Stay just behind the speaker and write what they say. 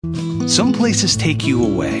Some places take you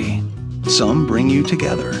away. Some bring you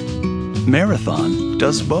together. Marathon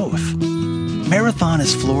does both. Marathon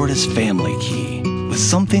is Florida's family key, with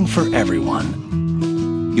something for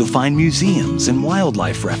everyone. You'll find museums and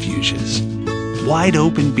wildlife refuges, wide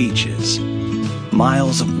open beaches,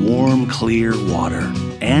 miles of warm, clear water,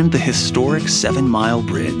 and the historic 7-mile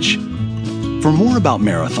bridge. For more about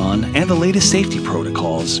Marathon and the latest safety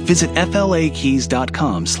protocols, visit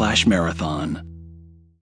flakeys.com/marathon.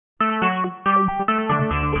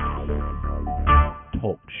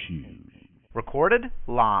 Talk shoes. Recorded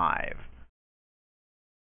live.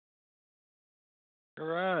 All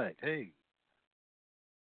right. Hey,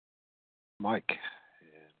 Mike.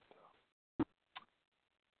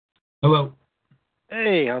 Hello.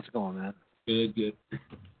 Hey, how's it going, man? Good.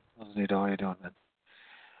 How's you doing, man?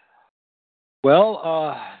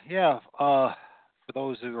 Well, for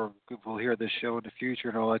those who will hear this show in the future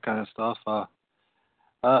and all that kind of stuff,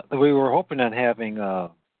 we were hoping on having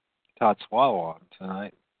Todd Swallow on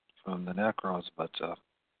tonight from the Necros, but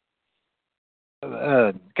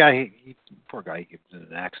poor guy, he was in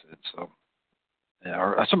an accident, so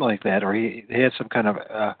or something like that, or he had some kind of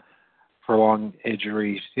prolonged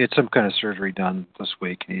injury. He had some kind of surgery done this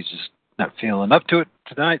week, and he's just not feeling up to it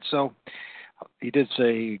tonight. So he did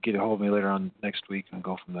say he'd get a hold of me later on next week and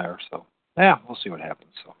go from there. So yeah, we'll see what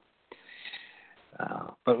happens. So,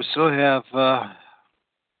 but we still have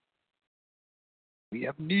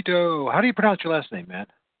Nito. How do you pronounce your last name, man?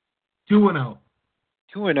 Teaoneaux.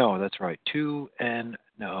 Teaoneaux, that's right.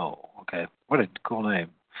 Teaoneaux. Okay, what a cool name.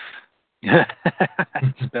 It's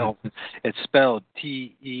spelled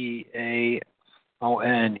Teaoneaux.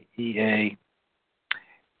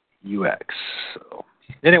 So,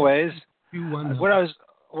 anyways, what I was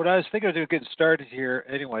thinking of getting started here,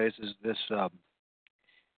 anyways, is this.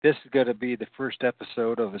 This is going to be the first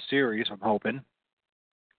episode of a series, I'm hoping.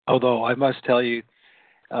 Although I must tell you,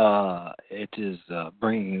 it is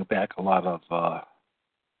bringing back a lot of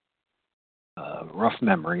rough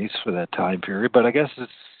memories for that time period. But I guess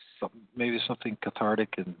it's maybe something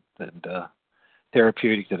cathartic and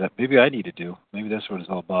therapeutic that maybe I need to do. Maybe that's what it's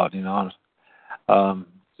all about, in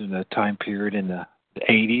the time period in the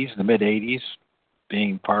 80s, the mid 80s,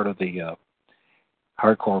 being part of the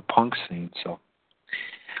hardcore punk scene. So,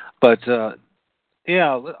 but I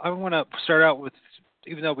want to start out with,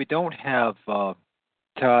 even though we don't have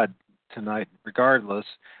Todd tonight, regardless,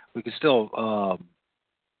 we can still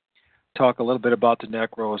talk a little bit about the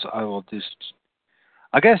Necros. I will just,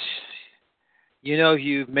 I guess,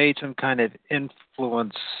 you've made some kind of impact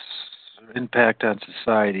on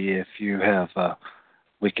society if you have a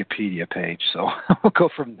Wikipedia page. So we'll go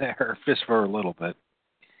from there just for a little bit.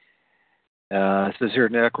 It says here,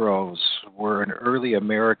 Necros were an early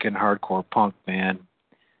American hardcore punk band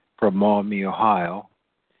from Maumee, Ohio.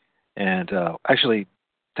 And actually,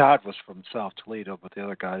 Todd was from South Toledo, but the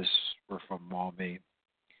other guys were from Maumee.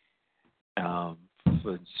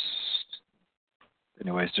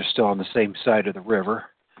 Anyways, they're still on the same side of the river.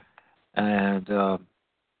 And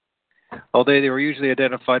although they were usually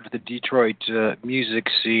identified with the Detroit music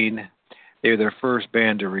scene, they were their first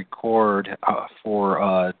band to record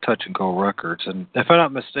for Touch and Go Records. And if I'm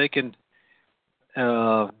not mistaken,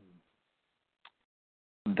 that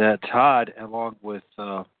Todd, along with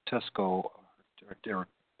Tesco,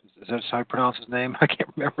 is that how I pronounce his name? I can't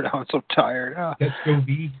remember now. I'm so tired. Tesco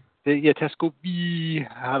B. Yeah, Tesco B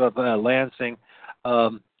out of Lansing. I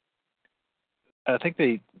think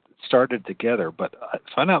they started together, but if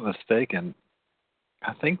I'm not mistaken,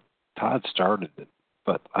 I think Todd started it.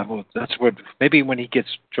 But that's what, maybe when he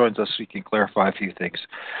joins us, we can clarify a few things.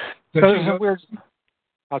 Weird.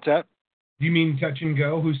 What's that? Do you mean Touch and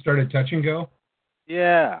Go? Who started Touch and Go?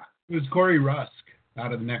 Yeah. It was Corey Rusk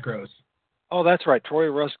out of the Necros. Oh, that's right. Troy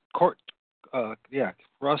Rusk.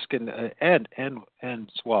 Rusk and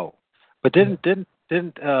Swallow. But didn't the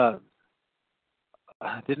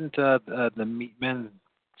Meatmen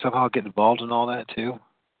somehow get involved in all that too?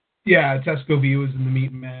 Yeah, Tesco V was in the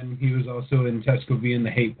Meatmen. He was also in Tesco V in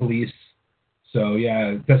the Hate Police. So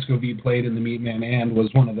yeah, Tesco V played in the Meatmen and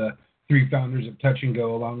was one of the three founders of Touch and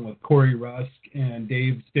Go, along with Corey Rusk and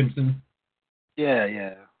Dave Stimson.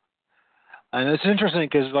 Yeah. And it's interesting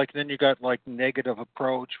because then you got Negative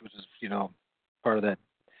Approach, which is part of that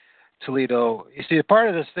Toledo. You see, part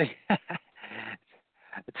of this thing,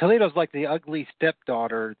 Toledo's like the ugly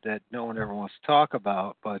stepdaughter that no one ever wants to talk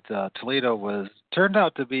about, but Toledo turned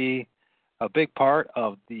out to be a big part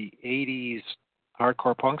of the 80s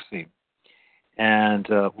hardcore punk scene. And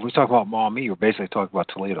when we talk about Maumee, we're basically talking about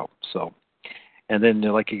Toledo. So, and then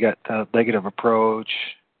you got Negative Approach,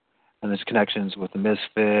 and there's connections with the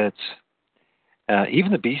Misfits.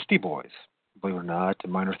 even the Beastie Boys, believe it or not,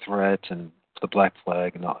 and Minor Threat and the Black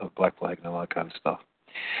Flag and all that kind of stuff.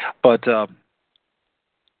 But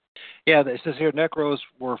yeah, it says here Necros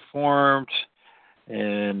were formed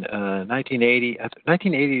in 1980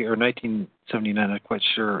 or 1979. I'm not quite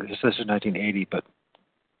sure. It says in 1980, but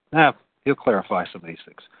he'll clarify some of these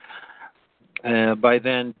things. By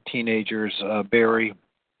then, teenagers Barry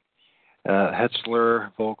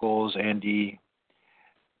Hetzler, vocals, Andy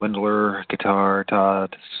Wendler, guitar,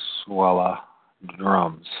 Todd Swalla,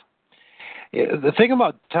 drums. The thing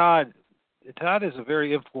about Todd is a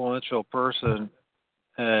very influential person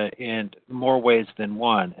in more ways than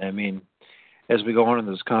one. I mean, as we go on in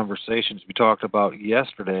those conversations we talked about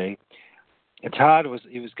yesterday, and it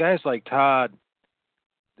was guys like Todd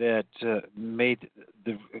that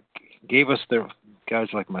gave us the guys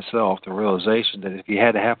like myself the realization that if you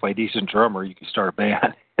had a halfway decent drummer, you could start a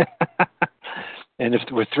band. And if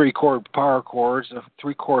there were 3-chord power chords,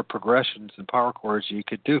 3-chord progressions and power chords, you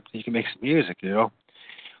can make some music, you know.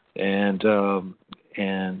 And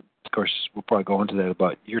of course, we'll probably go into that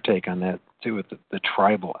about your take on that too, with the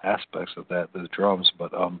tribal aspects of that, the drums.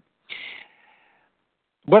 But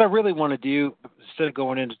what I really want to do, instead of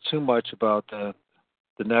going into too much about the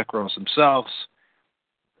Necros themselves,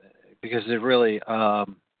 because it really,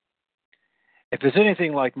 if it's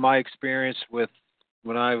anything like my experience with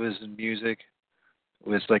when I was in music, it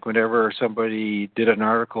was like whenever somebody did an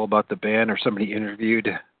article about the band or somebody interviewed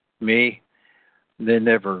me, they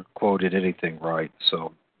never quoted anything right.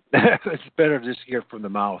 So it's better to just hear from the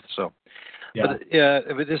mouth. So, yeah.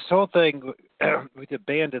 But with this whole thing with the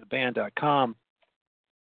bandoftheband.com,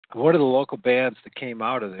 one of the local bands that came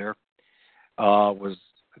out of there was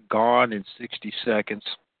Gone in 60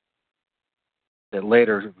 Seconds. That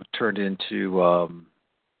later turned into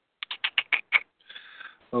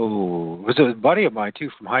it was a buddy of mine too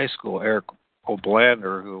from high school, Eric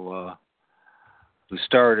O'Blander, who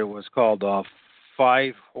started. It was called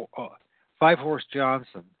Five Horse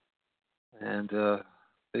Johnson, and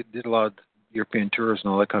they did a lot of European tours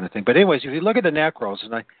and all that kind of thing. But anyways, if you look at the Necros,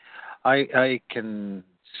 and I can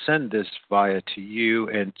send this via to you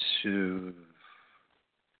and to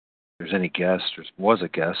if there's any guest. There was a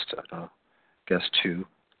guest. Guest two.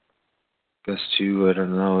 I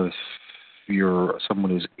don't know if you're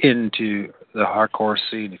someone who's into the hardcore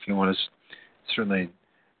scene. If you want to certainly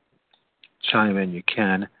chime in, you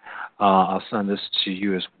can. I'll send this to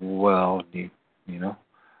you as well. You know.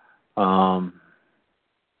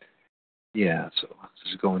 Yeah. So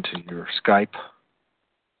just go into your Skype.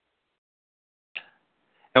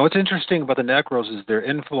 And what's interesting about the Necros is their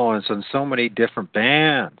influence on so many different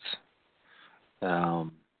bands.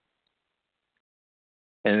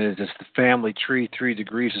 And it's just the family tree, 3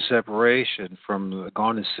 degrees of separation from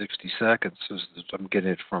Gone in 60 Seconds. I'm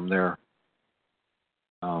getting it from there.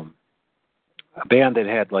 A band that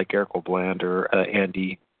had like Eric O'Blander,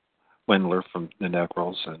 Andy Wendler from the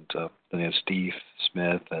Necros, and then they have Steve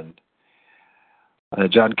Smith and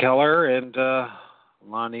John Keller and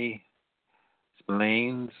Lonnie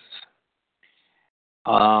Lanes.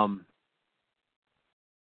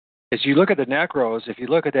 As you look at the Necros, if you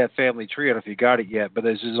look at that family tree, I don't know if you got it yet, but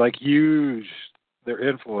this is like huge. Their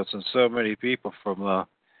influence on so many people from.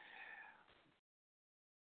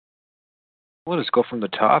 We'll just go from the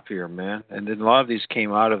top here, man. And then a lot of these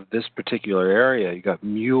came out of this particular area. You got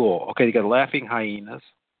Mule. Okay, you got Laughing Hyenas.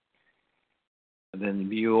 And then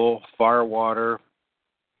Mule, Firewater,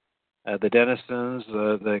 the Denizens,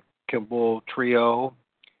 the Kimball Trio,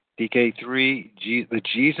 DK3, the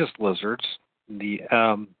Jesus Lizards, the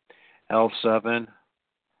L7,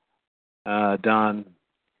 Don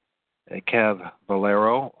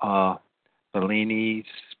Cavallero, Bellini,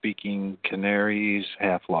 Speaking Canaries,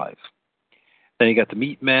 Half-Life. Then you got the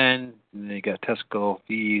Meat Men, and then you got Tesco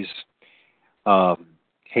Fees,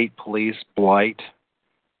 Hate Police, Blight,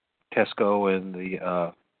 Tesco and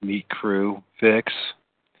the Meat Crew, Fix,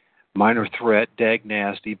 Minor Threat, Dag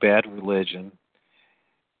Nasty, Bad Religion,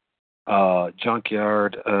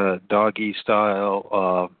 Junkyard, Doggy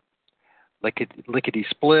Style, Lickety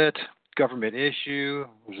Split, Government Issue,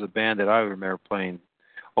 which was a band that I remember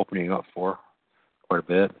opening up for quite a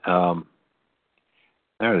bit.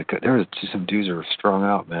 There was some dudes that were strung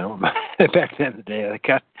out, man. Back then in the day,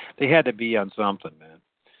 they had to be on something,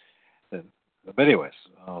 man. But anyways,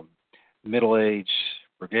 Middle Age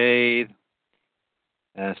Brigade,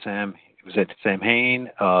 Sam Hain,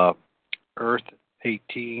 Earth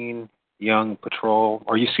 18, Young Patrol,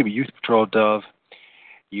 or Youth Patrol, Dove,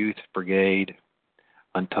 Youth Brigade,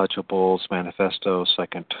 Untouchables, Manifesto,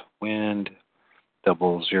 Second Wind,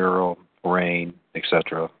 00, Rain,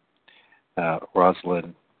 etc.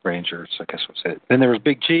 Rosalind Rangers, I guess was it. Then there was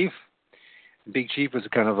Big Chief. Big Chief was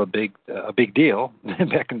kind of a big deal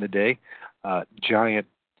back in the day. Giant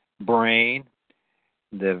brain,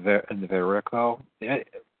 the Verico.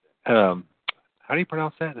 How do you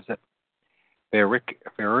pronounce that? Is that Veric?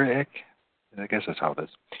 I guess that's how it is.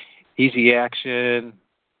 Easy Action,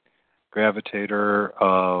 Gravitator.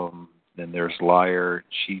 Then there's Liar,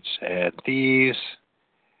 Cheats, and Thieves.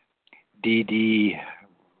 DD.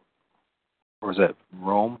 Or was that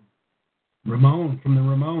Rome? Ramon from the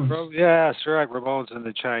Ramones. Yeah, that's right. Ramones and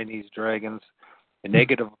the Chinese Dragons. A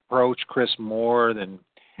Negative Approach, Chris Moore. Then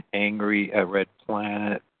Angry at Red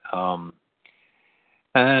Planet. Blah,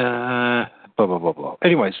 blah, blah, blah.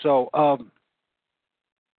 Anyway, so,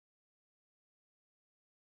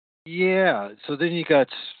 yeah. So then you got,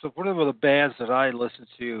 one of the bands that I listened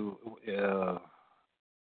to,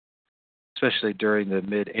 especially during the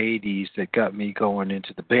mid-'80s, that got me going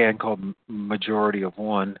into the band called Majority of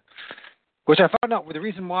One, which I found out the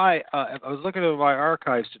reason why. I was looking at my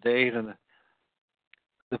archives today, and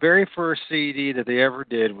the very first CD that they ever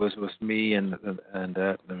did was me, and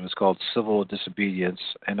it was called Civil Disobedience.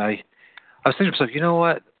 And I was thinking to myself, you know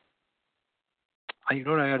what? You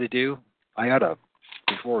know what I got to do? I got to,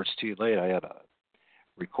 before it's too late, I got to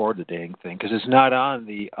record the dang thing, because it's not on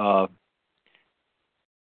the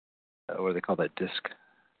what do they call that,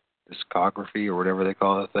 discography or whatever they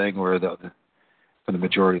call that thing, where for the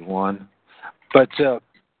Majority of One. But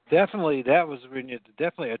definitely that was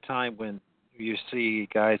definitely a time when you see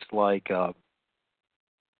guys like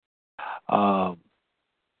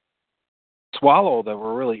Swallow that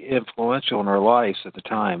were really influential in our lives at the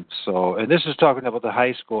time. So, and this is talking about the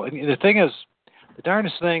high school. And the thing is, the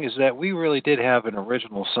darndest thing is that we really did have an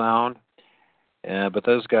original sound. But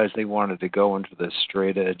those guys, they wanted to go into this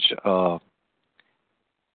straight edge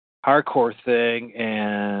hardcore thing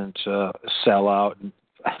and sell out,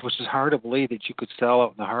 which is hard to believe that you could sell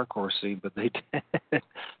out in the hardcore scene, but they did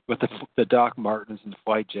with the Doc Martens and the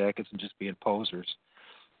Flight Jackets and just being posers.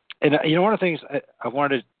 And one of the things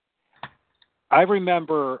I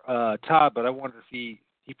remember Todd, but I wonder if he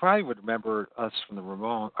probably would remember us from the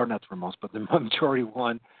Ramones, or not the Ramones, but the Majority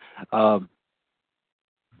One.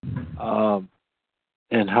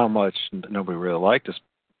 And how much nobody really liked us.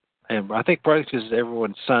 And I think probably because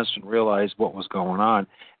everyone sensed and realized what was going on,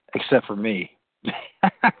 except for me.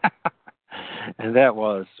 And there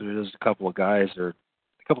was a couple of guys, or a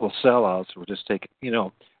couple of sellouts who were just taking,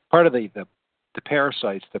 part of the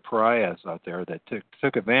parasites, the pariahs out there that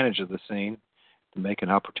took advantage of the scene to make an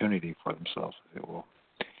opportunity for themselves, if you will.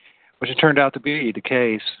 Which it turned out to be the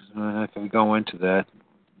case. If we go into that,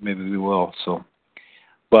 maybe we will. So,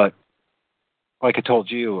 but like I told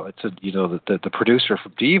you, I said, the producer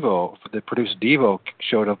from Devo, that produced Devo,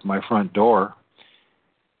 showed up at my front door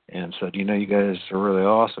and said, you guys are really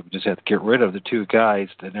awesome. Just had to get rid of the two guys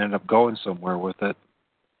that ended up going somewhere with it.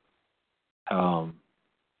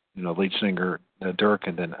 Lead singer Dirk,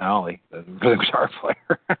 and then Allie, the guitar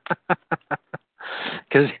player.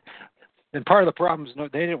 And part of the problem is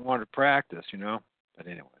they didn't want to practice, But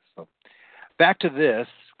anyway, so back to this.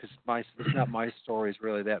 Because it's not my story is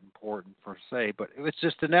really that important per se, but it's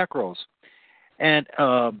just the Necros and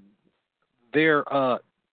their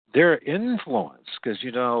influence. Because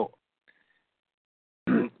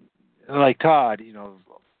like Todd,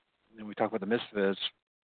 when we talk about the Misfits,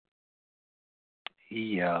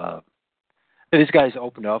 these guys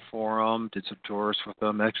opened up for them, did some tours with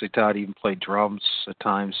them. Actually, Todd even played drums at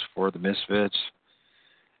times for the Misfits,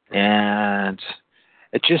 and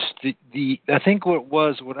it just I think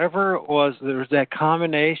whatever it was, there was that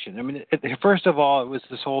combination. I mean, first of all, it was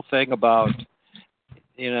this whole thing about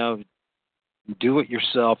do it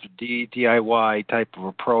yourself, DIY type of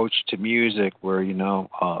approach to music, where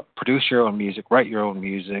produce your own music, write your own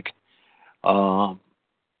music. That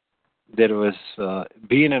it was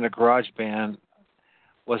being in a garage band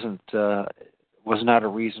was not a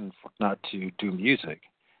reason for not to do music.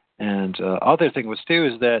 And other thing was too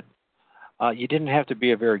is that you didn't have to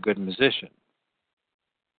be a very good musician.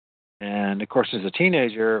 And, of course, as a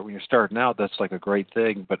teenager, when you're starting out, that's like a great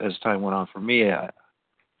thing. But as time went on for me,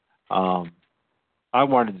 I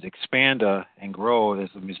wanted to expand and grow as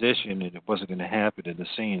a musician, and it wasn't going to happen in the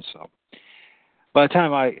scene. So by the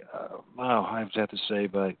time I have to say,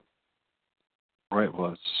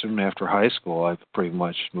 soon after high school, I've pretty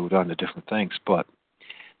much moved on to different things. But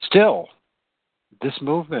still, this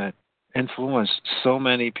movement influenced so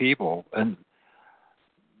many people, and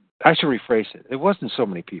I should rephrase it. It wasn't so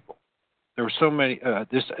many people. There were so many.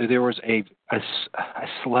 There was a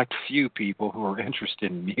select few people who were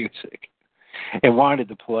interested in music and wanted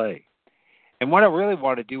to play. And what I really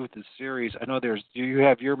want to do with this series, I know you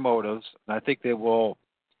have your motives, and I think they will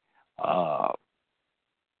tie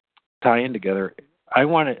in together. I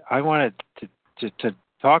wanted to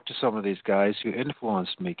talk to some of these guys who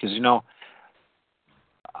influenced me, because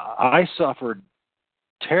I suffered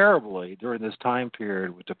terribly during this time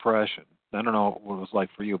period with depression. I don't know what it was like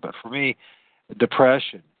for you, but for me,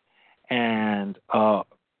 depression. And one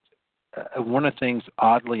of the things,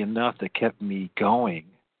 oddly enough, that kept me going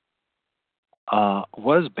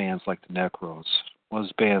was bands like the Necros, was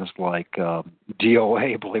bands like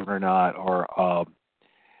DOA, believe it or not, or I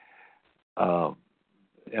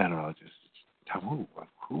don't know, just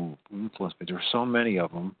who influenced me. There were so many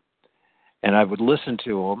of them, and I would listen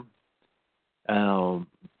to them,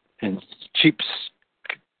 and cheap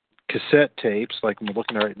cassette tapes, like I'm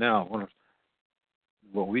looking at right now, one of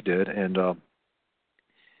what we did, and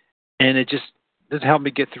it just helped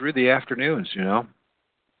me get through the afternoons,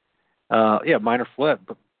 Minor Threat,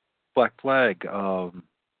 Black Flag, and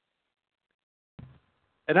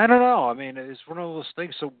I don't know. I mean, it's one of those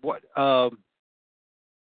things. So what? I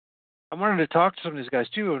wanted to talk to some of these guys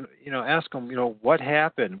too, and ask them, what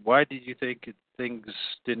happened? Why did you think things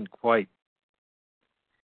didn't quite?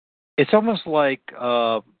 It's almost like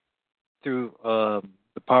through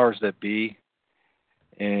the powers that be,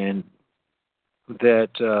 and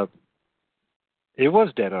that it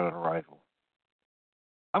was dead on arrival.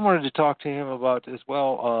 I wanted to talk to him about as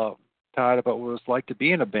well, Todd, about what it was like to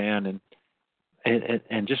be in a band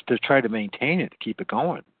and just to try to maintain it, to keep it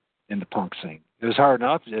going in the punk scene. It was hard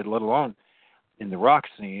enough, let alone in the rock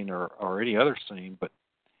scene or any other scene, but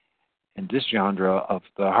in this genre of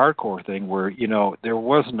the hardcore thing where, there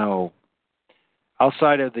was no,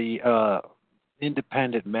 outside of the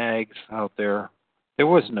independent mags out there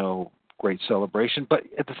was no great celebration. But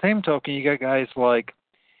at the same token, you got guys like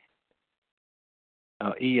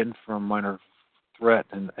Ian from Minor Threat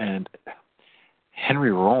and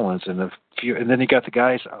Henry Rollins and then you got the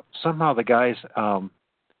guys, somehow the guys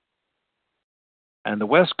and the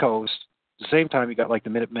West Coast, at the same time, you got like the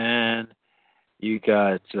Minutemen, you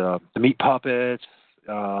got the Meat Puppets,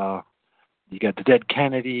 you got the Dead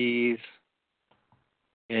Kennedys,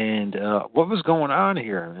 and what was going on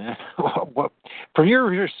here, man? What from your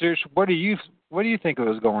research, what do you think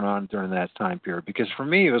was going on during that time period? Because for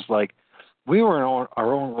me, it was like we were in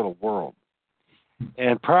our own little world,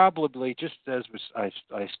 and probably just as I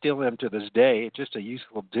still am to this day, just a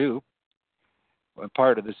useful dupe, a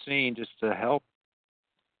part of the scene, just to help.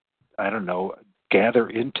 I don't know, gather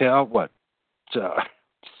intel. What?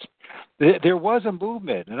 There was a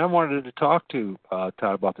movement, and I wanted to talk to Todd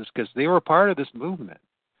about this because they were part of this movement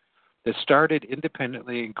that started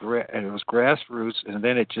independently and it was grassroots, and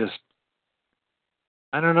then it just,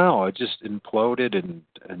 I don't know, it just imploded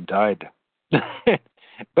and died.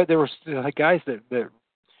 But there were guys that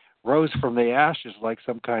rose from the ashes like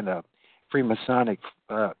some kind of Freemasonic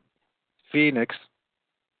phoenix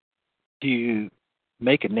to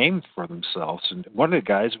make a name for themselves. And one of the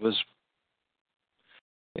guys was,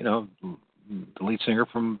 the lead singer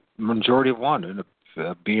from Majority of One, and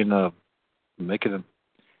making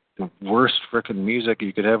the worst freaking music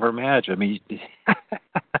you could ever imagine. I mean,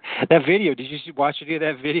 that video, did you watch any of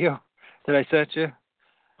that video that I sent you?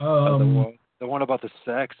 The one about the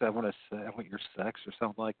sex. I want your sex or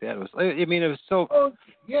something like that. It was so. Oh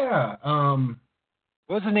yeah.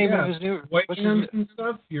 What's the name of his new? White Hands and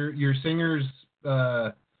stuff. Your singer's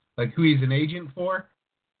like who he's an agent for.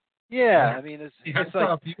 Yeah, I mean it's I saw like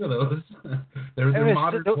a few of those. They're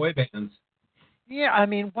modern boy bands. Yeah, I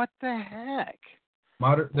mean what the heck?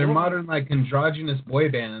 They're modern like androgynous boy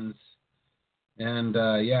bands, and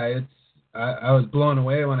it's. I was blown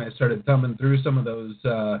away when I started thumbing through some of those.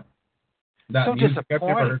 That so music I've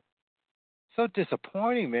never heard. So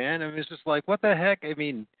disappointing, man. I mean, it's just like what the heck? I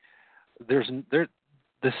mean, the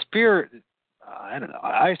spirit. I don't know.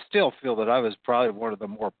 I still feel that I was probably one of the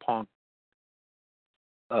more punk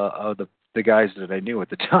of the guys that I knew at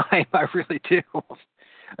the time. I really do.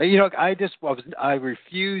 I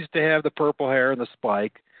refused to have the purple hair and the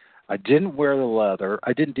spike. I didn't wear the leather.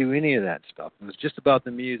 I didn't do any of that stuff. It was just about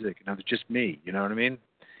the music, and it was just me. You know what I mean?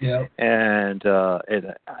 Yeah. And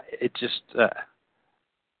it just,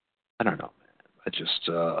 I don't know, man. I just,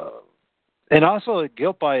 and also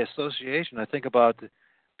guilt by association. I think about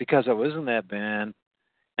because I was in that band,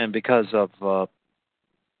 and because of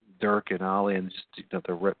Dirk and Ollie, and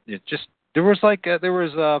just there was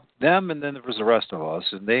them, and then there was the rest of us,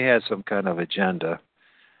 and they had some kind of agenda.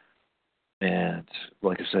 And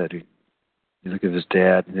like I said, you look at his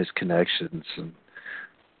dad and his connections, and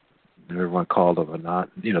everyone called them the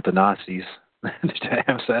Nazis, to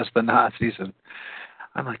emphasize the Nazis, and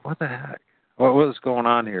I'm like, what the heck? What was going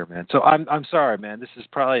on here, man? So I'm sorry, man. This is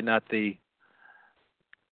probably not the.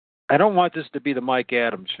 I don't want this to be the Mike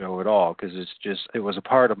Adams show at all, because it was a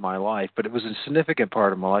part of my life, but it was a significant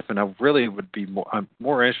part of my life, and I really would be I'm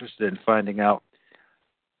more interested in finding out.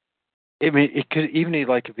 I mean, it could even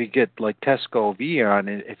like if you get like Tesco V on,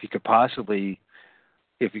 if you could possibly,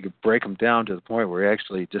 if you could break him down to the point where he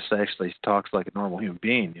actually talks like a normal human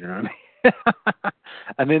being. You know what I mean?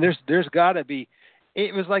 I mean, there's got to be.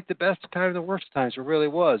 It was like the best time, the worst times. It really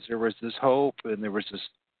was. There was this hope, and there was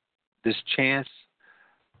this chance,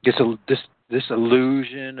 this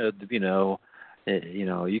illusion of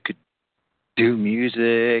you could do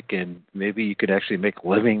music, and maybe you could actually make a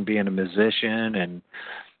living being a musician,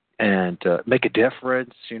 and make a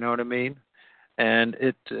difference. You know what I mean? And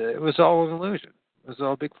it was all an illusion. It was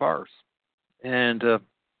all a big farce. And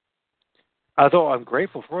although I'm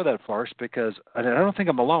grateful for that farce, because I don't think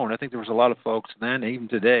I'm alone. I think there was a lot of folks then, even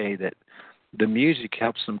today, that the music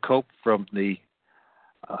helps them cope from the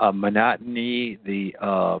monotony, the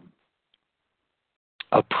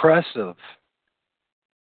oppressive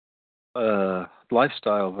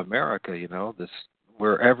lifestyle of America. This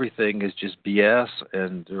where everything is just BS,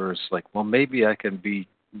 and there's like, well, maybe I can be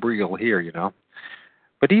real here.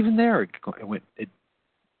 But even there, when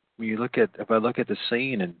you look at, if I look at the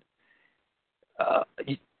scene and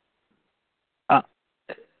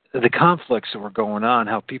the conflicts that were going on,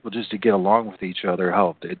 how people just to get along with each other,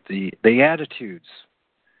 how the attitudes,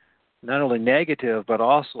 not only negative but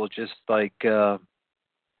also just like the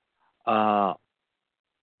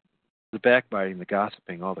backbiting, the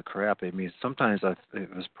gossiping, all the crap. I mean, sometimes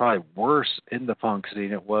it was probably worse in the punk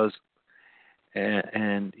scene it was,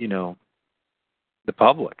 and the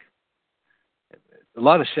public. A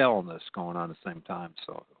lot of shallowness going on at the same time.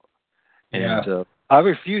 So, and I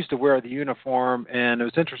refused to wear the uniform, and it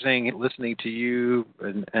was interesting listening to you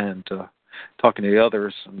and talking to the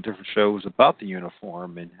others on different shows about the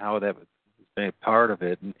uniform and how that was a part of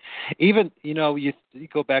it. And even you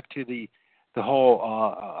go back to the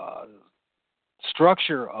whole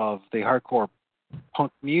structure of the hardcore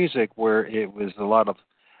punk music, where it was a lot of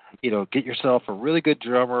get yourself a really good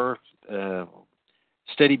drummer,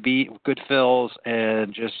 steady beat, good fills,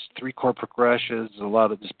 and just 3-chord progressions, a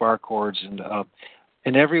lot of just bar chords,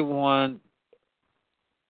 and everyone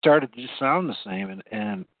started to just sound the same,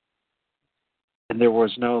 and there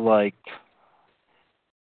was no like.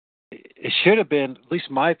 It should have been, at least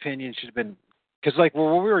my opinion, should have been, because like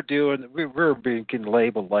what we were doing, we were being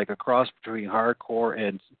labeled like a cross between hardcore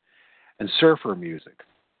and surfer music,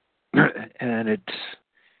 and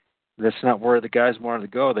that's not where the guys wanted to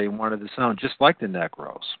go. They wanted to sound just like the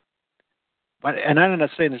Necros. And I'm not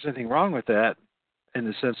saying there's anything wrong with that, in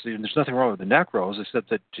the sense that there's nothing wrong with the Necros, except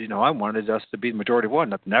that I wanted us to be the majority one,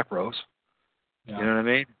 not the Necros. Yeah. You know what I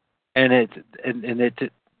mean? And it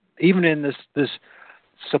even in this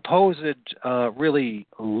supposed really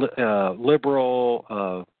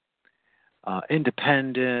liberal,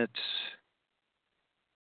 independent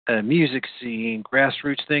music scene,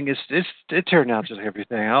 grassroots thing, it turned out just like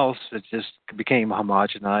everything else. It just became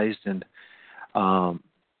homogenized, and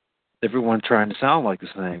everyone trying to sound like the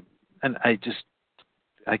same. And I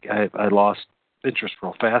lost interest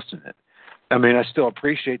real fast in it. I mean, I still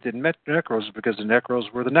appreciate the Necros because the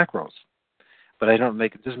Necros were the Necros, but it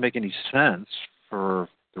doesn't make any sense for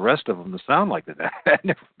the rest of them to sound like that. It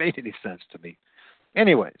never made any sense to me.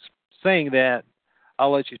 Anyways, saying that,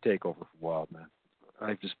 I'll let you take over for a while, man.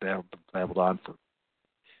 I've just babbled on for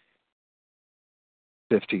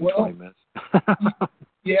 20 minutes.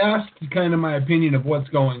 You asked kind of my opinion of what's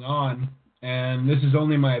going on, and this is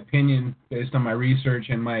only my opinion based on my research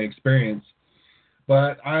and my experience.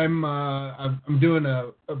 But I'm doing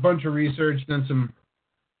a bunch of research, done some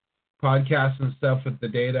podcasts and stuff with the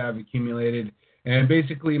data I've accumulated, and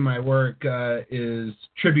basically my work is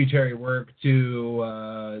tributary work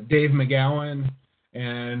to Dave McGowan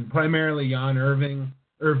and primarily Jan Irvin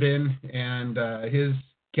and his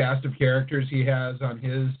cast of characters he has on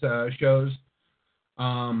his shows.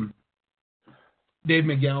 Dave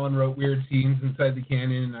McGowan wrote Weird Scenes Inside the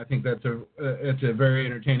Canyon, and I think it's a very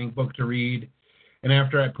entertaining book to read. And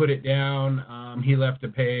after I put it down, he left a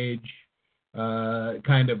page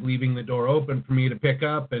kind of leaving the door open for me to pick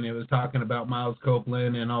up, and it was talking about Miles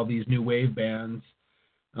Copeland and all these new wave bands.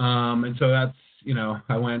 And so that's,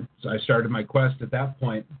 I started my quest at that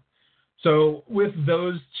point. So with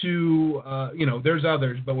those two, there's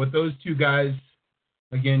others, but with those two guys,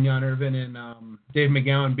 again, Jan Irvin and Dave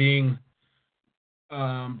McGowan being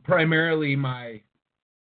primarily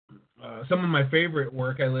some of my favorite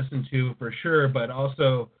work I listen to for sure, but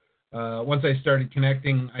also once I started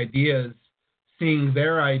connecting ideas, seeing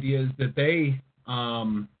their ideas that they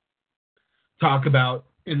talk about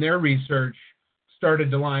in their research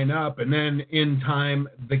started to line up, and then in time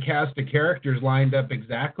the cast of characters lined up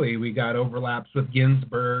exactly. We got overlaps with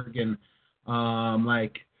Ginsberg, and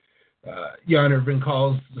Jan Irvin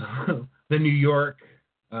calls the New York,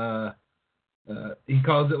 he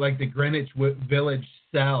calls it like the Greenwich Village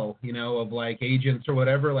cell, of like agents or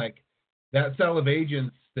whatever, like that cell of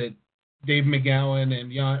agents that Dave McGowan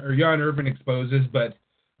and Jan Irvin exposes, but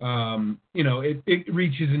it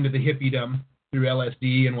reaches into the hippiedom through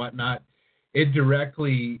LSD and whatnot. It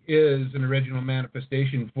directly is an original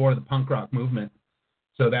manifestation for the punk rock movement.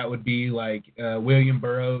 So that would be like William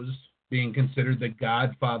Burroughs being considered the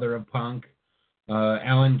godfather of punk,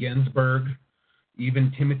 Allen Ginsberg,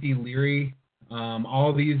 even Timothy Leary,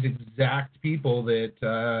 all these exact people that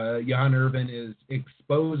Jan Irvin is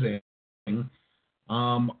exposing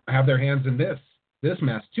have their hands in this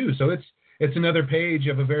mess too. So it's another page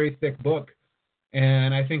of a very thick book.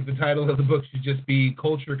 And I think the title of the book should just be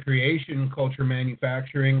Culture Creation, Culture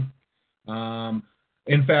Manufacturing.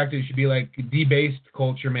 In fact, it should be like Debased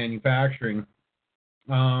Culture Manufacturing.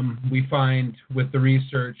 We find with the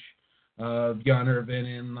research of Jan Irvin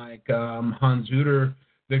and like Hans Zutter,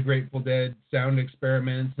 the Grateful Dead sound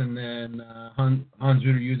experiments, and then Hans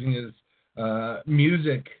Zutter using his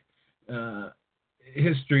music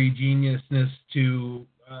history geniusness to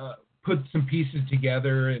put some pieces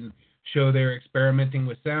together and show they're experimenting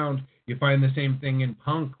with sound. You find the same thing in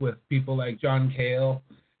punk with people like John Cale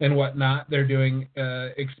and whatnot. They're doing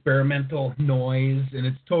experimental noise, and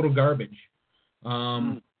it's total garbage.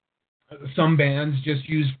 Some bands just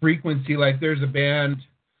use frequency. Like there's a band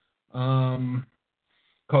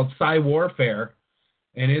called Psy Warfare,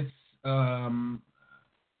 and it's one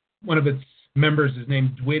of its members is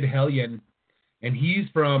named Dwid Hellion, and he's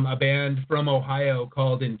from a band from Ohio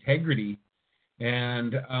called Integrity.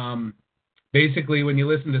 And basically, when you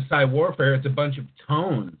listen to Psy Warfare, it's a bunch of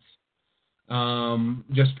tones,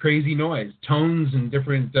 just crazy noise, tones and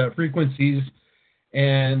different frequencies.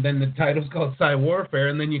 And then the title's called Psy Warfare,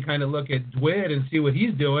 and then you kind of look at Dwid and see what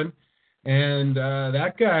he's doing. And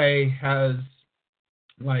that guy has,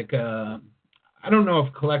 like, I don't know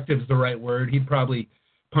if collective's the right word. He'd probably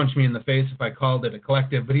punch me in the face if I called it a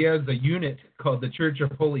collective, but he has a unit called the Church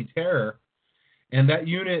of Holy Terror. And that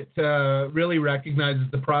unit really recognizes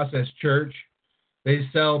the Process Church. They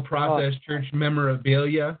sell Process Church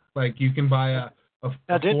memorabilia. Like you can buy a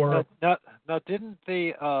didn't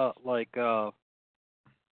they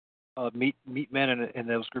Meatmen and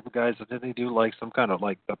those group of guys? Did they do like some kind of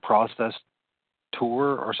like a Process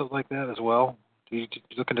tour or something like that as well? Did you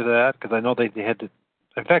look into that? Because I know they had to.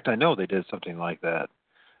 In fact, I know they did something like that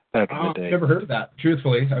back in the day. I've never heard of that.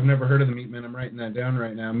 Truthfully, I've never heard of the Meatmen. I'm writing that down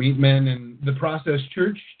right now. Meatmen and the Process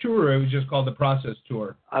Church tour. It was just called the Process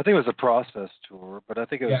Tour. I think it was a Process tour, but I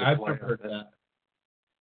think it was. Yeah, I've never heard of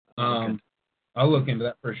that. I'll look into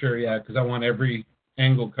that for sure. Yeah, because I want every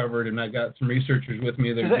angle covered, and I got some researchers with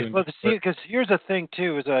me that are doing. Well, see, because here's the thing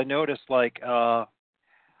too: is I noticed like the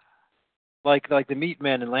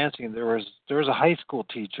Meatmen in Lansing, there was a high school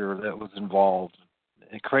teacher that was involved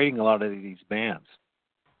in creating a lot of these bands.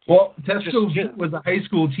 Well, Tesco was a high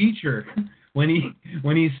school teacher when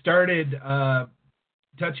he started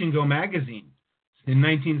Touch and Go magazine in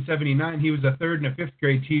 1979. He was a 3rd and a 5th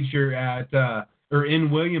grade teacher in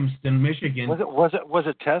Williamston, Michigan. Was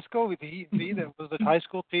it Tesco? He that was the high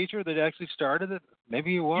school teacher that actually started it?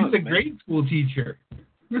 Maybe he was. He was a grade school teacher.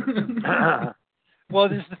 Well,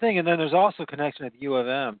 this is the thing, and then there's also connection at U of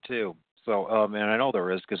M too. So, and I know there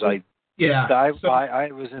is because I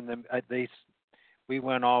was in the we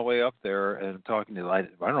went all the way up there and talking to I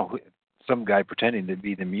don't know some guy pretending to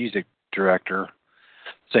be the music director,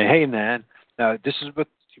 saying, "Hey man, now this is what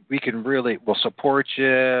we can we'll support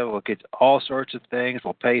you. We'll get all sorts of things.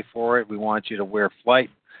 We'll pay for it. We want you to wear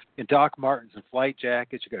Doc Martens and flight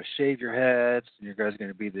jackets. You got to shave your heads, and you guys are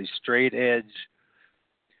going to be the straight edge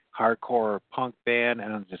hardcore punk band."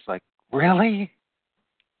 And I'm just like, really?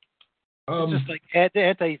 It's just like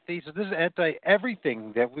anti-thesis. This is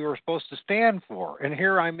anti-everything that we were supposed to stand for. And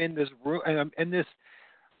here I'm in this room, and I'm in this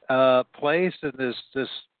place, and this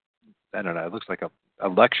I don't know. It looks like a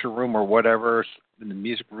lecture room or whatever in the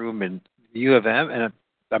music room in U of M, and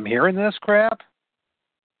I'm hearing this crap.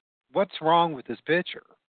 What's wrong with this picture?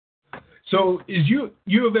 So is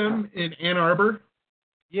U of M in Ann Arbor?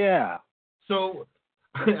 Yeah. So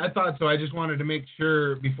I thought so. I just wanted to make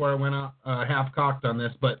sure before I went out half-cocked on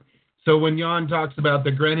this, but. So when Jan talks about the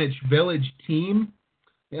Greenwich Village team,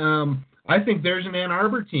 I think there's an Ann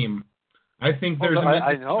Arbor team. I think there's a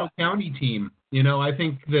Mendocino County team. I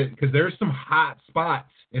think that because there's some hot spots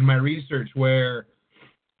in my research where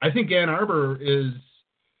I think Ann Arbor is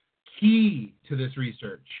key to this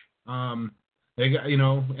research. They got,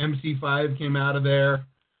 MC5 came out of there,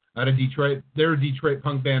 out of Detroit. They're a Detroit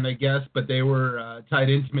punk band, I guess, but they were tied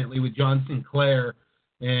intimately with John Sinclair,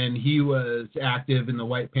 and he was active in the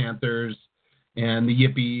White Panthers and the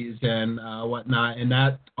Yippies and whatnot, and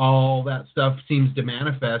all that stuff seems to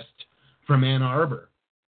manifest from Ann Arbor.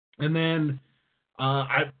 And then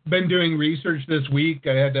I've been doing research this week.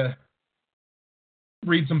 I had to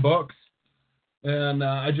read some books, and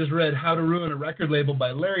I just read How to Ruin a Record Label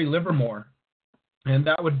by Larry Livermore. And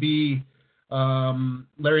that would be,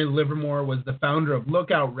 Larry Livermore was the founder of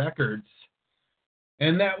Lookout Records.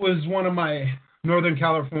 And that was one of my Northern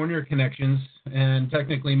California connections, and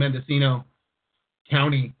technically Mendocino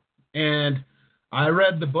County. And I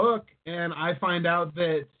read the book, and I find out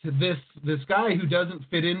that this guy who doesn't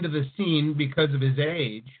fit into the scene because of his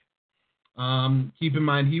age, keep in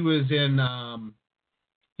mind he was in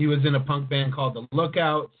a punk band called the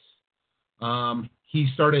Lookouts. He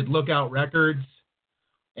started Lookout Records,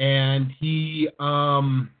 and he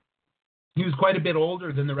was quite a bit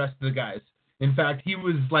older than the rest of the guys. In fact, he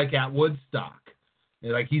was like at Woodstock.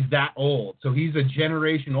 Like, he's that old. So he's a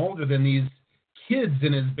generation older than these kids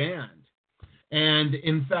in his band. And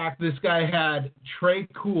in fact, this guy had Trey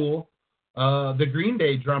Cool, the Green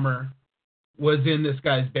Day drummer, was in this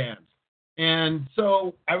guy's band. And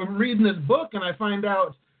so I'm reading this book, and I find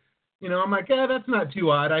out, I'm like, that's not too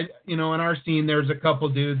odd. In our scene, there's a couple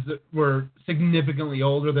dudes that were significantly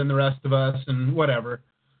older than the rest of us, and whatever,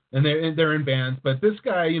 and they're in bands. But this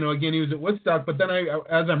guy, again, he was at Woodstock. But then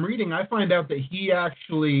as I'm reading, I find out that he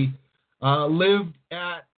actually lived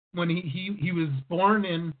when he was born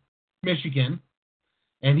in Michigan,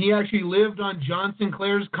 and he actually lived on John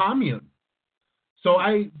Sinclair's commune. So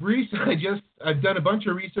I've done a bunch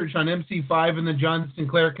of research on MC5 and the John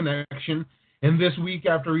Sinclair connection. And this week,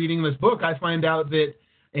 after reading this book, I find out that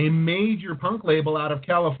a major punk label out of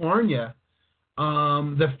California,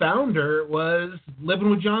 the founder was living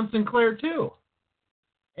with John Sinclair too.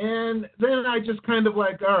 And then I just kind of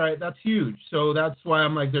like, all right, that's huge. So that's why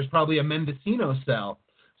I'm like, there's probably a Mendocino cell.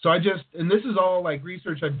 So and this is all like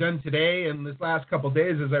research I've done today and this last couple of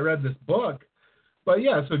days as I read this book. But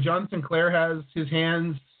yeah, so John Sinclair has his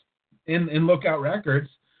hands in Lookout Records.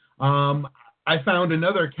 I found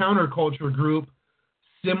another counterculture group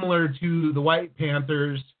similar to the White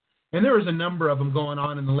Panthers, and there was a number of them going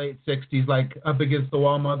on in the late 60s, like Up Against the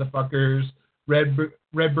Wall Motherfuckers, Red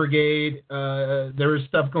Brigade. There was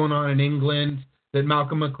stuff going on in England that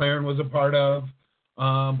Malcolm McLaren was a part of,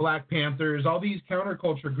 Black Panthers, all these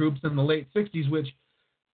counterculture groups in the late 60s, which,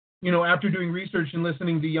 after doing research and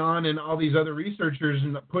listening to Jan and all these other researchers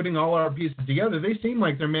and putting all our pieces together, they seem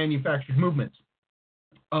like they're manufactured movements.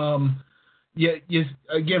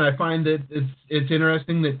 Again, I find that it's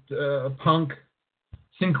interesting that punk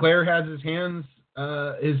Sinclair has his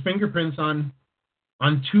fingerprints on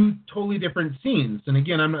two totally different scenes. And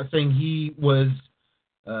again, I'm not saying he was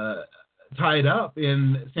tied up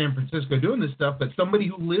in San Francisco doing this stuff, but somebody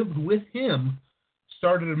who lived with him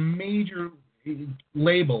started a major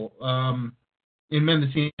label in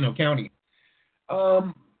Mendocino County.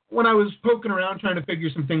 When I was poking around trying to figure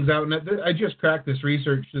some things out, and I just cracked this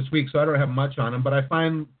research this week, so I don't have much on them, but I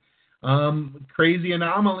find crazy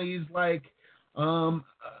anomalies like,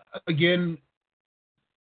 again,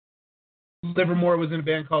 Livermore was in a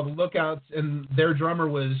band called the Lookouts, and their drummer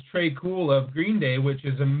was Trey Cool of Green Day, which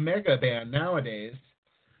is a mega band nowadays.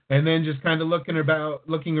 And then just kind of looking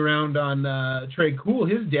around on Trey Cool,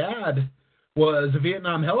 his dad was a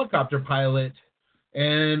Vietnam helicopter pilot,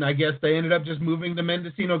 and I guess they ended up just moving to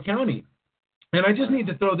Mendocino County. And I just need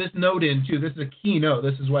to throw this note in, too. This is a key note.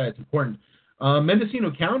 This is why it's important.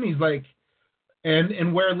 Mendocino County is like,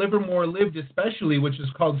 and where Livermore lived especially, which is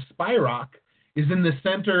called Spy Rock, is in the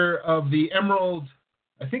center of the Emerald,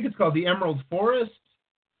 I think it's called the Emerald Forest,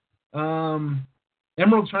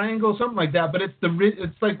 Emerald Triangle, something like that. But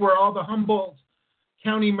it's like where all the Humboldt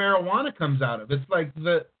County marijuana comes out of. It's like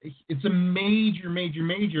it's a major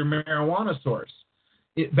marijuana source.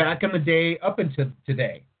 Back in the day, up until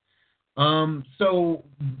today. So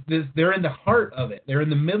they're in the heart of it. They're in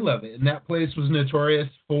the middle of it. And that place was notorious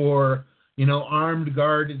for, armed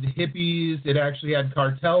guarded hippies. It actually had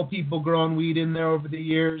cartel people growing weed in there over the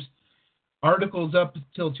years. Articles up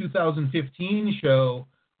until 2015 show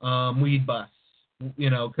weed busts,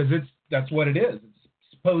 because that's what it is. It's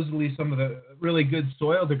supposedly some of the really good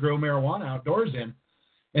soil to grow marijuana outdoors in.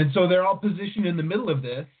 And so they're all positioned in the middle of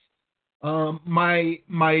this. My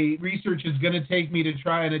research is going to take me to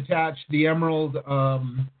try and attach the Emerald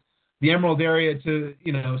the Emerald area to,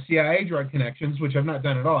 CIA drug connections, which I've not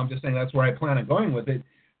done at all. I'm just saying that's where I plan on going with it.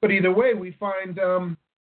 But either way, we find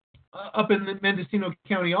up in the Mendocino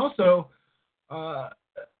County also,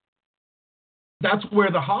 that's where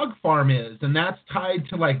the hog farm is, and that's tied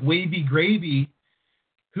to like Wavy Gravy,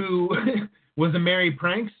 who was a merry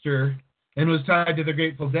prankster and was tied to the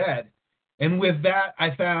Grateful Dead. And with that,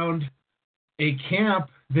 I found a camp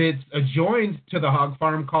that's adjoined to the hog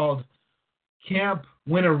farm called Camp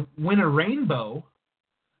Win a Rainbow.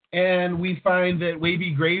 And we find that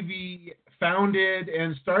Wavy Gravy founded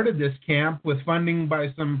and started this camp with funding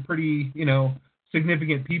by some pretty,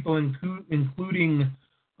 significant people, including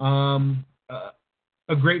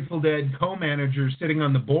a Grateful Dead co-manager sitting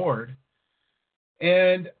on the board.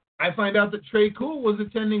 And I find out that Trey Cool was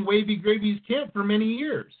attending Wavy Gravy's camp for many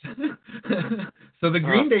years. So the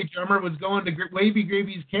Green Day drummer was going to Wavy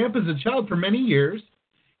Gravy's camp as a child for many years.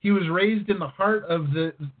 He was raised in the heart of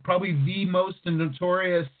probably the most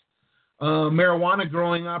notorious marijuana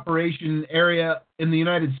growing operation area in the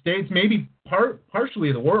United States, maybe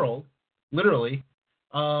partially the world, literally.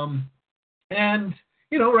 And,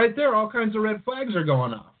 right there, all kinds of red flags are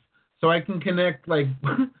going off. So I can connect like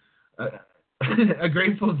a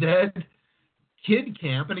Grateful Dead kid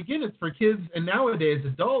camp, and again, it's for kids and nowadays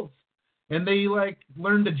adults, and they like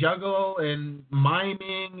learn to juggle and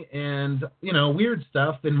miming and weird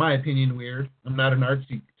stuff. In my opinion, weird. I'm not an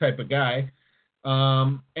artsy type of guy,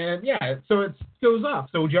 and yeah, so it goes off.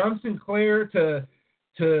 So John Sinclair to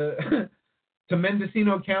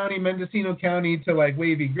Mendocino County to like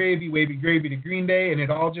Wavy Gravy to Green Day, and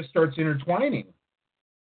it all just starts intertwining.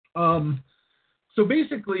 So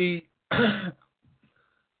basically,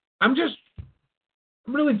 I'm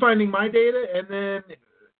really finding my data and then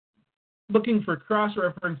looking for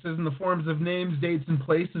cross-references in the forms of names, dates, and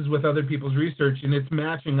places with other people's research, and it's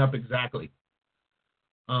matching up exactly.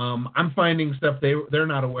 I'm finding stuff they're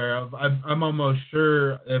not aware of. I'm almost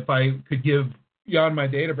sure if I could give Jan my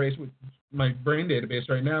database, my brain database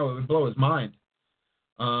right now, it would blow his mind.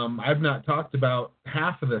 I've not talked about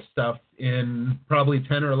half of this stuff in probably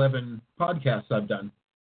 10 or 11 podcasts I've done.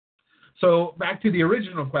 So back to the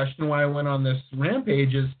original question, why I went on this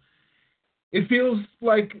rampage is, it feels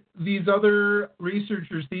like these other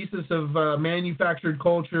researchers' thesis of manufactured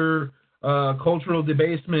culture, cultural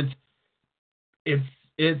debasement,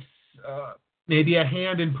 it's maybe a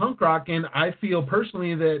hand in punk rock, and I feel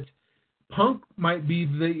personally that punk might be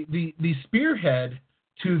the spearhead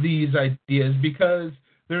to these ideas, because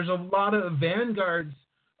there's a lot of vanguards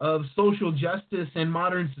of social justice and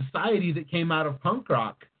modern society that came out of punk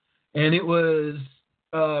rock, and it was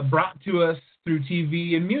brought to us through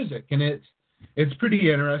TV and music, and it's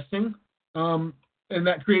pretty interesting, and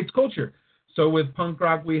that creates culture. So with punk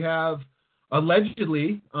rock, we have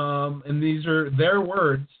allegedly, and these are their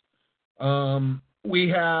words, we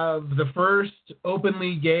have the first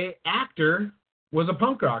openly gay actor was a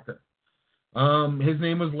punk rocker. His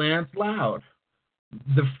name was Lance Loud.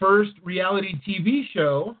 The first reality TV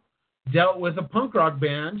show dealt with a punk rock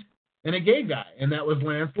band and a gay guy, and that was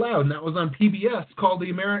Lance Loud, and that was on PBS called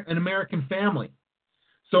An American Family.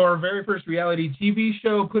 So our very first reality TV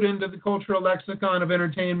show put into the cultural lexicon of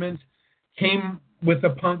entertainment came with a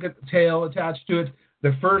punk tale attached to it.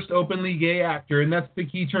 The first openly gay actor, and that's the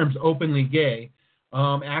key terms, openly gay,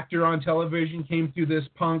 actor on television came through this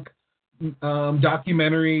punk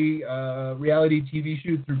documentary reality TV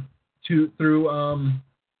shoot through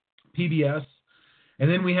PBS. And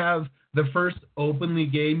then we have the first openly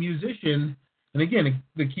gay musician, and again,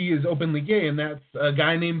 the key is openly gay, and that's a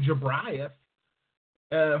guy named Jabriath.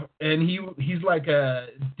 And he's like a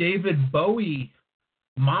David Bowie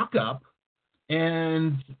mock-up.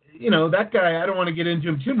 And, that guy, I don't want to get into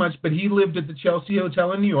him too much, but he lived at the Chelsea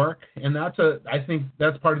Hotel in New York, and I think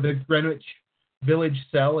that's part of the Greenwich Village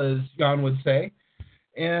cell, as Jan would say.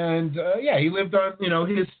 And, he lived on,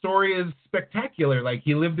 his story is spectacular. Like,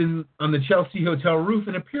 he lived on the Chelsea Hotel roof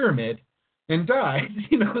in a pyramid and died,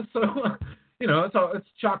 so, it's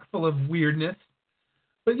chock full of weirdness.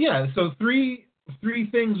 But, yeah, so three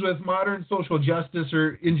things with modern social justice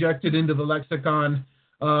are injected into the lexicon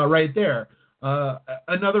right there.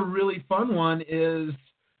 Another really fun one is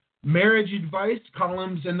marriage advice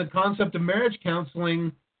columns, and the concept of marriage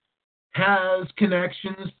counseling has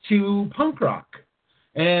connections to punk rock.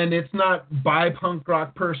 And it's not by punk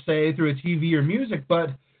rock per se through a TV or music, but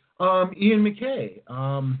Ian MacKaye,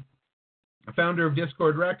 founder of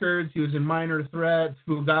Discord Records, he was in Minor Threat,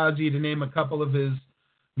 Fugazi, to name a couple of his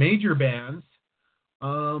major bands.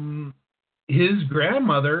 His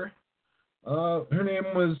grandmother, her name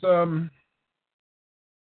was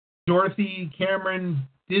Dorothy Cameron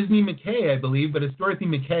Disney McKay, I believe, but it's Dorothy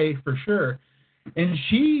McKay for sure. And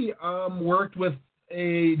she worked with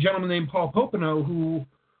a gentleman named Paul Popenoe, who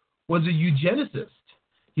was a eugenicist.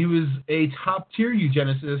 He was a top-tier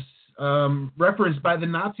eugenicist, referenced by the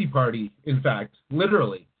Nazi Party, in fact,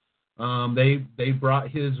 literally. They brought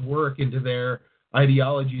his work into their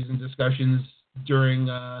ideologies and discussions during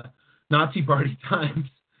Nazi Party times.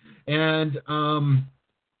 And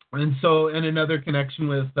another connection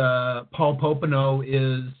with Paul Popenoe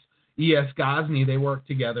is E.S. Gosney. They worked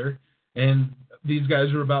together, and these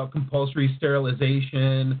guys were about compulsory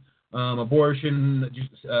sterilization, abortion,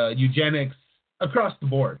 eugenics, across the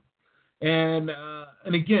board. And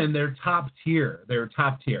again, they're top tier. They're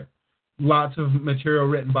top tier. Lots of material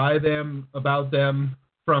written by them, about them,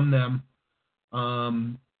 from them,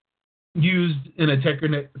 used in a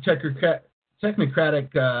technocratic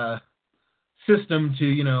system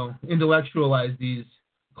to, intellectualize these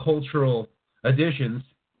cultural additions.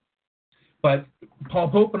 But Paul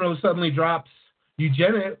Popenoe suddenly drops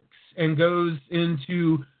eugenics and goes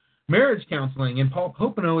into marriage counseling, and Paul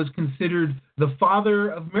Popenoe is considered the father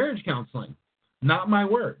of marriage counseling. Not my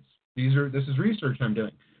words. This is research I'm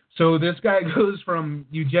doing. So this guy goes from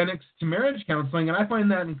eugenics to marriage counseling, and I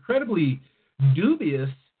find that incredibly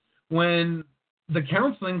dubious when the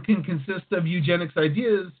counseling can consist of eugenics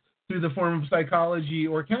ideas through the form of psychology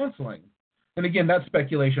or counseling. And again, that's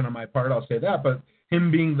speculation on my part, I'll say that, but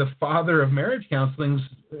him being the father of marriage counseling is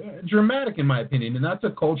dramatic in my opinion, and that's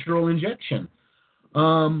a cultural injection.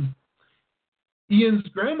 Ian's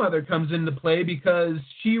grandmother comes into play because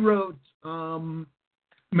she wrote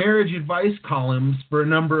marriage advice columns for a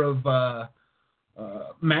number of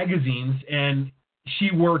magazines, and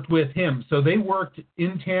she worked with him. So they worked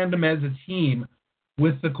in tandem as a team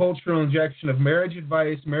with the cultural injection of marriage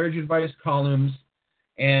advice columns,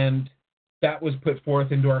 and that was put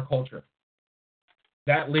forth into our culture.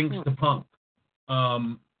 That links to punk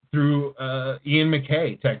through Ian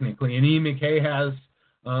McKay, technically. And Ian McKay has,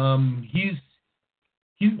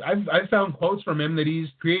 I've found quotes from him that he's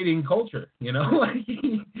creating culture, like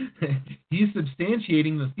he's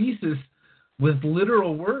substantiating the thesis with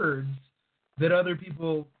literal words that other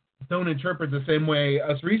people don't interpret the same way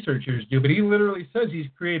us researchers do. But he literally says he's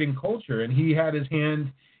creating culture, and he had his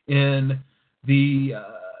hand in the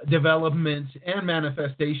development and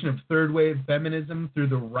manifestation of third wave feminism through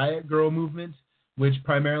the Riot Girl movement, which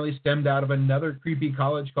primarily stemmed out of another creepy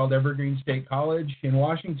college called Evergreen State College in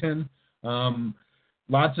Washington.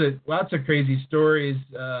 Lots of crazy stories,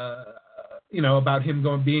 about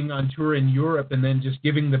him being on tour in Europe and then just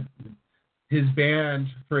giving his band,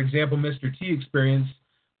 for example, Mr. T Experience,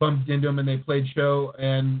 bumped into him and they played show,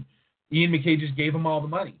 and Ian McKay just gave them all the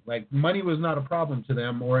money. Like, money was not a problem to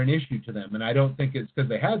them or an issue to them, and I don't think it's because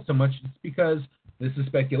they had so much. It's because, this is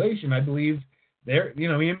speculation, I believe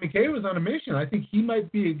Ian McKay was on a mission. I think he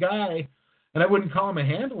might be a guy, and I wouldn't call him a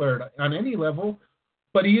handler on any level,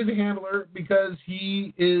 but he is a handler because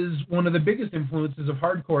he is one of the biggest influences of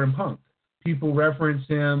hardcore and punk. People reference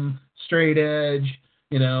him, straight edge,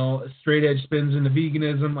 straight edge spins into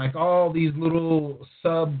veganism, like all these little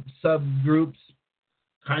subgroups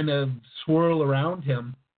kind of swirl around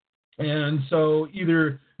him. And so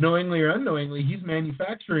either knowingly or unknowingly, he's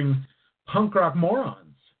manufacturing punk rock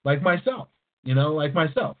morons like myself, And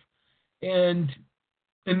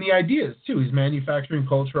the ideas, too. He's manufacturing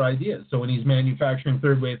cultural ideas. So when he's manufacturing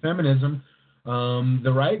third wave feminism,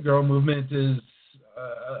 the Riot Girl movement is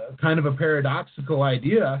kind of a paradoxical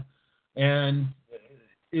idea. And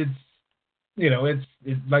it's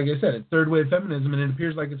like I said, it's third wave feminism, and it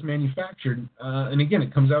appears like it's manufactured. And again,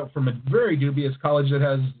 it comes out from a very dubious college that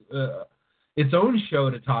has its own show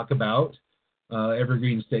to talk about,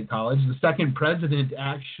 Evergreen State College. The second president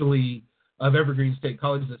of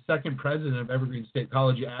Evergreen State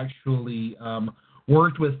College actually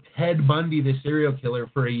worked with Ted Bundy, the serial killer,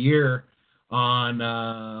 for a year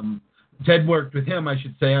on. Ted worked with him, I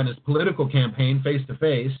should say, on his political campaign, face to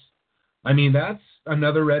face. I mean, that's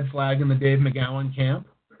another red flag in the Dave McGowan camp,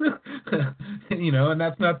 and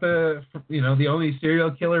that's not the only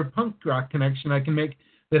serial killer punk rock connection I can make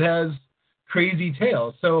that has crazy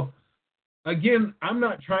tales. So again, I'm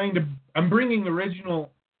bringing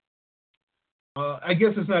original, I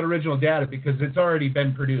guess it's not original data because it's already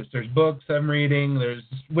been produced. There's books I'm reading, there's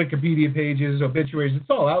Wikipedia pages, obituaries,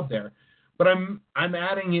 it's all out there. But I'm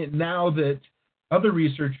adding it now that other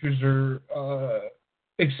researchers are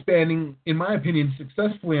expanding, in my opinion,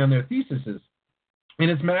 successfully on their theses, and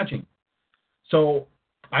it's matching. So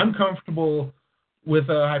I'm comfortable with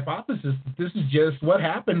a hypothesis that this is just what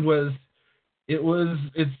happened. It was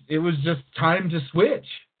just time to switch,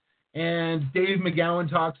 And Dave McGowan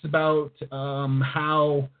talks about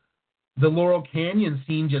how the Laurel Canyon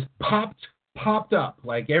scene just popped up.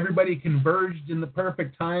 Like everybody converged in the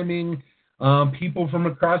perfect timing. People from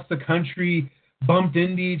across the country bumped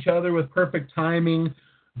into each other with perfect timing.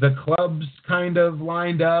 The clubs kind of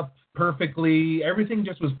lined up perfectly. Everything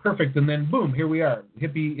just was perfect. And then boom, here we are.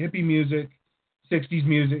 Hippie music, 60s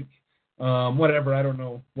music, whatever. I don't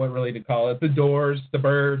know what really to call it. The Doors, the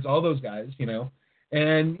Byrds, all those guys,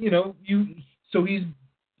 And, so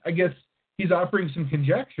I guess he's offering some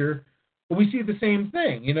conjecture, but we see the same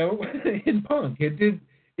thing, in punk.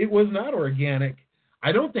 It was not organic.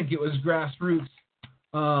 I don't think it was grassroots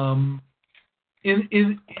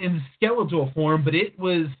in skeletal form, but it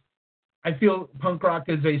was, I feel punk rock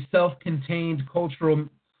is a self-contained cultural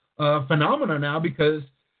phenomenon now because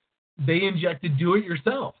they injected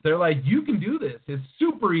do-it-yourself. They're like, you can do this. It's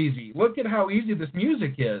super easy. Look at how easy this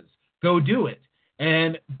music is. Go do it.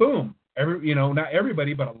 And boom, not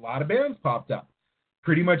everybody, but a lot of bands popped up.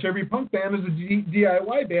 Pretty much every punk band is a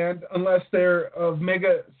DIY band unless they're of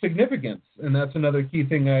mega significance. And that's another key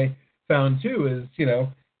thing I found too is,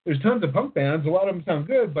 there's tons of punk bands. A lot of them sound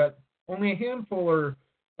good, but only a handful are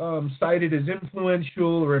cited as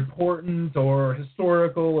influential or important or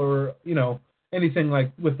historical or, anything like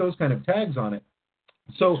with those kind of tags on it.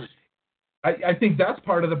 So I think that's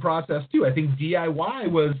part of the process too. I think DIY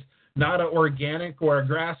was not an organic or a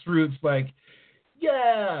grassroots like,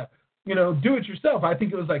 do it yourself. I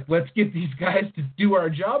think it was like, let's get these guys to do our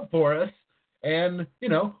job for us. And,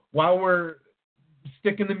 while we're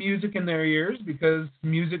sticking the music in their ears, because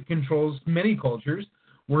music controls many cultures,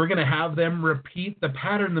 we're going to have them repeat the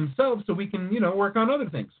pattern themselves so we can, work on other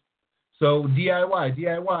things. So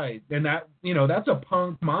DIY. And that, that's a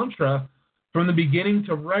punk mantra from the beginning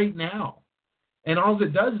to right now. And all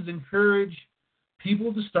it does is encourage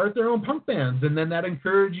people to start their own punk bands. And then that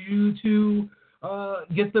encourages you to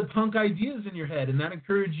get the punk ideas in your head. And that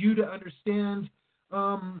encourages you to understand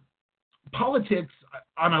politics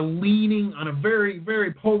on a very,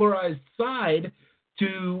 very polarized side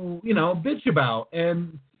to, bitch about.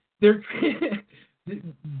 And they're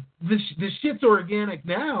the shit's organic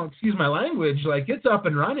now, excuse my language, like it's up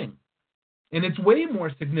and running. And it's way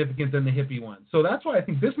more significant than the hippie one. So that's why I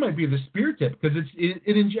think this might be the spear tip, because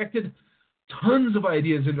it injected tons of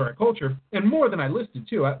ideas into our culture, and more than I listed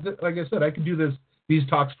too. Like I said, I could do these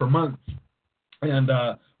talks for months, and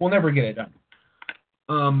we'll never get it done.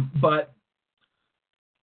 But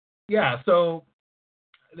yeah, so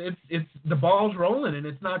it's the ball's rolling, and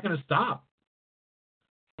it's not going to stop.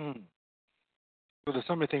 Well, there's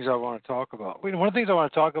so many things I want to talk about. One of the things I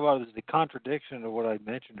want to talk about is the contradiction of what I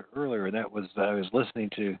mentioned earlier, and that was that I was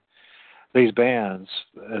listening to these bands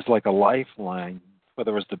as like a lifeline,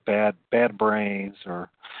 whether it was the Bad Brains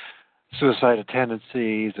or Suicidal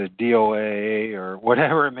Tendencies or DOA or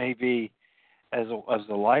whatever it may be, as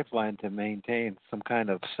a lifeline to maintain some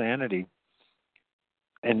kind of sanity.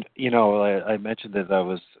 And, I mentioned that I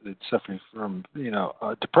was suffering from,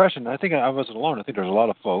 depression. I think I wasn't alone. I think there's a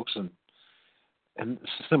lot of folks in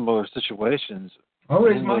similar situations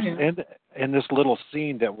in this little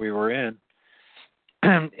scene that we were in.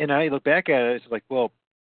 And I look back at it, it's like, well,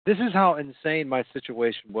 this is how insane my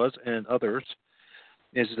situation was, and others,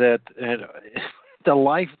 is that the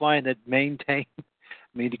lifeline that maintained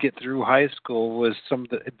me to get through high school was some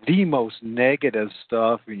of the most negative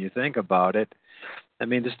stuff when you think about it. I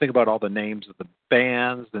mean, just think about all the names of the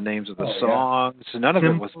bands, the names of the songs. Yeah. None of it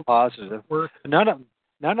was positive.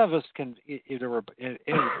 None of us can, either any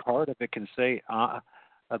part of it can say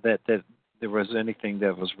that there was anything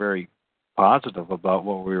that was very positive about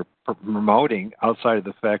what we were promoting, outside of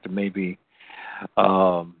the fact that maybe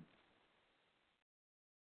the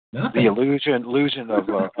illusion of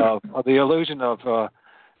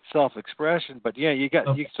self-expression. But yeah, you got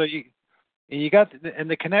the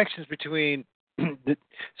connections between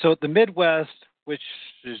the Midwest, which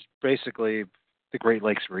is basically the Great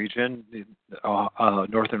Lakes region,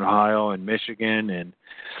 Northern Ohio and Michigan, and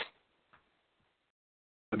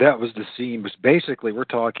that was the scene. Was basically, we're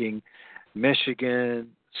talking Michigan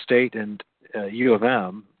State and U of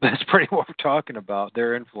M. That's pretty what we're talking about.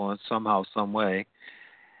 Their influence somehow, some way,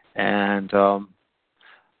 and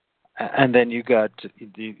then you got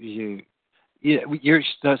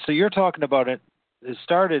you're talking about it. It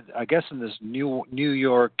started, I guess, in this New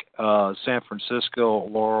York, San Francisco,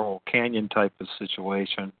 Laurel Canyon type of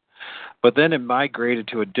situation, but then it migrated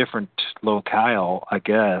to a different locale, I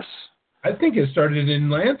guess. I think it started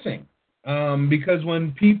in Lansing, because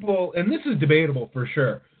when people, and this is debatable for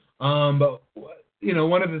sure, but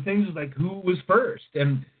one of the things is like who was first,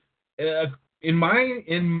 and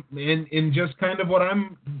in just kind of what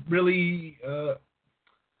I'm really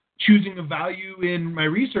choosing a value in my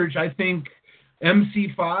research, I think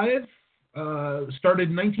MC5 started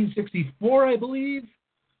in 1964, I believe,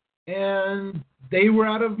 and they were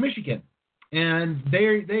out of Michigan, and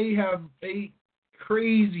they have a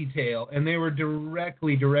crazy tale, and they were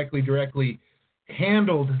directly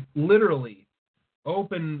handled, literally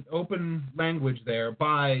open language there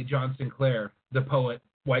by John Sinclair, the poet,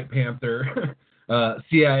 White Panther,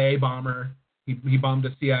 CIA bomber. He bombed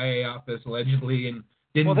a CIA office allegedly and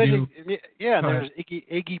didn't do. And there's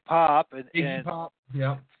Iggy Pop Iggy Pop,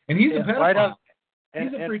 yeah, and he's a pedophile.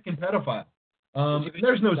 He's a freaking pedophile.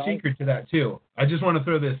 There's no secret to that too. I just want to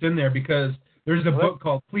throw this in there because there's a book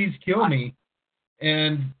called Please Kill Me,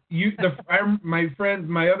 and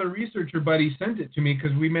my other researcher buddy sent it to me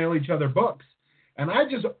because we mail each other books, and I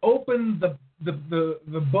just opened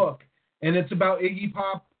the book, and it's about Iggy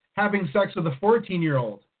Pop having sex with a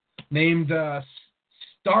 14-year-old named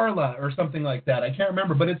Starla or something like that. I can't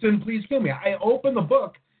remember, but it's in Please Kill Me. I open the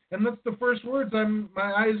book, and that's the first words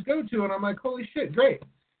my eyes go to, and I'm like, holy shit, great.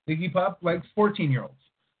 Iggy Pop likes 14-year-olds.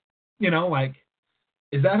 Like,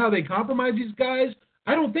 is that how they compromise these guys?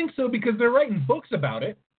 I don't think so, because they're writing books about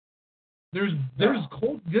it. This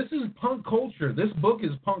is punk culture. This book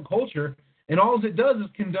is punk culture, and all it does is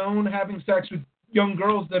condone having sex with young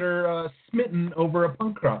girls that are smitten over a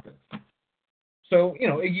punk rock. So,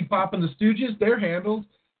 Iggy Pop and the Stooges, they're handled.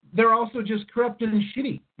 They're also just corrupt and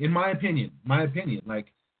shitty, in my opinion.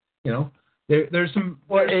 Like, there's some...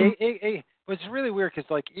 It's really weird because,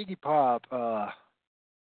 like, Iggy Pop, I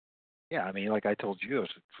mean, like I told you,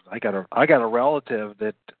 I got a relative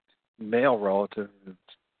male relative that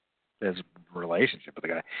has a relationship with the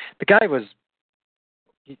guy. The guy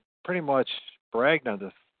he pretty much bragged on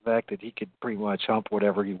the fact that he could pretty much hump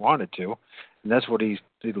whatever he wanted to, and that's what he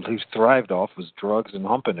thrived off, was drugs and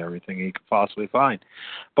humping everything he could possibly find.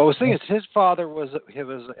 But the thing is, his father was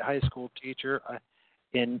a high school teacher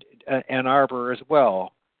in Ann Arbor as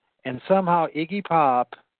well, and somehow Iggy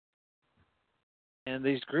Pop and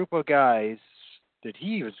these group of guys that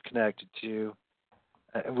he was connected to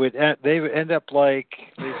they would end up they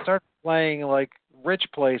start playing like rich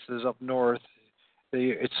places up north.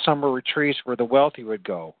 It's summer retreats where the wealthy would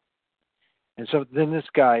go. And so then this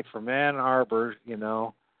guy from Ann Arbor, and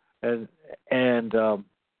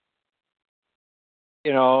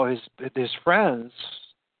his friends,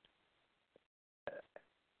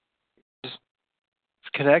 his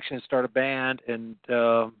connections start a band, and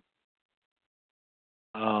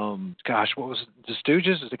what was it? The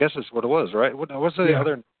Stooges? I guess that's what it was, right? What's the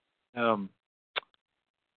other?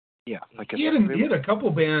 I guess he had a couple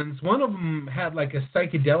bands. One of them had like a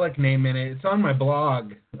psychedelic name in it. It's on my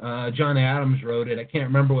blog. John Adams wrote it. I can't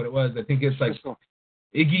remember what it was. I think it's like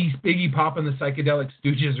Iggy Pop and the Psychedelic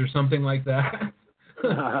Stooges or something like that.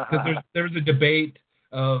 Because there was a debate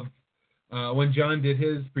of when John did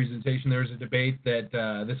his presentation. There was a debate that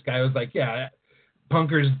this guy was like, "Yeah,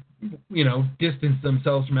 punkers, distance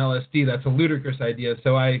themselves from LSD. That's a ludicrous idea."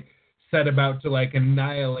 So I set about to like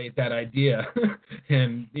annihilate that idea,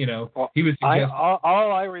 and he was suggesting.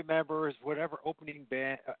 All I remember is whatever opening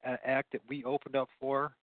band act that we opened up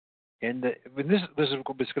for, and this is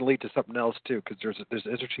going to lead to something else too, because there's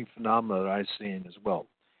interesting phenomena that I've seen as well.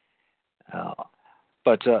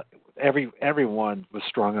 But everyone was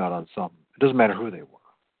strung out on something. It doesn't matter who they were.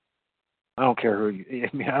 I don't care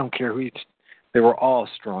who. They were all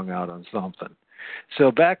strung out on something.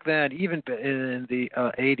 So back then, even in the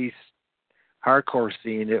 80s hardcore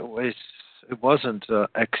scene, it wasn't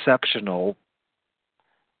exceptional.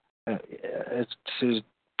 It's to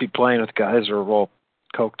be playing with guys who are all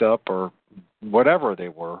coked up or whatever they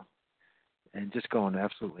were, and just going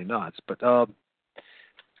absolutely nuts. But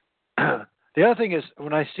the other thing is,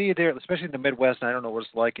 when I see it there, especially in the Midwest, and I don't know what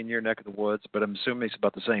it's like in your neck of the woods, but I'm assuming it's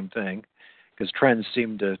about the same thing, because trends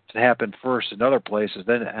seem to happen first in other places,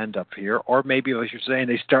 then end up here. Or maybe, as you're saying,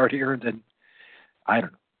 they start here and then, I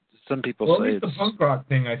don't know. Some people say at least the punk rock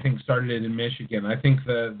thing, I think, started in Michigan. I think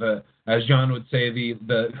the as John would say,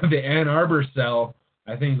 the Ann Arbor cell,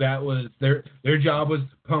 I think that was their job was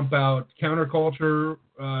to pump out counterculture,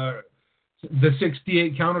 the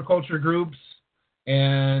 68 counterculture groups,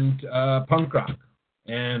 and punk rock,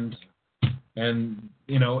 and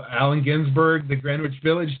Allen Ginsberg, the Greenwich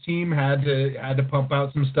Village team had to pump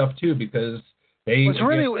out some stuff too, because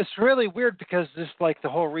it's really weird, because this, like, the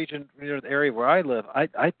whole region, the area where I live, I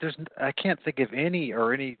can't think of any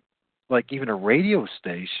like even a radio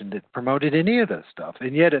station that promoted any of this stuff,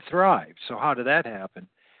 and yet it thrived. So how did that happen?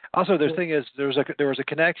 Also, the thing is, there was a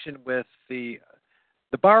connection with the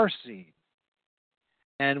bar scene.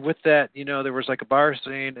 And with that, there was like a bar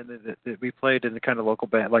scene, and we played in the kind of local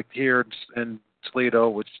band, like here in Toledo,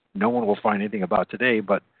 which no one will find anything about today,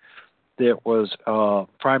 but it was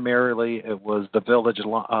primarily it was the Village,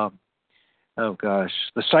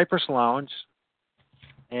 the Cypress Lounge,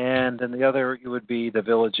 and then the other would be the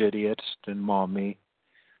Village Idiots and Mommy.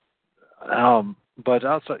 But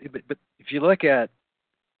also, but if you look at,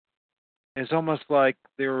 it's almost like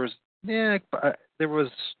there was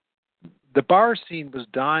the bar scene was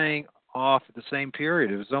dying off at the same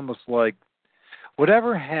period. It was almost like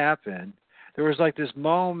whatever happened, there was like this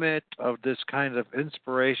moment of this kind of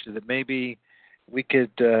inspiration that maybe we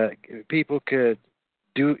could, people could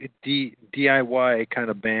do DIY kind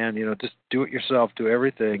of band, just do it yourself, do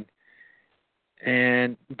everything.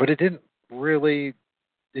 But it didn't really,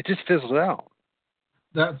 it just fizzled out.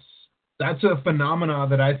 That's a phenomena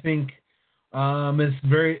that I think is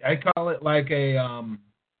very, I call it like a,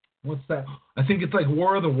 what's that? I think it's like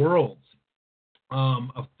War of the Worlds,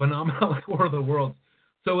 a phenomenon like War of the Worlds.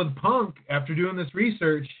 So with punk, after doing this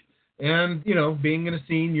research and, being in a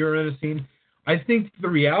scene, you're in a scene, I think the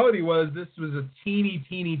reality was this was a teeny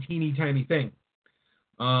tiny thing.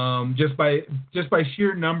 Just by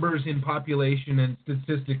sheer numbers in population and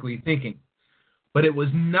statistically thinking. But it was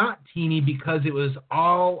not teeny because it was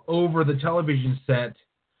all over the television set,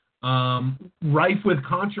 rife with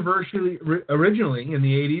controversy originally in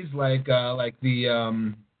the 80s, like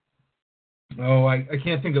the I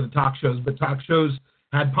can't think of the talk shows, but talk shows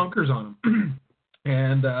had punkers on them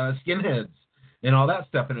and skinheads and all that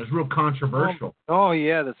stuff, and it was real controversial. Oh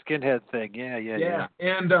yeah, the skinhead thing. Yeah.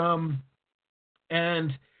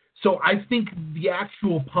 And so I think the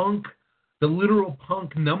actual punk, the literal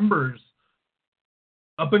punk numbers,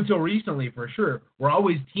 up until recently for sure, were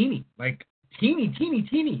always teeny, like teeny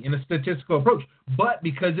in a statistical approach. But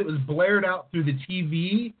because it was blared out through the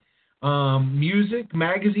TV, music,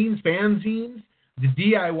 magazines, fanzines, the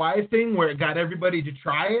DIY thing where it got everybody to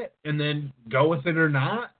try it and then go with it or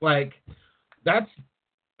not, like that's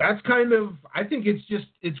kind of, I think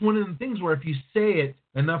it's one of the things where if you say it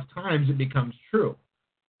enough times, it becomes true.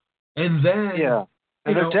 And then, yeah,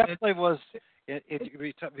 and there definitely was.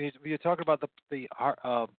 We talking about this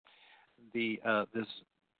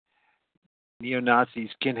neo-Nazi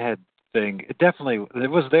skinhead thing.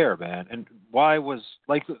 It was there, man. And why was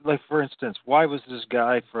like for instance, why was this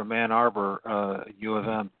guy from Ann Arbor, U of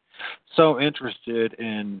M, so interested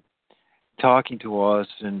in talking to us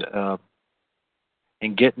and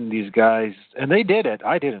getting these guys? And they did it.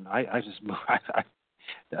 I didn't. I just moved.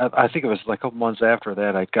 I think it was like a couple months after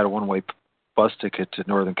that, I got a one-way bus ticket to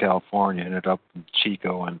Northern California, ended up in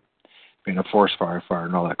Chico and being a forest firefighter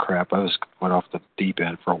and all that crap. I went off the deep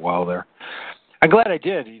end for a while there. I'm glad I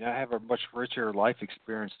did. I have a much richer life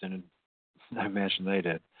experience than I imagine they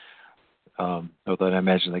did. Although I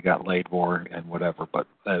imagine they got laid more and whatever, but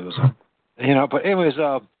it was, But anyways,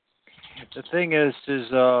 the thing is, this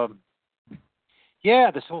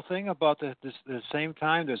whole thing about the same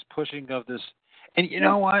time, this pushing of this. And you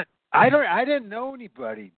know what? I didn't know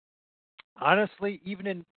anybody, honestly, even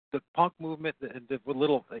in the punk movement,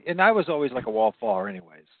 and I was always like a wallflower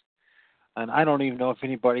anyways. And I don't even know if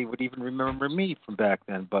anybody would even remember me from back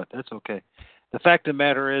then, but that's okay. The fact of the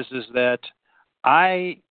matter is that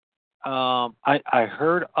I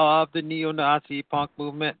heard of the neo-Nazi punk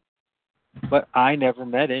movement, but I never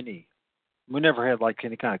met any. We never had like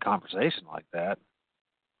any kind of conversation like that.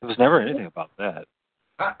 It was never anything about that.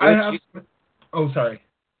 Sorry.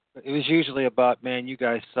 It was usually about, man, you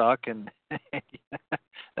guys suck, and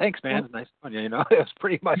thanks, man. It's nice on you. It was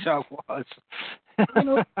pretty much how it was.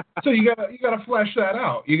 So you gotta flesh that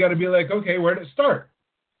out. You gotta be like, okay, where did it start?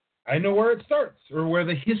 I know where it starts, or where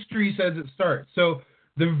the history says it starts. So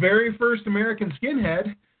the very first American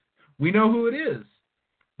skinhead, we know who it is.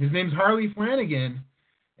 His name's Harley Flanagan,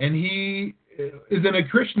 and he was in a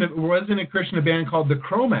Krishna band called the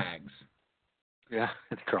Cro-Mags. Yeah,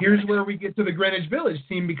 here's where we get to the Greenwich Village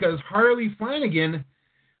scene, because Harley Flanagan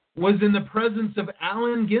was in the presence of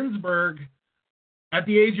Allen Ginsberg at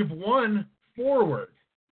the age of 1 forward.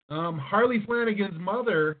 Harley Flanagan's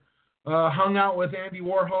mother hung out with Andy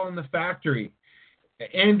Warhol in the factory.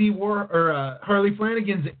 Harley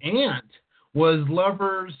Flanagan's aunt was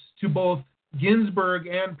lovers to both Ginsberg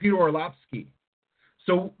and Peter Orlovsky.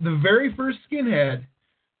 So the very first skinhead,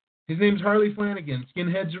 his name's Harley Flanagan.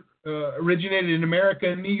 Skinheads originated in America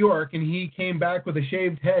and New York, and he came back with a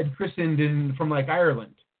shaved head, christened from like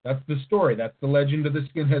Ireland. That's the story. That's the legend of the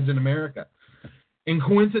skinheads in America. And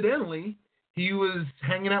coincidentally, he was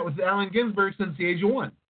hanging out with Allen Ginsberg since the age of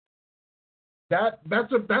 1. That's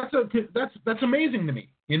amazing to me.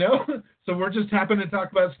 you know? So we're just happening to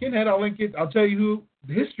talk about skinhead. I'll link it. I'll tell you who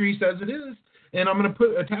history says it is, and I'm going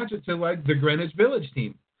to attach it to like the Greenwich Village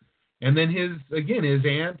team. And then his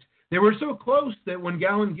aunt. They were so close that when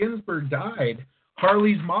Allen Ginsberg died,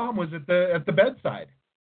 Harley's mom was at the bedside.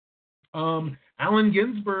 Allen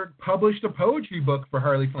Ginsberg published a poetry book for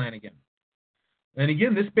Harley Flanagan. And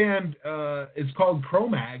again, this band is called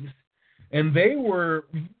Cro-Mags, and they were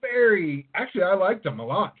actually, I liked them a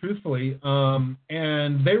lot, truthfully,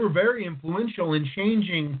 and they were very influential in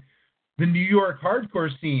changing the New York hardcore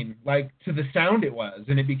scene, like, to the sound it was,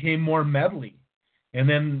 and it became more metally. And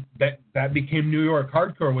then that became New York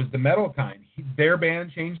hardcore, was the metal kind. Their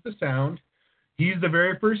band changed the sound. He's the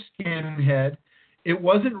very first skinhead. It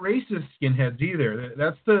wasn't racist skinheads either.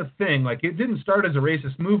 That's the thing. Like, it didn't start as a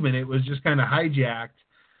racist movement. It was just kind of hijacked.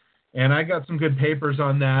 And I got some good papers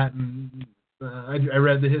on that, and I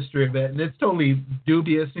read the history of it, and it's totally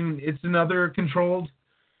dubious. And it's another controlled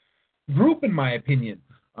group, in my opinion.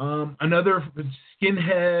 Another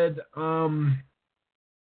skinhead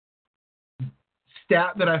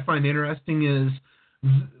stat that I find interesting is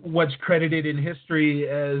what's credited in history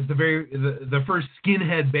as the first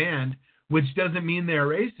skinhead band, which doesn't mean they're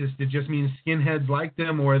racist. It just means skinheads liked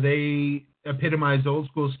them, or they epitomized old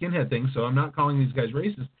school skinhead things. So I'm not calling these guys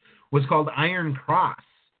racist. Was called Iron Cross.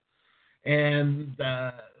 And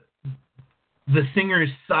the singer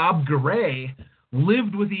Saab Garay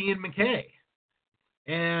lived with Ian MacKaye.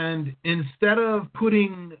 And instead of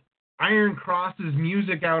putting Iron Cross's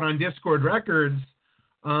music out on Discord Records,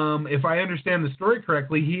 if I understand the story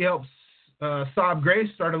correctly, he helps Saab Garay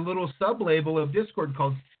start a little sub-label of Discord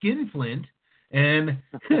called Skinflint, and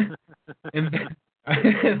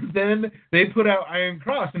and then they put out Iron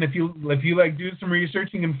Cross. And if you like do some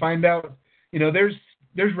researching and find out, there's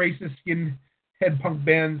racist skinhead punk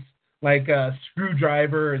bands like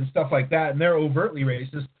Screwdriver and stuff like that, and they're overtly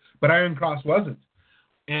racist, but Iron Cross wasn't.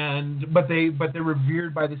 But they're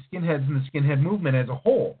revered by the skinheads and the skinhead movement as a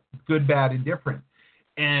whole, good, bad, and different.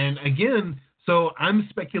 And again, so I'm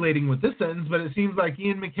speculating with this sentence, but it seems like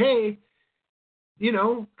Ian MacKaye,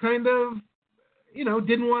 kind of,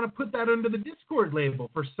 didn't want to put that under the Discord label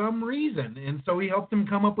for some reason. And so he helped him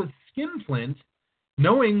come up with Skinflint,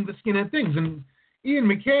 knowing the skinhead things. And Ian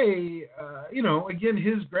MacKaye, again,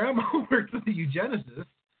 his grandma worked with a eugenicist.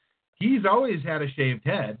 He's always had a shaved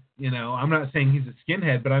head. I'm not saying he's a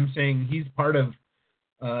skinhead, but I'm saying he's part of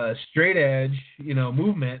straight edge,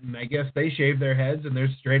 movement, and I guess they shave their heads, and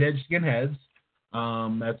there's straight edge skinheads.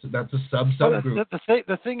 That's a subgroup.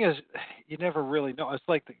 The thing is, you never really know. It's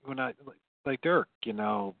like like Dirk, and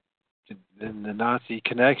the Nazi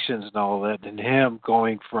connections and all that, and him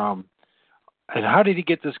going from, and how did he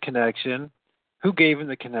get this connection? Who gave him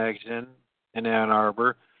the connection in Ann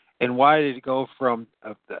Arbor? And why did he go from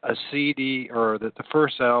a CD or the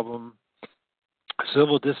first album,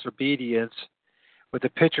 Civil Disobedience, with a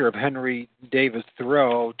picture of Henry David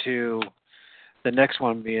Thoreau, to the next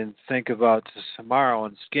one being Think About Tomorrow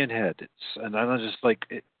and Skinhead? And I'm just like,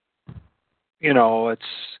 it's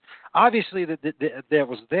obviously that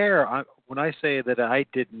was there. When I say that I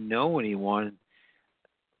didn't know anyone,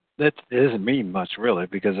 that doesn't mean much really,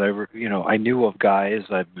 because I knew of guys.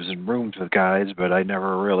 I was in rooms with guys, but I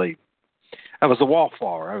never really. I was a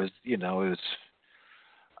wallflower. I was, I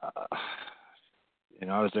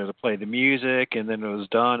was there to play the music, and then it was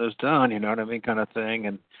done. You know what I mean, kind of thing,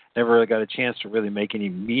 and never really got a chance to really make any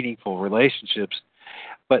meaningful relationships.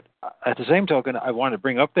 But at the same token, I want to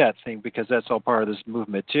bring up that thing because that's all part of this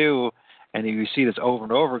movement too. And you see this over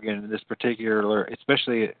and over again in this particular,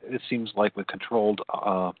 especially it seems like with controlled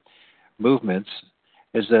movements,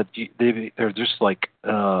 is that they're just like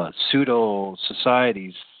pseudo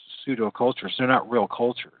societies, pseudo cultures. They're not real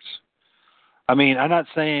cultures. I mean, I'm not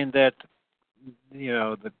saying that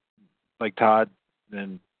like Todd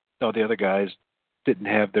and all the other guys didn't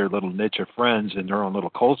have their little niche of friends in their own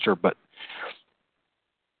little culture,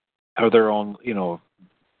 or their own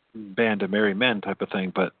band of merry men type of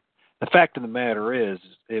thing. But the fact of the matter is,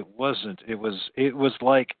 it wasn't. It was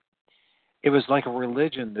like a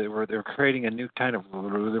religion. They're creating a new kind of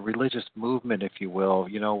religious movement, if you will.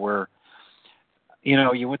 Where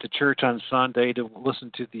you went to church on Sunday to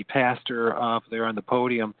listen to the pastor up there on the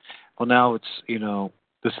podium. Well, now it's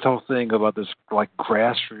this whole thing about this like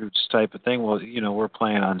grassroots type of thing. Well, we're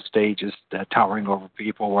playing on stages towering over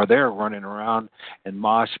people, while they're running around in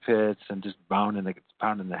mosh pits and just pounding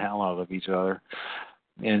the hell out of each other.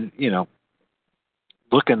 And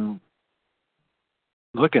looking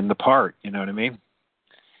the part, you know what I mean?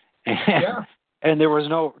 Yeah. And there was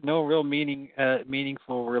no real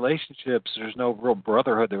meaningful relationships. There's no real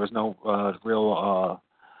brotherhood. There was no real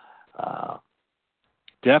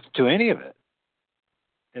depth to any of it,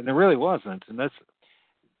 and there really wasn't. And that's,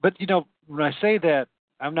 but when I say that,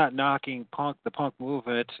 I'm not knocking the punk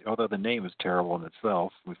movement, although the name is terrible in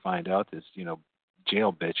itself. We find out it's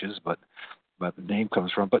jail bitches, but the name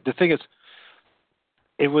comes from. But the thing is,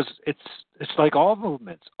 it's like all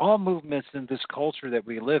movements in this culture that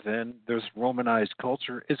we live in. There's Romanized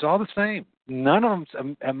culture. It's all the same. None of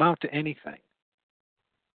them amount to anything.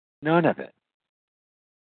 None of it.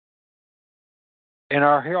 And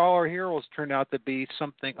all our heroes turn out to be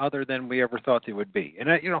something other than we ever thought they would be. And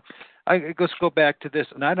I let's go back to this.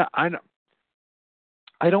 And I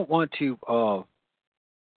don't want to.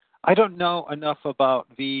 I don't know enough about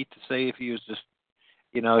V to say if he was just,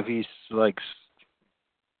 if he's like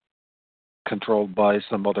controlled by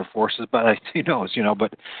some other forces. But who knows,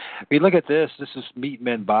 But if you look at this. This is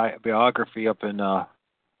Meatman biography up in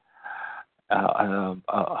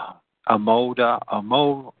Amoba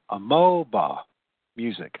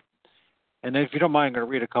music. And if you don't mind, I'm going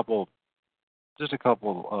to read a couple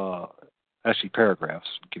actually paragraphs.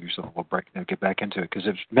 Give yourself a little break and get back into it, because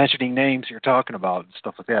it's mentioning names you're talking about and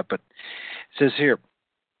stuff like that. But it says here,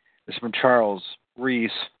 this is from Charles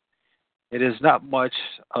Reese. It is not much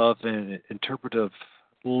of an interpretive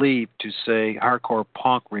leap to say hardcore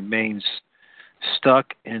punk remains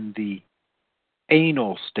stuck in the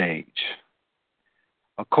anal stage.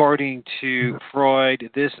 According to Freud,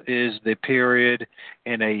 this is the period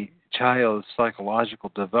in a child's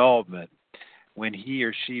psychological development when he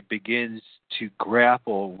or she begins to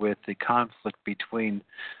grapple with the conflict between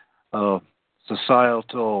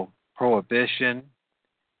societal prohibition,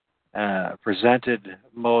 presented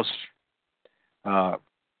most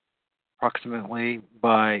proximately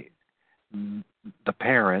by the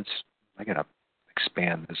parents. I got to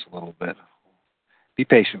expand this a little bit. Be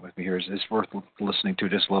patient with me here. It's worth listening to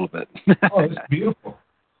just a little bit. Oh, it's beautiful.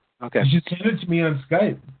 Okay. You should send it to me on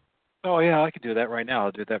Skype. Oh, yeah, I could do that right now.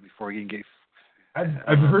 I'll do that before you can get...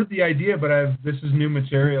 I've heard the idea, but this is new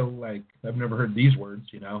material. Like, I've never heard these words,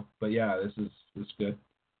 But yeah, this is good.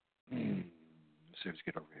 Let's see, let's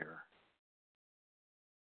get over here.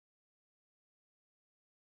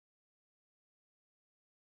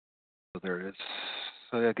 So there it is.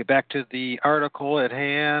 So I'll get back to the article at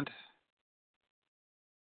hand.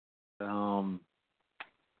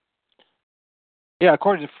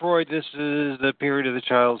 According to Freud, this is the period of the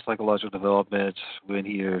child's psychological development when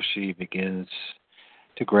he or she begins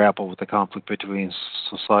to grapple with the conflict between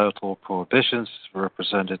societal prohibitions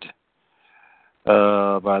represented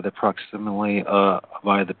by the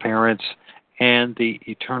parents and the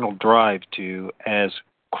eternal drive to, as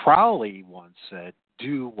Crowley once said,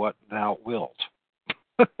 do what thou wilt.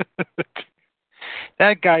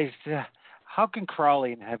 That guy's... how can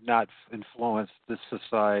Crowley have not influenced this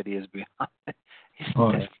society as beyond?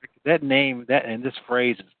 That name, and this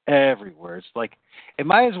phrase is everywhere. It's like it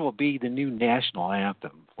might as well be the new national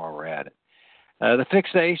anthem while we're at it. The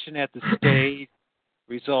fixation at the stage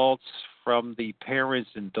results from the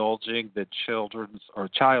parents indulging the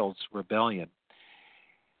child's rebellion.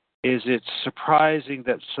 Is it surprising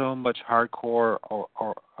that so much hardcore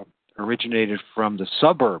or originated from the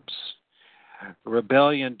suburbs?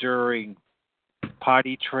 Rebellion during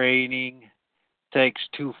potty training takes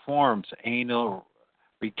two forms: anal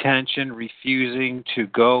retention, refusing to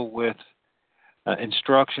go with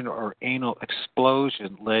instruction, or anal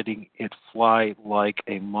explosion, letting it fly like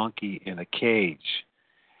a monkey in a cage.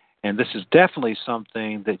 And this is definitely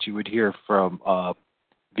something that you would hear from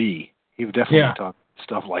V. He would definitely talk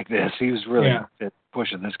stuff like this. He was really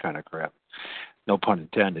pushing this kind of crap. No pun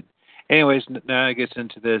intended. Anyways, now it gets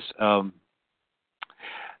into this.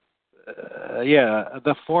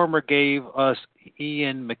 The former gave us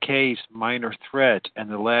Ian MacKay's Minor Threat, and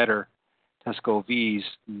the latter Tuskegee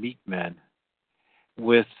Meatmen,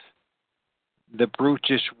 with the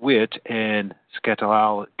brutish wit and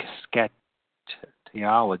scatology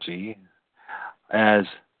as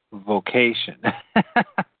vocation.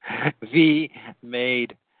 V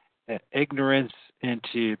made ignorance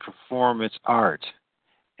into performance art.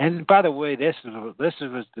 And by the way, this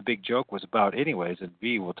was the big joke was about anyways, and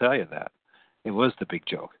V will tell you that. It was the big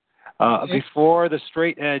joke. Before the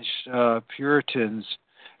straight-edge Puritans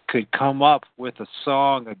could come up with a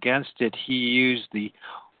song against it, he used the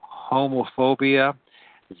homophobia,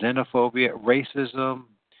 xenophobia, racism,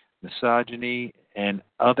 misogyny, and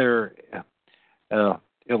other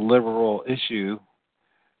illiberal issue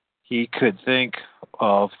he could think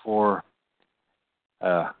of for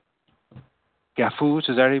gaffus.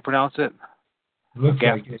 Is that how you pronounce it? Looks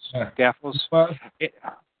like it. Gaffus.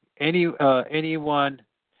 Anyone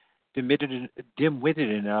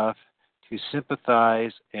dim-witted enough to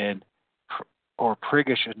sympathize and or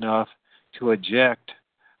priggish enough to eject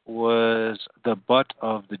was the butt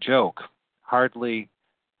of the joke. Hardly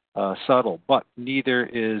subtle, but neither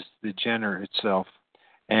is the genre itself.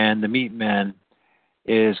 And the Meatmen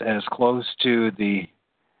is as close to the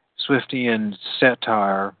Swiftian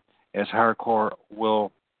satire as hardcore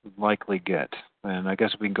will likely get. And I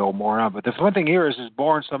guess we can go more on. But the fun thing here is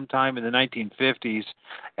born sometime in the 1950s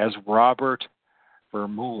as Robert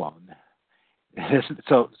Vermeulen.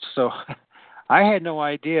 So I had no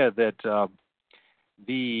idea that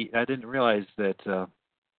I didn't realize that.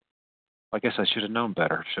 I guess I should have known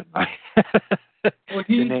better, shouldn't I? Well,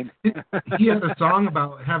 he has a song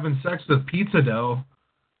about having sex with pizza dough.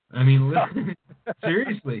 I mean,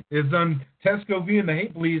 seriously. It's on Tesco V and the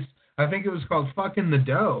Hate Police. I think it was called Fucking the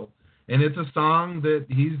Dough. And it's a song that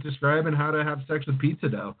he's describing how to have sex with pizza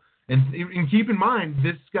dough. And keep in mind,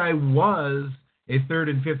 this guy was a 3rd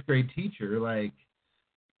and 5th grade teacher. Like,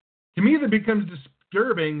 to me, that becomes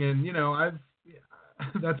disturbing. And, you know,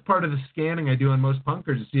 that's part of the scanning I do on most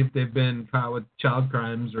punkers to see if they've been caught with child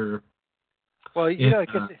crimes or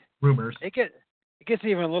rumors. It gets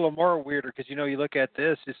even a little more weirder because, you know, you look at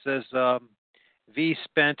this, it says V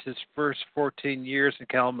spent his first 14 years in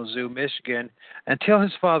Kalamazoo, Michigan, until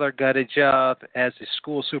his father got a job as a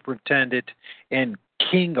school superintendent in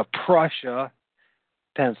King of Prussia,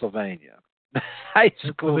 Pennsylvania. High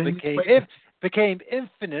school became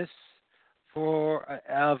infamous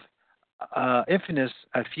infamous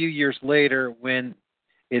a few years later when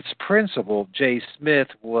its principal, Jay Smith,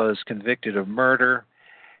 was convicted of murder,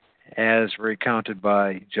 as recounted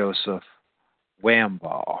by Joseph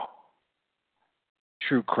Wambaugh.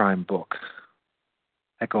 True crime book.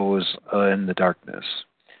 Echoes in the darkness.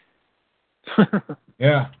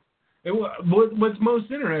 Yeah. What's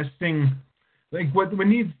most interesting, like what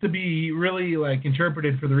needs to be really like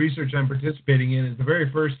interpreted for the research I'm participating in is the very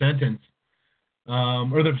first sentence.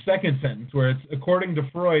 Or the second sentence, where it's, according to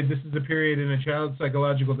Freud, this is a period in a child's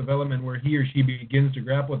psychological development where he or she begins to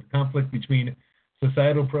grapple with the conflict between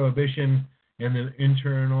societal prohibition and the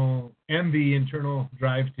internal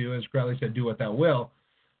drive to, as Crowley said, do what thou will.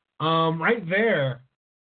 Right there,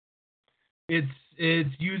 it's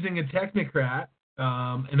using a technocrat,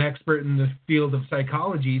 an expert in the field of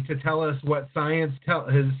psychology, to tell us what science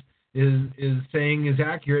is saying is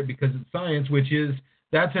accurate because it's science, which is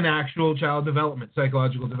that's an actual child development,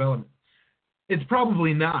 psychological development. It's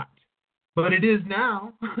probably not, but it is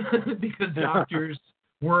now because doctors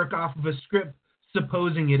work off of a script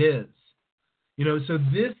supposing it is. You know, so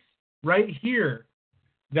this right here,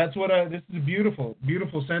 that's what this is a beautiful,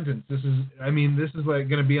 beautiful sentence. This is like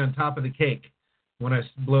going to be on top of the cake when I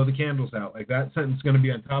blow the candles out. Like that sentence is going to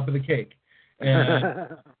be on top of the cake. And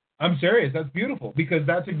I'm serious. That's beautiful because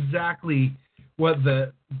that's exactly what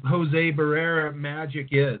the Jose Barrera magic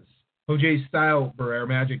is. Jose style Barrera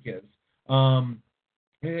magic is.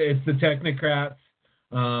 It's the technocrats.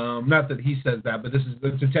 Not that he says that, but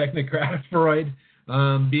it's a technocrat Freud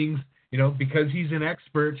being, you know, because he's an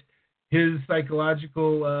expert. His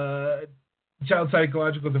child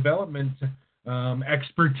psychological development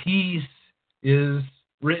expertise is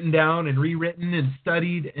written down and rewritten and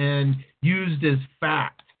studied and used as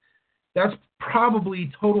fact. That's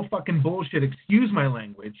probably total fucking bullshit, excuse my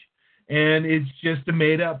language, and it's just a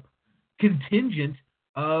made-up contingent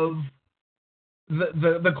of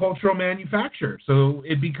the cultural manufacture. So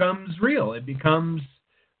it becomes real. It becomes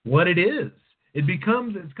what it is. It's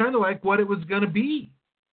kind of like what it was going to be.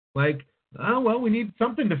 Like, oh, well, we need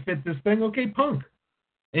something to fit this thing. Okay, punk.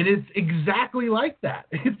 And it's exactly like that.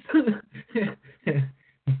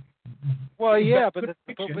 Well, yeah, but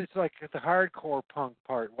it's like the hardcore punk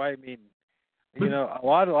part. Why? I mean, you know, a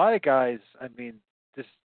lot of guys, I mean, just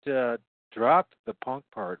dropped the punk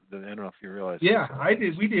part. I don't know if you realize. Yeah, I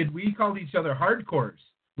did. We did. We called each other hardcores.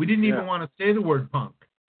 We didn't even want to say the word punk.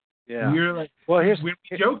 Yeah. We were like, we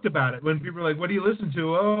joked about it when people were like, "What do you listen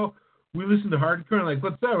to?" Oh, we listen to hardcore. Like,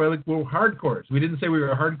 what's that? We're like, we're hardcores. We didn't say we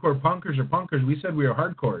were hardcore punkers or punkers. We said we were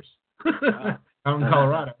hardcores. Out in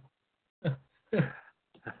Colorado.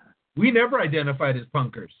 We never identified as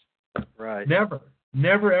punkers. Right.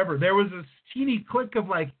 Never, ever. There was a teeny clique of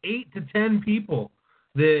like 8 to 10 people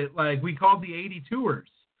that like we called the 82ers,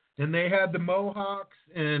 and they had the mohawks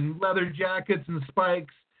and leather jackets and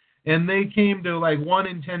spikes, and they came to like 1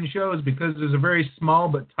 in 10 shows because there's a very small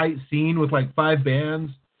but tight scene with like 5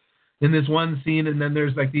 bands in this one scene, and then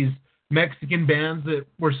there's like these Mexican bands that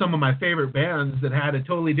were some of my favorite bands that had a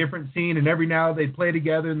totally different scene, and every now they'd play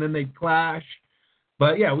together and then they'd clash.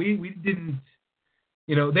 But yeah, we didn't,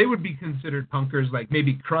 you know, they would be considered punkers, like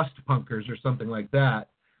maybe crust punkers or something like that.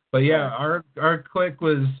 But yeah, our clique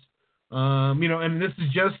was And this is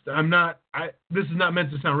just, this is not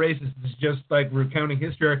meant to sound racist. This is just like recounting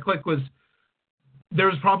history. Our clique there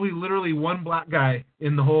was probably literally one black guy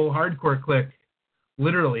in the whole hardcore clique,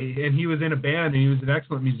 literally, and he was in a band, and he was an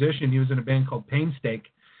excellent musician. He was in a band called Painstake,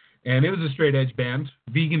 and it was a straight edge band,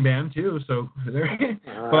 vegan band too. So there,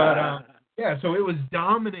 so it was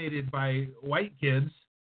dominated by white kids,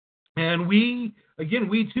 and we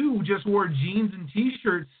too just wore jeans and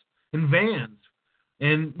t-shirts and Vans,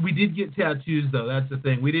 and we did get tattoos though. That's the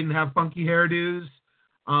thing. We didn't have funky hairdos,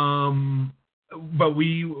 but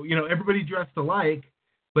everybody dressed alike,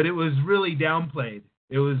 but it was really downplayed.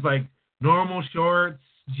 It was like normal shorts,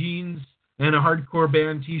 jeans, and a hardcore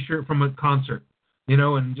band t-shirt from a concert,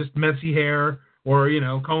 and just messy hair or,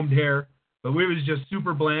 combed hair. But we was just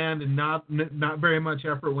super bland, and not very much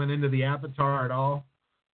effort went into the avatar at all.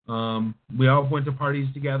 We all went to parties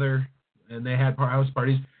together, and they had house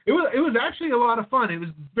parties. It was actually a lot of fun. It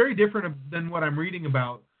was very different than what I'm reading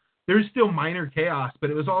about. There's still minor chaos, but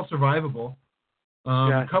it was all survivable.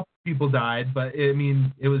 A couple people died, but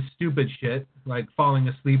it was stupid shit, like falling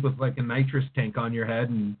asleep with like a nitrous tank on your head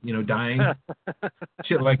and dying.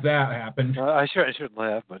 Shit like that happened. I shouldn't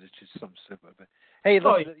laugh, but it's just some stupid. But hey,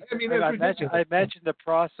 look, I mentioned the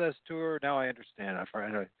Process tour. Now I understand.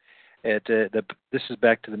 This is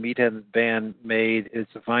back to the Meathead band made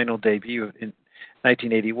its vinyl debut in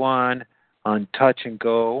 1981 on Touch and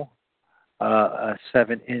Go, a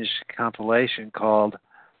 7-inch compilation called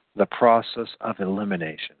The Process of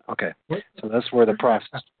Elimination. Okay, so that's where the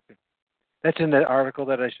process. That's in the article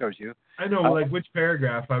that I showed you. I know, which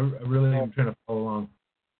paragraph? I really am trying to follow along.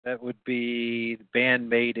 That would be the band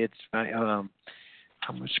made its how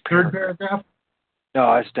much? Third paragraph?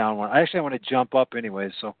 No, it's down one. I want to jump up anyway,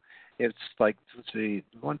 so it's like, let's see,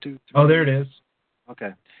 1, 2, 3. Oh, there it is.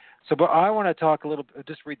 Okay, so but I want to talk a little.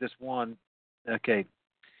 Just read this one. Okay,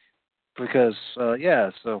 because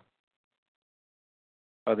so.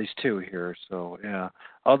 Oh, these two here. So, yeah.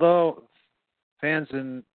 Although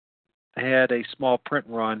Fanzine had a small print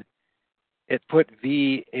run, it put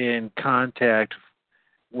V in contact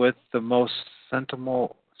with the most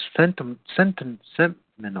seminal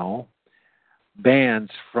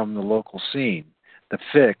bands from the local scene. The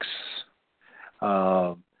Fix,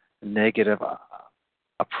 Negative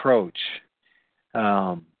Approach,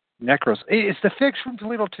 Necros. Is the Fix from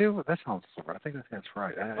Toledo too? That sounds right. I think that's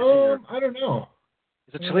right. I don't know.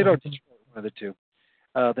 Is it Toledo or Detroit? One of the two.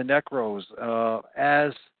 The Necros,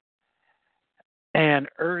 as an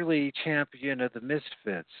early champion of the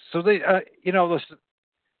Misfits. So they,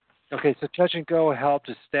 so Touch and Go helped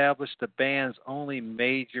establish the band's only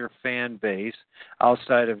major fan base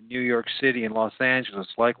outside of New York City and Los Angeles.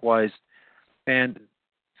 Likewise,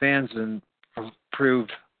 Fanzine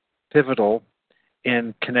proved pivotal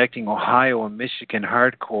in connecting Ohio and Michigan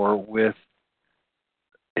hardcore with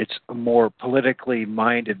its more politically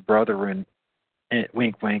minded brother in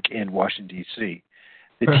wink wink in Washington D.C.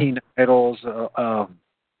 The Teen Idols,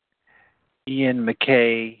 Ian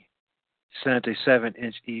MacKaye sent a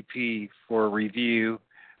 7-inch EP for review,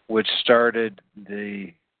 which started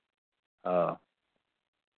the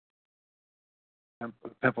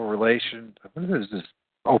pen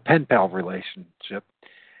pal relationship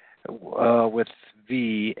with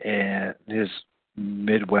V and his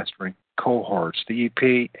Midwestern cohorts. The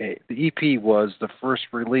EP was the first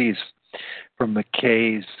release from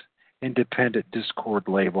MacKaye's independent Discord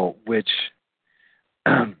label, which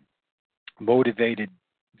motivated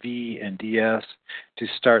V and DS to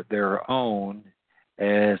start their own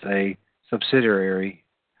as a subsidiary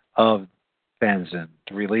of Fanzine.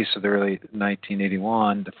 The release of the early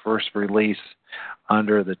 1981, the first release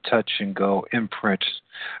under the Touch and Go imprint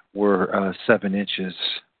were 7 inches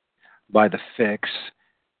by the Fix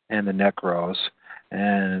and the Necros,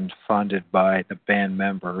 and funded by the band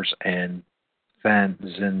members and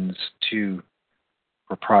Fanzine's two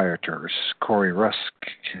proprietors, Corey Rusk,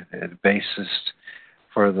 the bassist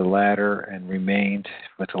for the latter, and remained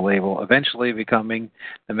with the label, eventually becoming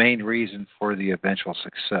the main reason for the eventual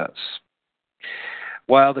success.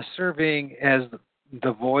 While serving as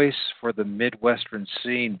the voice for the Midwestern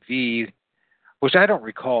scene, V, which I don't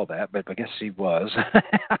recall that, but I guess he was.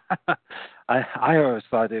 I always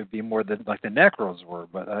thought it would be more than like the Necros were,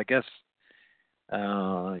 but I guess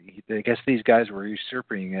these guys were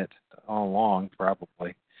usurping it all along,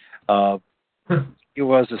 probably. He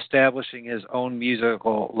was establishing his own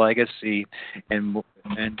musical legacy in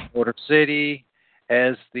Motor City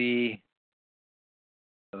as the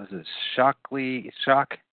Shocky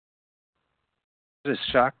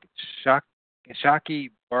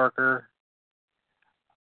Barker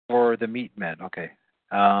for the Meatmen. Okay.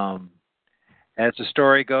 As the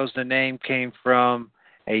story goes, the name came from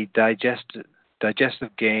a digestive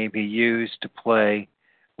game he used to play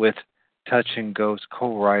with Touch and Go's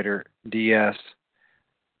co-writer D.S.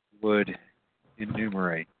 would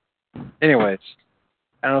enumerate. Anyways,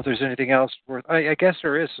 I don't know if there's anything else worth. I guess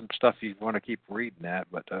there is some stuff you want to keep reading at,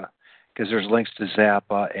 but because there's links to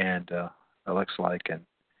Zappa and it looks like, and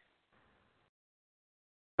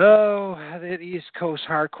the East Coast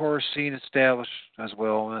hardcore scene established as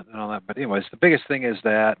well and all that. But anyways, the biggest thing is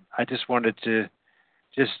that I just wanted to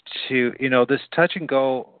this Touch and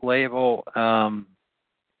Go label.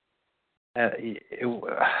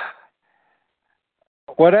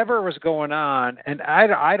 Whatever was going on, and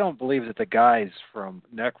I don't believe that the guys from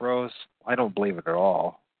Necros, I don't believe it at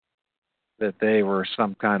all, that they were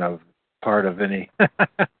some kind of part of any.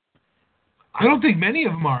 I don't think many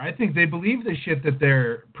of them are. I think they believe the shit that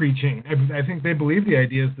they're preaching. I think they believe the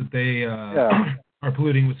ideas that they are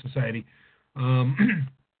polluting with society.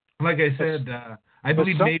 Like I said, I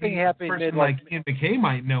believe maybe a person like Ian McKay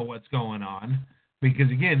might know what's going on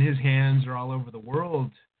because, again, his hands are all over the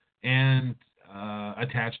world and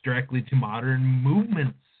attached directly to modern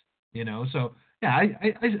movements. So yeah,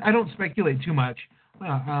 I don't speculate too much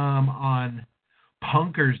on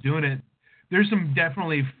punkers doing it. There's some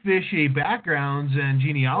definitely fishy backgrounds and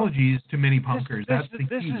genealogies to many punkers. This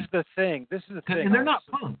is the thing. And they're not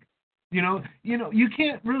punk. You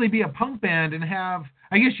can't really be a punk band and have.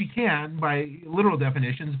 I guess you can by literal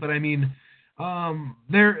definitions, but I mean,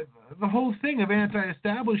 the whole thing of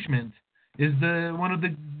anti-establishment is one of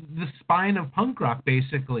the spine of punk rock,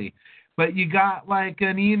 basically. But you got like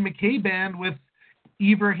an Ian McKay band with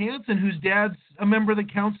Ever Hansen, whose dad's a member of the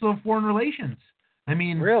Council of Foreign Relations. I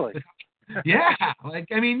mean, really. Yeah,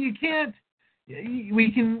 you can't.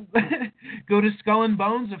 We can go to Skull and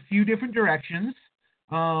Bones a few different directions.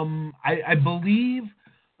 I believe,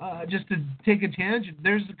 just to take a tangent,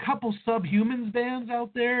 there's a couple Subhumans bands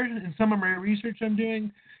out there in some of my research I'm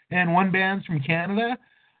doing, and one band's from Canada,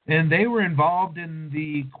 and they were involved in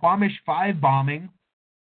the Quamish 5 bombing,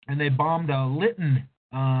 and they bombed a Lytton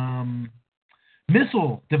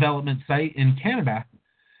missile development site in Canada.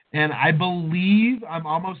 And I believe, I'm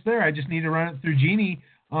almost there, I just need to run it through Jeannie.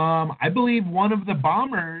 I believe one of the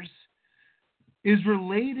bombers is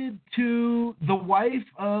related to the wife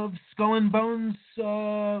of Skull and Bones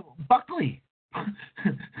Buckley. Oh,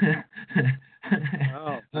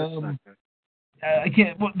 that's not good. I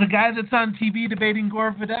can't. Well, the guy that's on TV debating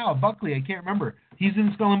Gore Vidal, Buckley, I can't remember. He's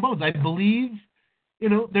in Skull and Bones. I believe,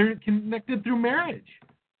 they're connected through marriage.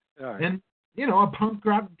 All right. And a punk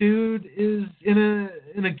rock dude is in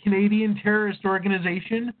a Canadian terrorist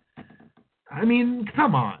organization. I mean,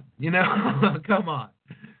 come on, come on.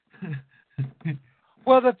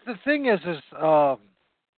 Well, the thing is, if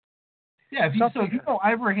you know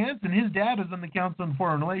Ivor Hansen, his dad is on the Council on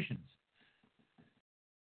Foreign Relations.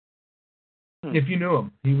 If you knew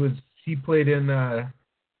him, he played in.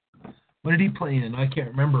 What did he play in? I can't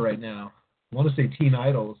remember right now. I want to say Teen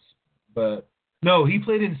Idols, but. No, he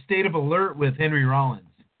played in State of Alert with Henry Rollins.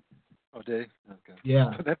 Oh, did he? Okay. Yeah.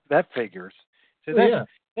 That figures. So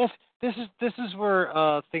this is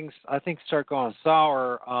where things I think start going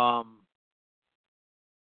sour.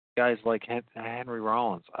 Guys like Henry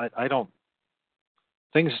Rollins, I don't.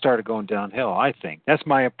 Things started going downhill. I think that's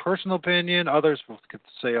my personal opinion. Others will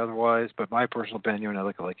say otherwise, but my personal opinion. I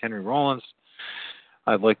look at like Henry Rollins.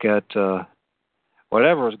 I look at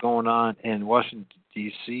whatever was going on in Washington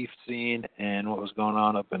D.C. scene and what was going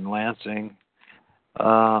on up in Lansing,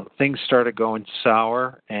 things started going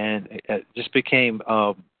sour, and it just became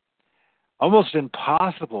almost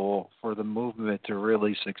impossible for the movement to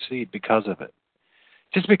really succeed because of it.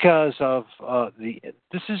 Just because of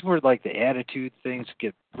this is where like the attitude things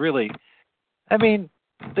get really. I mean,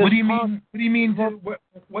 what do you mean? What do you mean?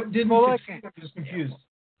 What didn't succeed? I'm just confused.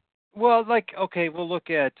 Well, we'll look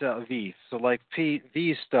at V. So, like,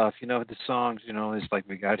 V stuff, the songs, it's like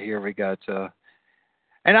we got,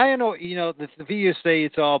 and I know, the V you say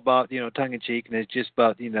it's all about, tongue-in-cheek, and it's just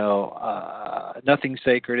about, nothing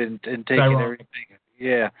sacred and taking everything.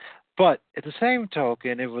 Yeah. But at the same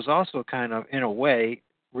token, it was also kind of, in a way,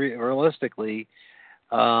 realistically,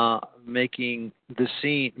 making the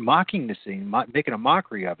scene, mocking the scene, making a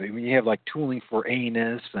mockery of it. I mean, you have, like, Tooling for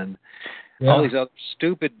Anus and all these other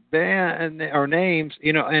stupid band or names,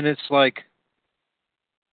 and it's like,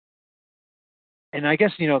 and I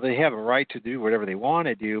guess they have a right to do whatever they want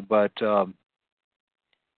to do, but the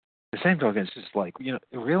same token, it's just like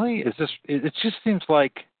really, is this? It just seems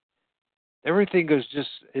like everything goes just.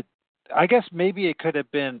 I guess maybe it could have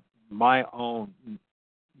been my own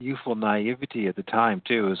youthful naivety at the time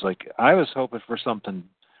too. Is like I was hoping for something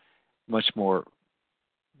much more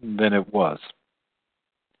than it was.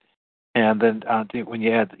 And then when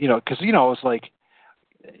you had, because it's like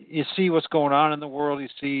you see what's going on in the world. You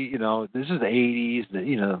see, this is the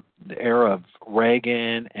 '80s, the era of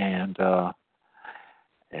Reagan and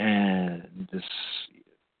this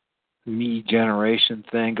me generation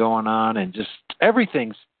thing going on, and just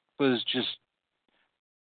everything was just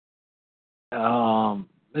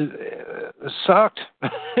it sucked.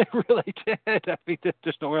 It really did. I mean,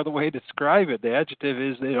 there's no other way to describe it. The adjective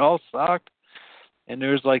is it all sucked. And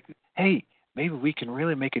there's like, hey, maybe we can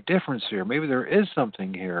really make a difference here. Maybe there is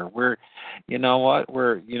something here where,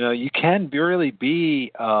 you can really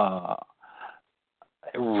be a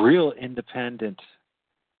real independent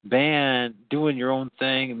band doing your own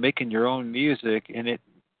thing and making your own music.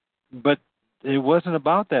 But it wasn't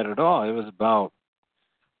about that at all. It was about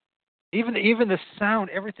even the sound,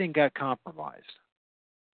 everything got compromised.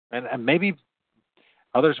 And maybe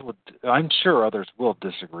I'm sure others will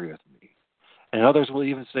disagree with me. And others will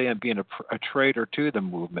even say I'm being a traitor to the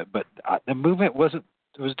movement. But the movement it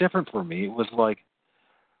was different for me. It was like,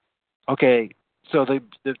 okay, so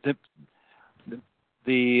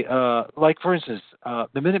like for instance,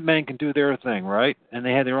 the Minutemen can do their thing, right? And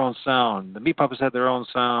they had their own sound. The Meat Puppets had their own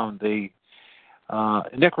sound. The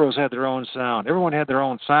Necros had their own sound. Everyone had their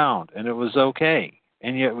own sound, and it was okay.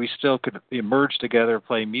 And yet we still could emerge together,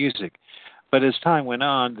 play music. But as time went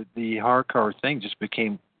on, the hardcore thing just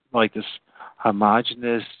became like this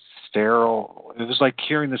homogenous, sterile. It was like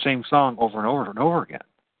hearing the same song over and over and over again.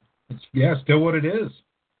 Yeah, still what it is.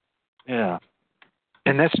 Yeah.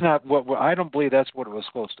 And that's not I don't believe that's what it was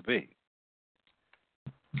supposed to be.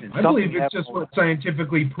 And I believe it's just what's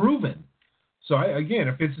scientifically proven. So,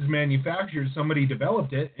 if this is manufactured, somebody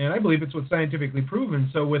developed it, and I believe it's what's scientifically proven.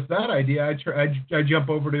 So, with that idea, I jump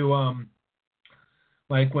over to,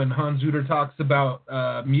 like when Hans Zutter talks about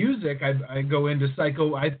music, I go into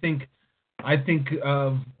psycho. I think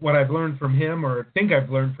of what I've learned from him, or think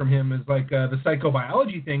I've learned from him, is like the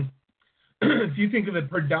psychobiology thing. If you think of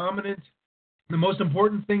the most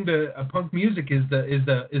important thing to punk music is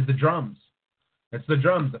the drums. It's the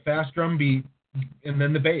drums, the fast drum beat, and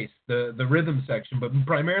then the bass, the rhythm section, but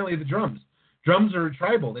primarily the drums. Drums are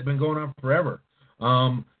tribal. They've been going on forever.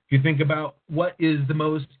 If you think about what is the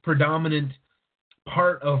most predominant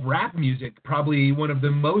part of rap music, probably one of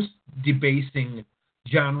the most debasing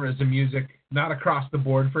genres of music, not across the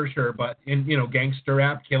board for sure, but in, gangster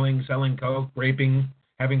rap, killing, selling coke, raping,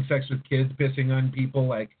 having sex with kids, pissing on people,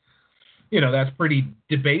 like, that's pretty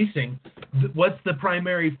debasing. What's the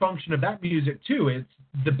primary function of that music, too? It's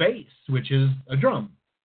the bass, which is a drum,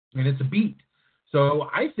 and it's a beat. So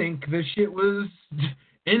I think this shit was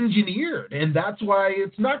engineered, and that's why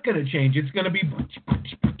it's not going to change. It's going to be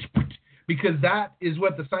because that is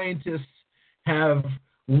what the scientists have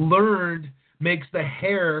learned makes the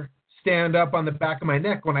hair stand up on the back of my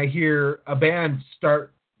neck when I hear a band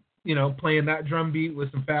start, playing that drum beat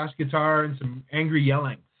with some fast guitar and some angry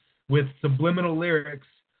yelling, with subliminal lyrics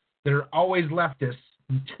that are always leftist,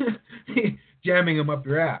 jamming them up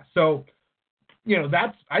your ass. So,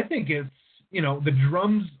 I think it's, the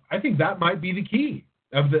drums, I think that might be the key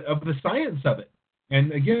of the science of it.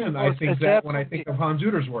 And again, I think that when I think of Hans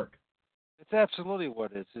Zutter's work. It's absolutely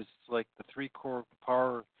what it is. It's like the three-chord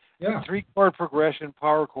power, yeah. Three-chord progression,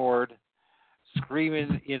 power chord,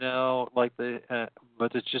 screaming, like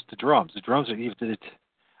but it's just the drums. The drums are,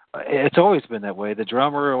 it's always been that way. The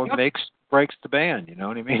drummer breaks the band. You know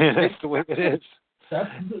what I mean? That's the way it is. That's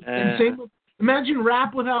insane. Imagine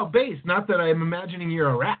rap without bass. Not that I'm imagining you're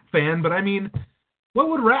a rap fan, but I mean, what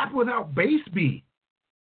would rap without bass be?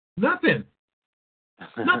 Nothing.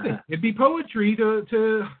 Nothing. It'd be poetry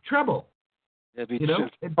to treble. It'd be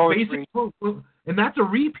poetry. And that's a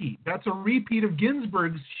repeat. That's a repeat of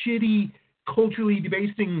Ginsberg's shitty, culturally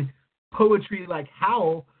debasing poetry like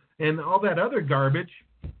Howl and all that other garbage.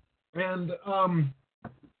 And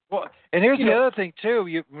well, and here's the other thing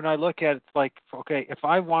too. When I look at it, it's like, okay, if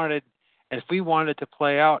we wanted to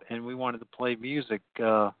play out and we wanted to play music,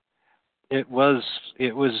 we're talking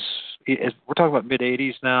about mid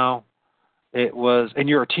 '80s now. It was, and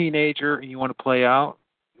you're a teenager and you want to play out.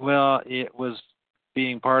 Well, it was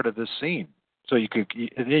being part of the scene, so you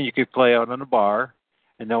could play out in a bar,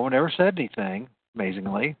 and no one ever said anything.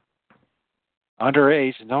 Amazingly.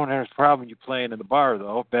 Underage, no one has a problem you playing in the bar,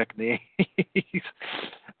 though, back in the 80s.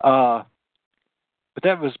 But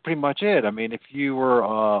that was pretty much it. I mean, if you were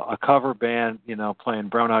a cover band, playing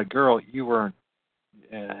Brown Eyed Girl, you weren't,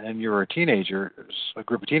 and you were a teenager, a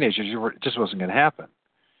group of teenagers, it just wasn't going to happen.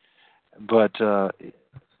 But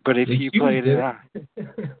if you played it,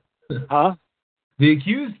 huh? The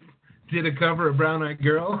Accused did a cover of Brown Eyed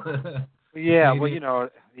Girl. Yeah, Maybe. well,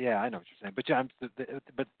 I know what you're saying, but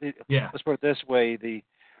Yeah. let's put it this way: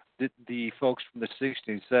 the folks from the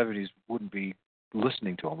 '60s, '70s wouldn't be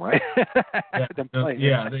listening to them, right? Yeah. Them No, playing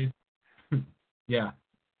yeah. it. Yeah.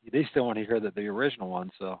 They still want to hear the original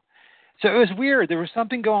one, so it was weird. There was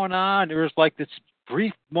something going on. There was like this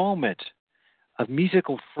brief moment of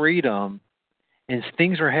musical freedom, and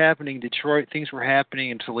things were happening in Detroit, things were happening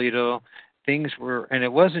in Toledo, and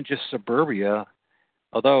it wasn't just suburbia,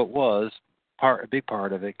 although it was a big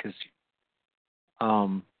part of it, because,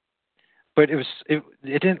 but it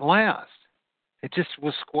didn't last. It just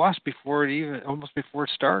was squashed almost before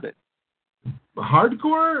it started.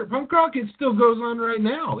 Hardcore punk rock, it still goes on right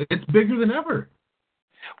now. It's bigger than ever.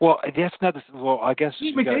 Well, that's not I guess.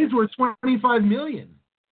 Steve McKay's worth $25 million.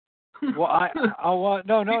 Well,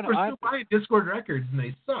 no. People are still buying Discord records, and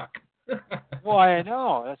they suck. Well, I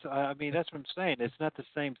know. That's what I'm saying. It's not the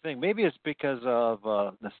same thing. Maybe it's because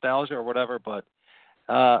of nostalgia or whatever, but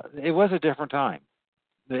it was a different time.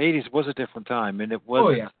 The '80s was a different time, and it wasn't.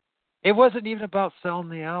 Oh, yeah. It wasn't even about selling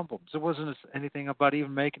the albums. It wasn't anything about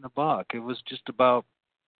even making a buck. It was just about.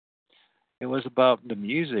 It was about the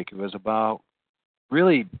music. It was about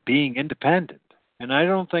really being independent. And I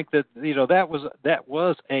don't think that that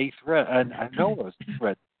was a threat. And I know it was a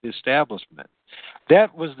threat. The establishment.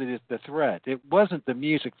 That was the threat. It wasn't the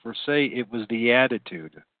music per se. It was the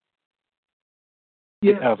attitude.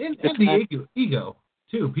 Yeah, and the ego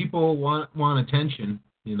too. People want attention,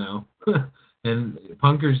 and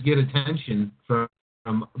punkers get attention from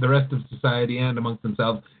the rest of society and amongst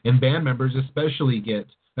themselves, and band members especially get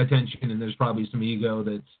attention. And there's probably some ego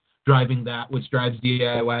that's driving that, which drives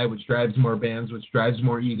DIY, which drives more bands, which drives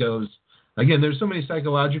more egos. Again, there's so many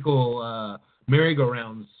psychological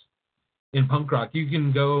merry-go-rounds in punk rock. You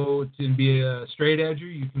can go and be a straight edger,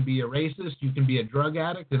 you can be a racist, you can be a drug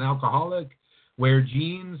addict, an alcoholic, wear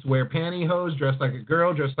jeans, wear pantyhose, dress like a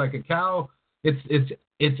girl, dress like a cow. It's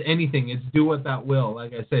anything. It's do what thou will.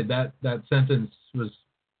 Like I said, that sentence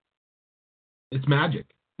it's magic.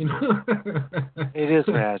 It is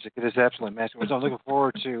magic. It is absolutely magic. So I'm looking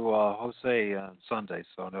forward to Jose Sunday.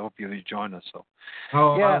 So I hope you join us. So.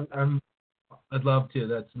 Yeah. I'd love to.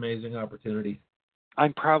 That's an amazing opportunity. I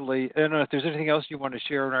don't know if there's anything else you want to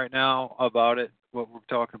share right now about it, what we're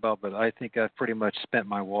talking about, but I think I've pretty much spent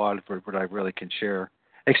my wad for what I really can share.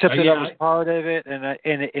 Except that I was part of it, and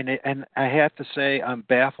I have to say I'm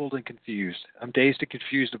baffled and confused. I'm dazed and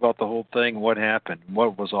confused about the whole thing, what happened, what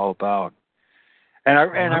it was all about. And I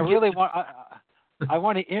really want I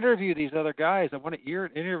want to interview these other guys. I want to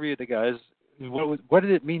interview the guys. What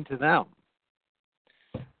did it mean to them?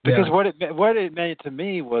 Because what it meant to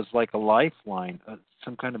me was like a lifeline,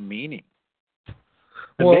 some kind of meaning.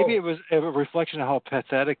 And maybe it was a reflection of how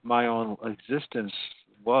pathetic my own existence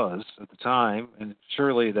was at the time, and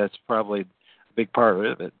surely that's probably a big part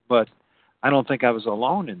of it. But I don't think I was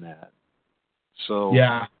alone in that. So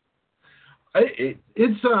yeah, it'd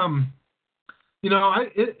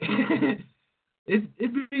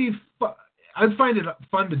be I'd find it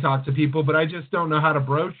fun to talk to people, but I just don't know how to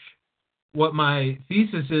broach what my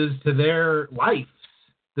thesis is to their lives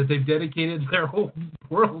that they've dedicated their whole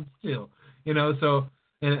world to. So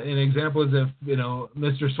an example is if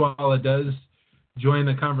Mr. Swalla does join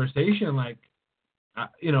the conversation, like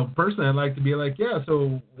personally I'd like to be like, yeah,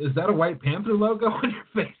 so is that a White Panther logo on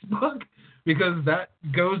your Facebook? Because that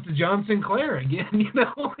goes to John Sinclair again, and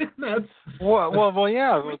that's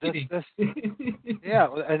yeah. That's yeah,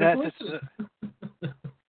 and that's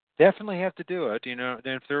definitely have to do it. And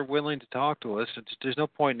if they're willing to talk to us, there's no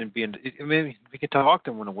point in being. I mean, we can talk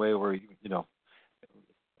to them in a way where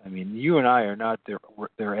I mean, you and I are not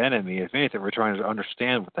their enemy. If anything, we're trying to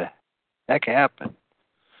understand what the heck happened.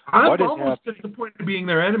 I'm almost at the point of being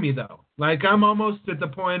their enemy, though. Like, I'm almost at the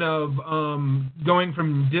point of going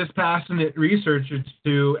from dispassionate researcher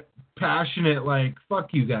to passionate, like, fuck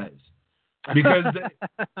you guys. Because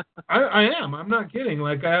I am. I'm not kidding.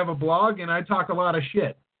 Like, I have a blog, and I talk a lot of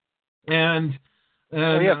shit. And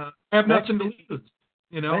I have nothing to lose.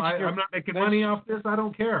 I'm not making money off this. I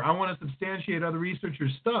don't care. I want to substantiate other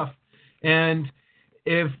researchers' stuff. And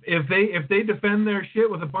if they defend their shit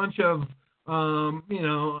with a bunch of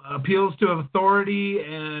appeals to authority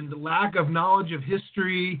and lack of knowledge of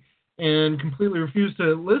history and completely refuse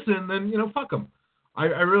to listen, then, fuck them. I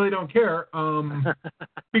really don't care.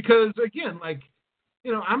 Because, again,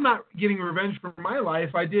 I'm not getting revenge for my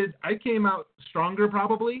life. I came out stronger,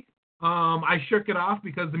 probably. I shook it off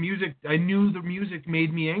because I knew the music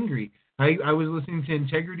made me angry. I was listening to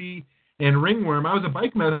Integrity and Ringworm. I was a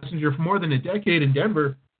bike messenger for more than a decade in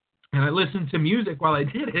Denver, and I listened to music while I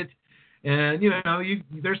did it. And,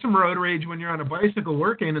 there's some road rage when you're on a bicycle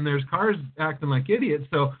working and there's cars acting like idiots.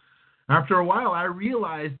 So after a while, I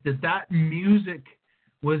realized that music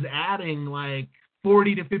was adding like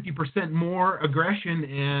 40 to 50% more aggression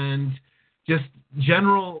and just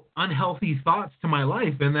general unhealthy thoughts to my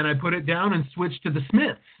life. And then I put it down and switched to the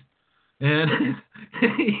Smiths. And,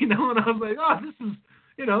 and I was like, oh, this is,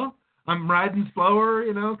 I'm riding slower,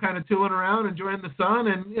 kind of tooling around, enjoying the sun.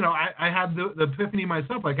 And, I had the epiphany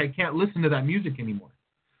myself, like I can't listen to that music anymore.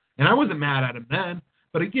 And I wasn't mad at him then.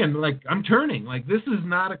 But again, like I'm turning. Like this is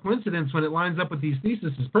not a coincidence when it lines up with these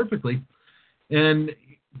theses perfectly. And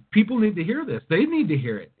people need to hear this. They need to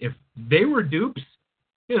hear it. If they were dupes,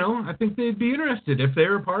 I think they'd be interested. If they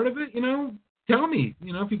were part of it, tell me.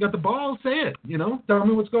 If you got the ball, say it. Tell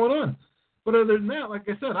me what's going on. But other than that, like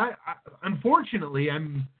I said, I unfortunately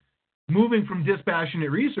I'm moving from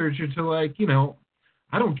dispassionate researcher to like,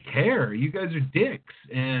 I don't care. You guys are dicks,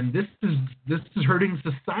 and this is hurting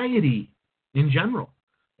society in general.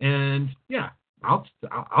 And yeah, I'll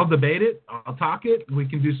debate it. I'll talk it. We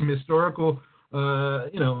can do some historical,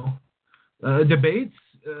 debates.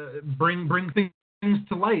 Bring things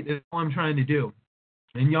to light is all I'm trying to do.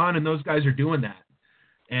 And Jan and those guys are doing that.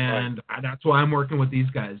 And that's why I'm working with these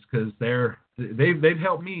guys, because they've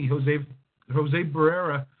helped me. Jose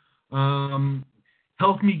Barrera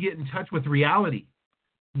helped me get in touch with reality.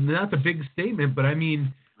 And that's a big statement, but I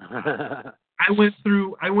mean, I went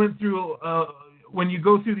through. When you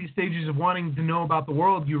go through these stages of wanting to know about the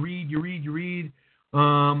world, you read,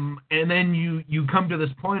 and then you come to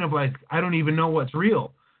this point of like, I don't even know what's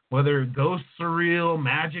real. Whether ghosts are real,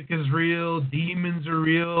 magic is real, demons are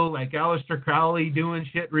real, like Aleister Crowley doing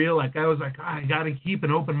shit real. Like I was like, I got to keep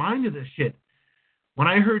an open mind to this shit. When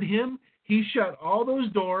I heard him, he shut all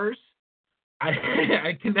those doors.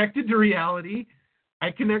 I connected to reality.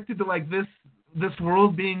 I connected to like this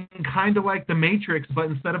world being kind of like the Matrix, but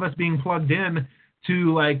instead of us being plugged in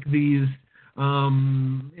to like these,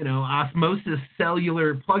 osmosis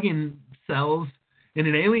cellular plug-in cells in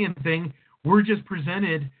an alien thing, we're just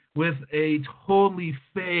presented with a totally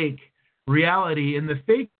fake reality. And the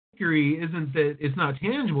fakery isn't that it's not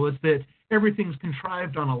tangible, it's that everything's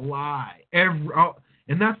contrived on a lie. And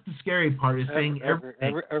that's the scary part, is saying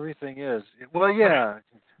everything. Everything is. Well, yeah.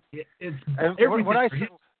 It's everything.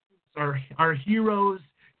 Our heroes,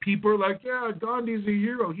 people are like, yeah, Gandhi's a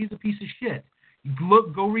hero. He's a piece of shit.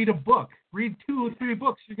 Go read a book. Read 2 or 3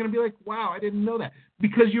 books. You're going to be like, wow, I didn't know that.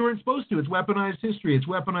 Because you weren't supposed to. It's weaponized history. It's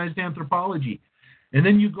weaponized anthropology. And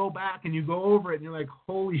then you go back and you go over it and you're like,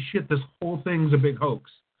 holy shit, this whole thing's a big hoax.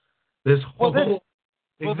 This is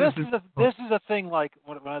a thing, like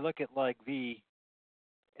when I look at like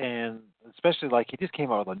and especially like he just came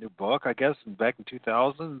out with a new book, I guess, back in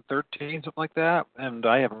 2013, something like that. And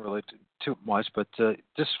I haven't really too much, but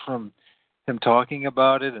just from him talking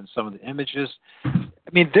about it and some of the images,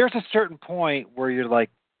 I mean, there's a certain point where you're like,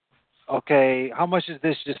 okay, how much is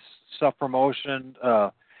this just self-promotion,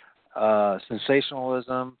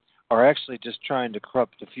 sensationalism, or actually just trying to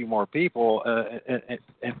corrupt a few more people and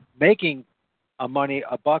making a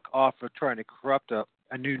buck off of trying to corrupt a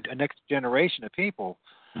next generation of people?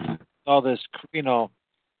 All this, I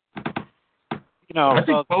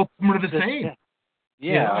think both of them are the same.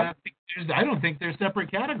 Yeah. I don't think they're separate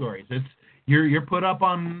categories. It's you're put up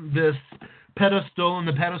on this pedestal, and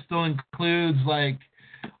the pedestal includes like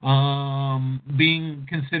being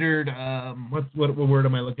considered what word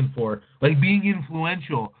am I looking for? Like being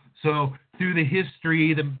influential. So through the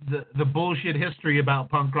history, the bullshit history about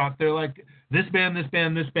punk rock, they're like this band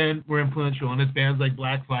were influential, and it's bands like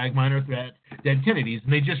Black Flag, Minor Threat, Dead Kennedys,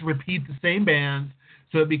 and they just repeat the same bands,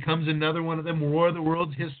 so it becomes another one of them War of the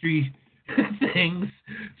World's history things.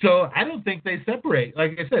 So I don't think they separate.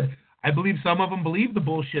 Like I said, I believe some of them believe the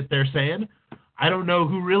bullshit they're saying. I don't know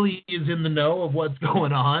who really is in the know of what's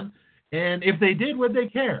going on. And if they did, would they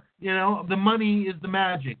care? The money is the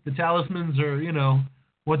magic. The talismans are,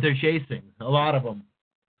 what they're chasing. A lot of them.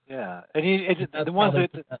 Yeah. And the ones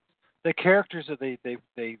the characters that they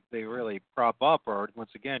really prop up are, once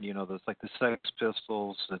again, there's like the Sex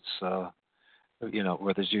Pistols. It's,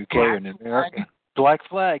 where there's UK and America. Black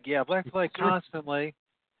Flag. Yeah, Black Flag constantly.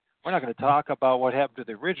 We're not going to talk about what happened to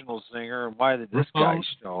the original singer and why did this guy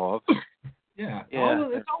show up. Yeah.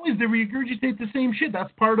 It's always they regurgitate the same shit.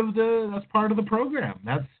 That's part of the program.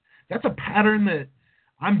 That's a pattern that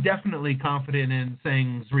I'm definitely confident in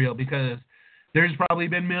saying is real, because there's probably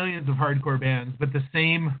been millions of hardcore bands, but the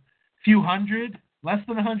same few hundred, less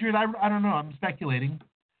than 100, I don't know, I'm speculating,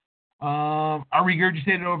 are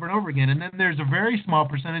regurgitated over and over again. And then there's a very small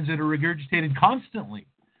percentage that are regurgitated constantly.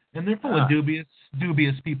 And they're full of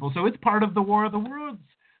dubious people. So it's part of the War of the Worlds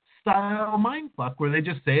style mindfuck where they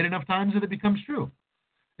just say it enough times that it becomes true.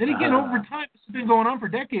 And again, over time, this has been going on for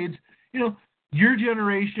decades. Your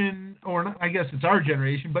generation, or not, I guess it's our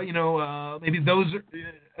generation, but maybe those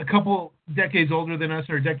a couple decades older than us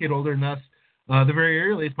or a decade older than us, the very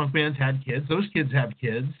earliest punk bands had kids. Those kids have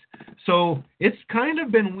kids, so it's kind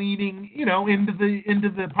of been weaning, into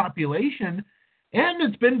the population, and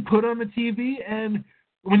it's been put on the TV. And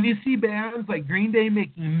when you see bands like Green Day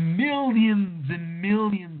making millions and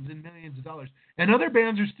millions and millions of dollars, and other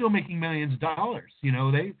bands are still making millions of dollars,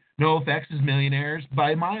 NoFX is millionaires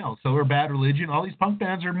by miles. So are Bad Religion. All these punk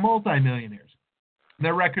bands are multi-millionaires.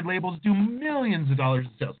 Their record labels do millions of dollars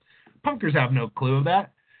in sales. Punkers have no clue of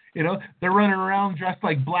that. They're running around dressed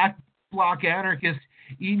like black bloc anarchists,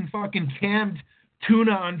 eating fucking canned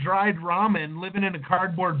tuna on dried ramen, living in a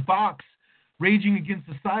cardboard box, raging against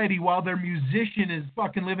society while their musician is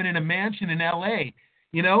fucking living in a mansion in L.A.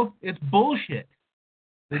 It's bullshit.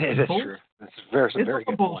 That's true. That's very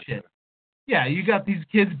good bullshit. Point. Yeah, you got these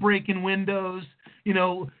kids breaking windows.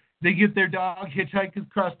 They get their dog, hitchhike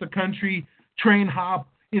across the country, train hop.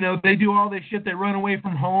 They do all this shit. They run away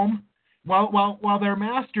from home, while their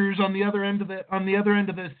masters on the other end of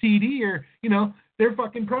the CD are, they're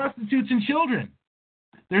fucking prostitutes and children.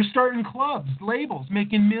 They're starting clubs, labels,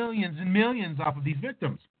 making millions and millions off of these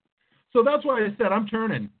victims. So that's why I said I'm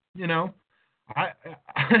turning. I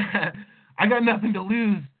got nothing to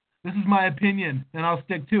lose. This is my opinion, and I'll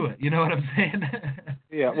stick to it. You know what I'm saying?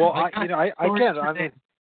 Yeah. Well, I get it.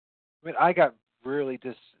 I got really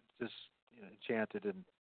enchanted and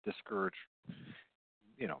discouraged,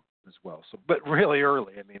 as well. So, but really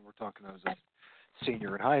early. We're talking. I was a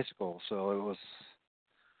senior in high school, so it was.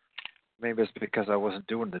 Maybe it's because I wasn't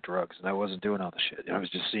doing the drugs and I wasn't doing all the shit. I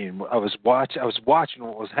was just seeing. I was watching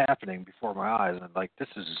what was happening before my eyes, and I'm like, this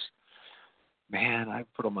is. Man, I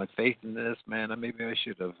put all my faith in this, man. Maybe I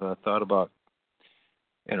should have thought about,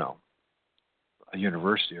 a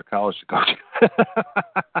university or college to go to.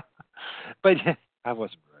 But I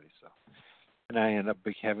wasn't ready, so. And I ended up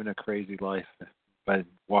having a crazy life by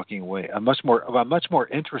walking away. A much more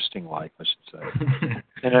interesting life, I should say.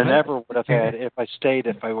 And I never would have had if I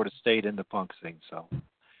would have stayed in the punk scene, so.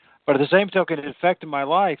 But at the same token, it affected my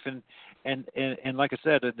life, and like I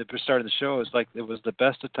said at the start of the show, it's like it was the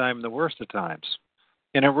best of times and the worst of times,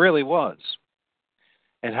 and it really was.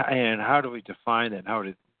 And how do we define that? How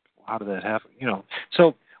did that happen?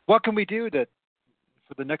 So what can we do for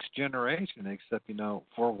the next generation except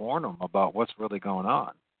forewarn them about what's really going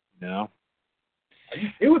on?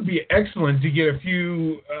 It would be excellent to get a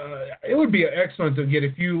few.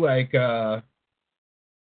 Like.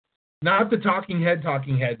 Not the talking heads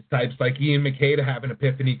types like Ian McKay to have an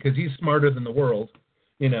epiphany because he's smarter than the world,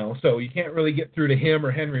 so you can't really get through to him or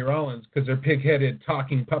Henry Rollins because they're pig-headed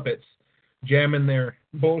talking puppets jamming their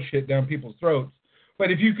bullshit down people's throats. But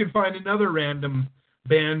if you could find another random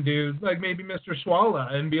band dude, like maybe Mr.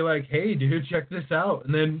 Swalla, and be like, hey, dude, check this out.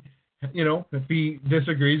 And then, if he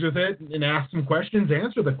disagrees with it and asks some questions,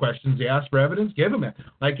 answer the questions. He asks for evidence, give him it.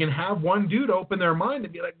 And have one dude open their mind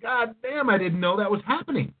and be like, God damn, I didn't know that was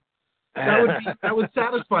happening. That would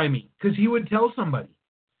satisfy me because he would tell somebody,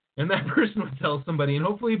 and that person would tell somebody, and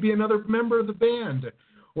hopefully it'd be another member of the band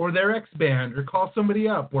or their ex-band, or call somebody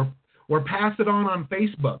up, or pass it on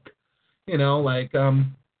Facebook.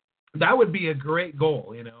 That would be a great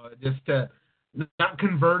goal. Just to not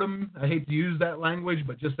convert them. I hate to use that language,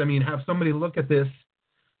 but just have somebody look at this,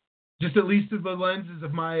 just at least through the lenses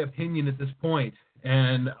of my opinion at this point,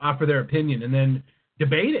 and offer their opinion, and then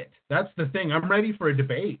debate it. That's the thing. I'm ready for a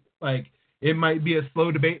debate. It might be a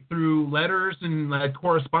slow debate through letters and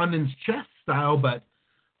correspondence chess style, but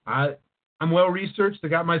I'm well researched. I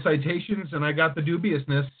got my citations and I got the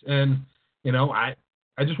dubiousness, and I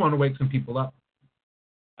just want to wake some people up.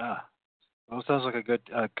 Well, it sounds like a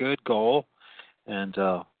good goal, and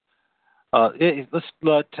let's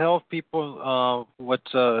tell people what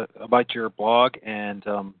about your blog, and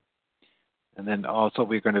then also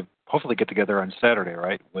we're going to hopefully get together on Saturday,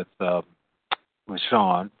 right, with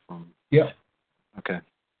Sean from. Yeah. Okay.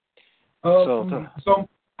 So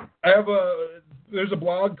I have there's a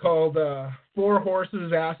blog called Four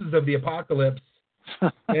Horses, Asses of the Apocalypse,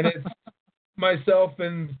 and it's myself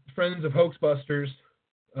and friends of Hoaxbusters.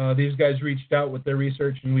 These guys reached out with their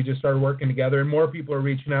research, and we just started working together, and more people are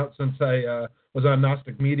reaching out since I was on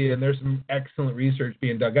Gnostic Media, and there's some excellent research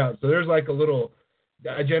being dug out. So there's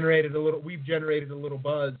we've generated a little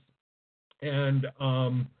buzz, and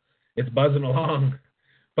it's buzzing along.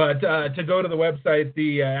 But to go to the website,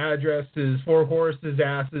 the address is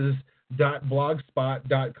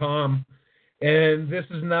fourhorsesasses.blogspot.com. And this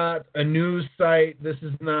is not a news site. This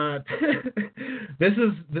is not.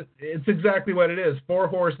 It's exactly what it is. Four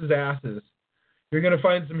horses' asses. You're going to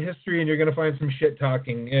find some history, and you're going to find some shit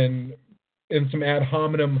talking and some ad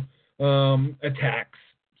hominem attacks.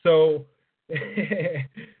 So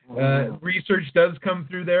research does come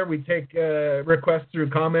through there. We take requests through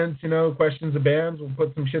comments, questions of bands. We'll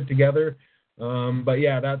put some shit together. But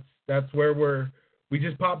yeah, that's where we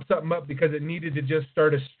just popped something up because it needed to just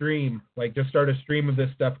start a stream, of this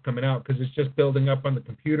stuff coming out because it's just building up on the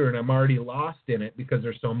computer and I'm already lost in it because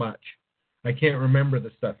there's so much. I can't remember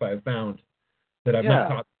the stuff I've found that I've not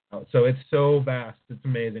talked about. So it's so vast. It's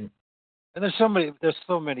amazing. And there's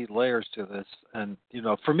so many layers to this. And,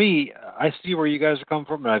 for me, I see where you guys are coming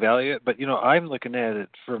from and I value it. But, I'm looking at it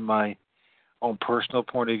from my own personal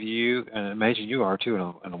point of view, and I imagine you are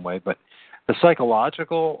too in a way. But the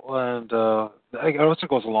psychological and it also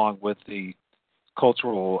goes along with the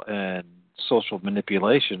cultural and social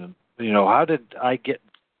manipulation. And, how did I get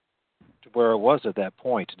to where I was at that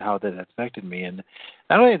point and how that affected me? And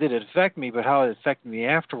not only did it affect me, but how it affected me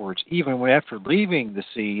afterwards, even after leaving the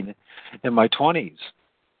scene in my 20s.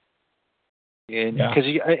 And because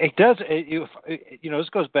it does, this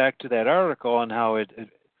goes back to that article on how it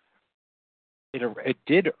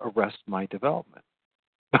did arrest my development.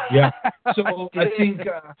 Yeah. So I think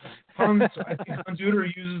Hans Uter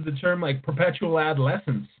uses the term like perpetual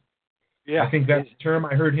adolescence. Yeah. I think that's the term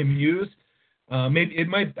I heard him use. Maybe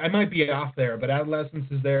I might be off there, but adolescence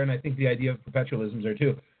is there, and I think the idea of perpetualism is there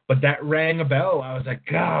too. But that rang a bell. I was like,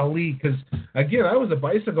 golly, because again, I was a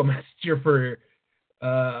bicycle messenger for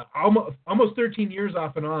almost 13 years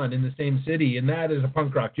off and on in the same city, and that is a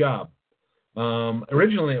punk rock job.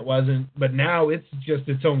 Originally it wasn't, but now it's just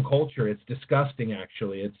its own culture. It's disgusting,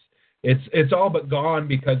 actually. It's all but gone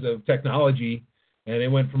because of technology. And it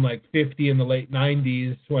went from like 50 in the late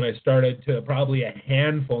 90s when I started to probably a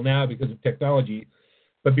handful now because of technology.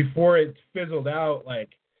 But before it fizzled out, like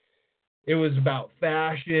it was about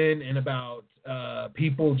fashion and about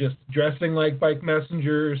people just dressing like bike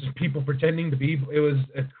messengers, people pretending to be. It was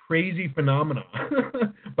a crazy phenomenon.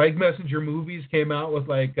 Bike messenger movies came out with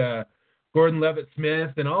like Gordon Levitt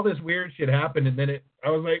Smith and all this weird shit happened. And then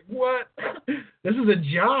I was like, what? This is a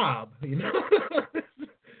job,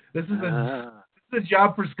 This is a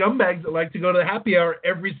job for scumbags that like to go to the happy hour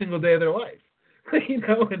every single day of their life,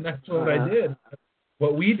 and that's what I did.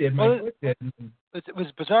 What we did, my clique did. It was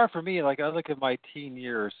bizarre for me. Like I look at my teen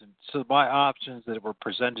years, and so my options that were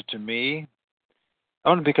presented to me,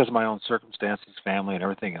 only because of my own circumstances, family, and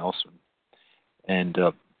everything else, and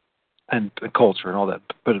culture and all that.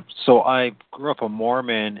 But so I grew up a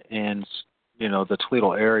Mormon in the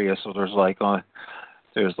Toledo area, so there's like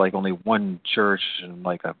only one church and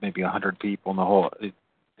like maybe 100 people in the whole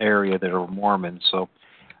area that are Mormons. So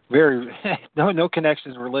very no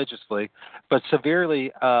connections religiously, but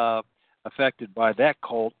severely affected by that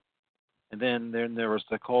cult. And then there was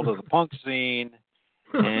the cult of the punk scene,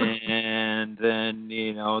 and then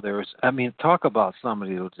there was. I mean, talk about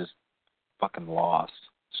somebody who was just fucking lost.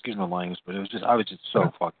 Excuse my language, but I was just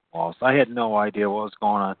so fucking lost. I had no idea what was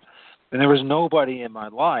going on, and there was nobody in my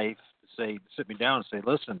life sit me down and say,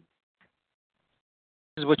 listen,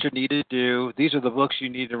 this is what you need to do. These are the books you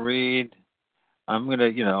need to read. I'm going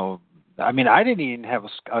to, I didn't even have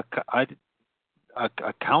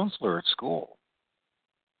a counselor at school.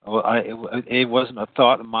 It wasn't a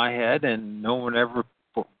thought in my head, and no one ever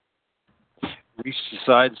reached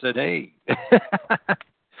aside and said, hey,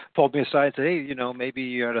 pulled me aside and said, hey, maybe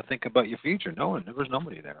you ought to think about your future. There was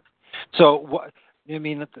nobody there. So,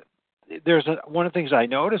 one of the things I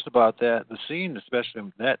noticed about the scene, especially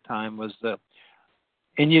at that time, was that,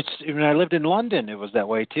 when I lived in London, it was that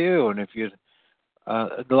way too. And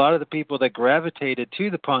a lot of the people that gravitated to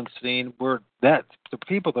the punk scene were the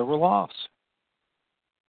people that were lost.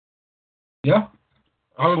 Yeah,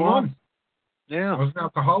 I was one. Yeah, I was an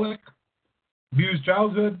alcoholic, abused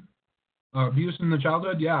abuse in the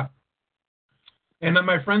childhood. Yeah, and then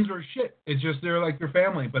my friends were shit. It's just they're like their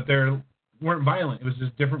family, but they're weren't violent. It was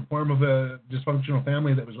just a different form of a dysfunctional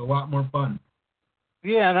family that was a lot more fun.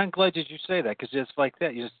 Yeah, and I'm glad that you say that because it's like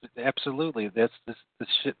that. Absolutely, that's this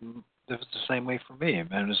shit. That was the same way for me.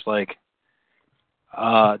 And it's like,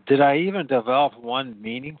 did I even develop one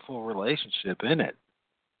meaningful relationship in it?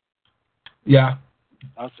 Yeah.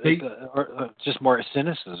 Just more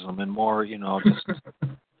cynicism and more, just.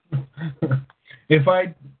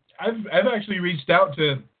 I've actually reached out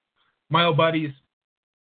to my old buddies.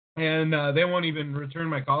 And they won't even return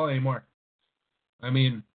my call anymore. I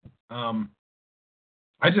mean, I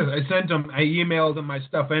sent them, I emailed them my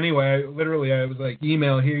stuff anyway. I was like,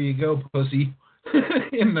 email, here you go, pussy.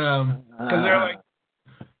 and because they're like,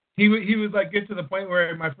 he would like get to the point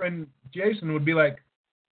where my friend Jason would be like,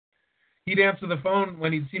 he'd answer the phone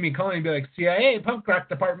when he'd see me calling, he'd be like, CIA punk rock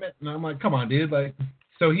department, and I'm like, come on, dude, like,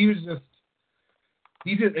 so he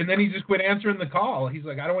did, and then he just quit answering the call. He's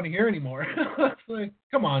like, I don't want to hear anymore. It's like,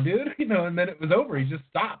 come on, dude, and then it was over. He just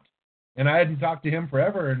stopped, and I hadn't talked to him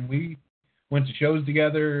forever, and we went to shows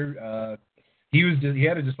together. He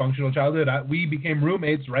had a dysfunctional childhood. We became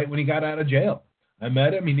roommates right when he got out of jail. I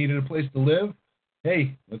met him. He needed a place to live.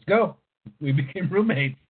 Hey, let's go. We became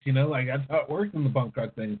roommates. Like that's how it worked in the punk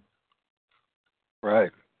rock thing.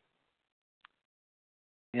 Right.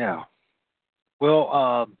 Yeah.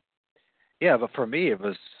 Well, yeah, but for me, it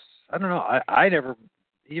was, I don't know, I never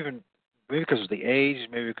even, maybe because of the age,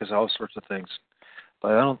 maybe because of all sorts of things,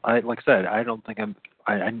 but like I said, I don't think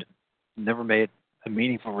I never made a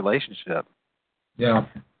meaningful relationship. Yeah.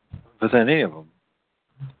 With any of them.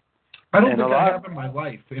 I don't think I have in my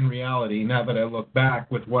life, in reality, now that I look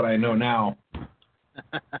back with what I know now.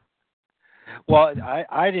 Well,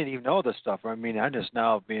 I didn't even know this stuff. I mean, I'm just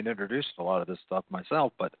now being introduced to a lot of this stuff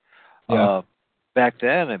myself, but back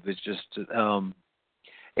then it was just,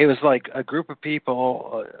 it was like a group of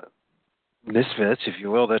people, misfits, if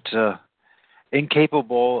you will, that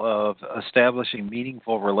incapable of establishing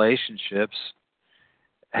meaningful relationships,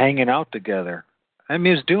 hanging out together. I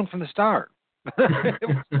mean, it was doomed from the start.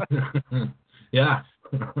 Yeah.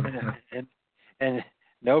 and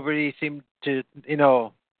nobody seemed to,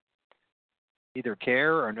 either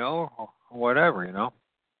care or know or whatever,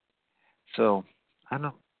 So I don't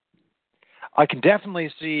know. I can definitely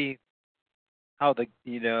see how the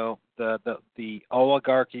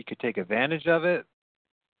oligarchy could take advantage of it,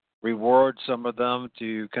 reward some of them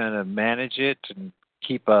to kind of manage it and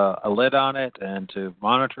keep a lid on it and to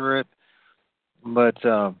monitor it. But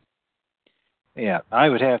yeah, I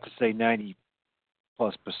would have to say 90+%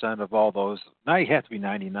 of all those. Now you have to be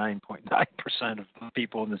 99.9% of the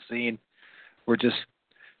people in the scene were just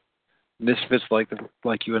misfits like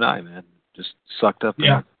you and I, man, just sucked up.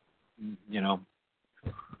 Yeah. And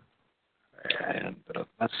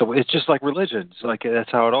that's the way. It's just like religion. It's like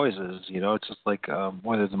that's how it always is. It's just like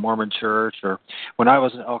whether the Mormon Church or when I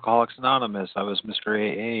was in Alcoholics Anonymous, I was Mr.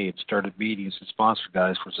 AA and started meetings and sponsored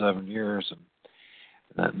guys for 7 years,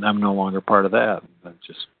 and I'm no longer part of that. Isn't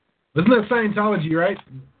that Scientology, right?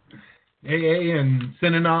 AA and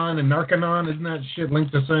Synanon and Narcanon, isn't that shit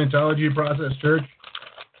linked to Scientology, Process Church?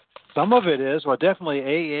 Some of it is. Well, definitely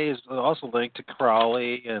AA is also linked to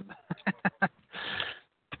Crowley and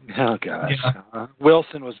oh gosh, yeah.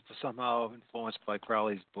 Wilson was somehow influenced by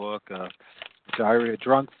Crowley's book, Diary of a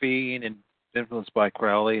Drunk Fiend, and influenced by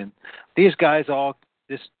Crowley. And these guys all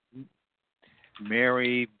this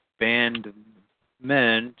merry band of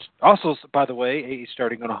men. Also, by the way, AA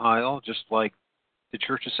starting in Ohio, just like the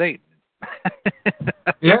Church of Satan.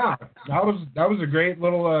 Yeah, that was a great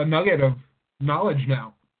little nugget of knowledge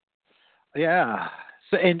now. Yeah.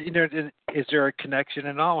 So, and is there a connection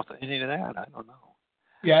at all with any of that? I don't know.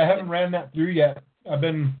 Yeah, I haven't ran that through yet. I've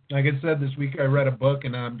been, like I said, this week I read a book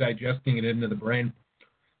and I'm digesting it into the brain.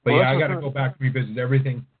 But I got to go back and revisit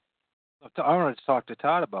everything. I want to talk to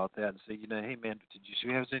Todd about that and say, hey man, did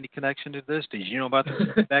you have any connection to this? Did you know about this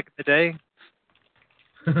back in the day?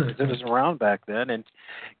 It was around back then, and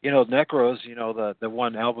Necros, the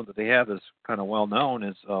one album that they have that's kind of well known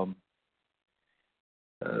is oh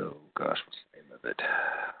gosh, what's the name of it?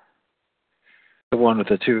 The one with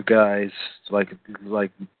the two guys like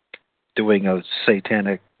doing a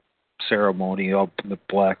satanic ceremony up in the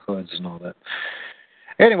black hoods and all that.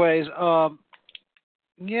 Anyways,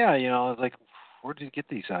 yeah, like, where did you get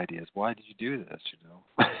these ideas? Why did you do this?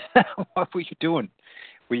 What were you doing?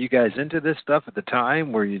 Were you guys into this stuff at the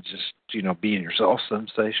time? Were you just, being yourself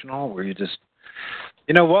sensational? Were you just,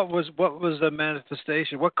 what was the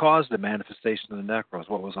manifestation? What caused the manifestation of the Necros?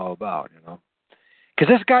 What was it all about?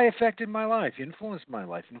 Because this guy affected my life, influenced my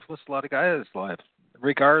life, influenced a lot of guys' lives,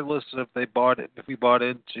 regardless if we bought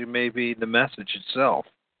into maybe the message itself.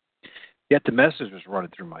 Yet the message was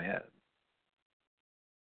running through my head.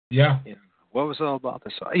 Yeah. What was it all about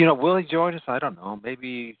this? Will he join us? I don't know.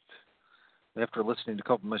 Maybe after listening to a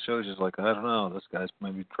couple of my shows, he's like, I don't know, this guy's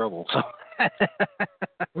maybe trouble.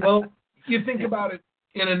 Well, you think about it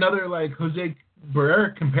in another, like, Jose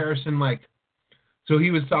Barrera comparison, like, so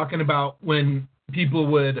he was talking about when people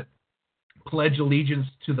would pledge allegiance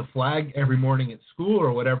to the flag every morning at school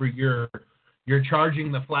or whatever, you're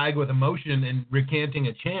charging the flag with emotion and recanting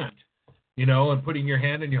a chant, and putting your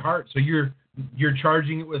hand in your heart. So you're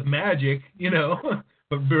charging it with magic,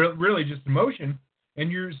 but really just emotion,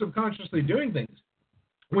 and you're subconsciously doing things.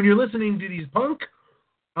 When you're listening to these punk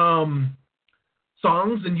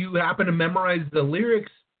songs and you happen to memorize the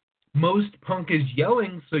lyrics, most punk is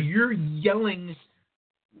yelling, so you're yelling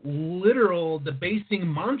literal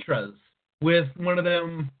debasing mantras with one of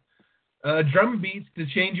them drum beats to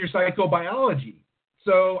change your psychobiology.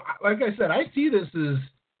 So, like I said, I see this as,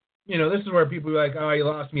 this is where people are like, oh, you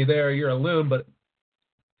lost me there, you're a loon, but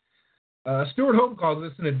Stuart Home calls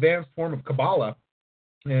this an advanced form of Kabbalah,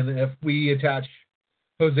 and if we attach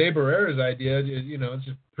Jose Barrera's idea, it's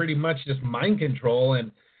just pretty much just mind control,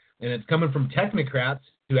 and it's coming from technocrats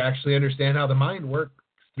who actually understand how the mind works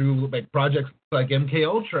through like projects like MK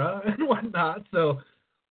Ultra and whatnot. So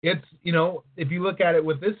it's, if you look at it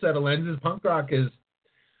with this set of lenses, punk rock is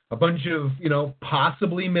a bunch of,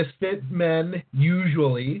 possibly misfit men,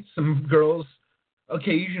 usually, some girls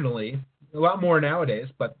occasionally, a lot more nowadays,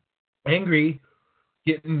 but angry,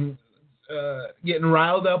 getting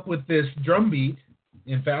riled up with this drum beat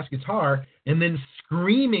and fast guitar, and then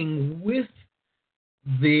screaming with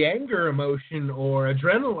the anger emotion or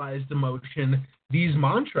adrenalized emotion these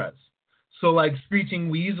mantras. So like Screeching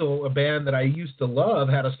Weasel, a band that I used to love,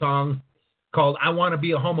 had a song called I Want to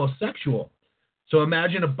Be a Homosexual. So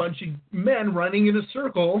imagine a bunch of men running in a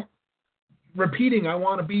circle repeating, I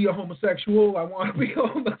want to be a homosexual, I want to be a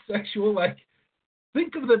homosexual. Like,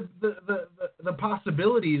 think of the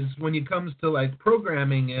possibilities when it comes to like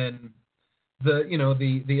programming and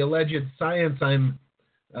the alleged science I'm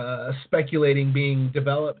speculating being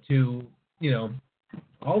developed to,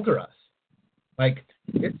 alter us. Like,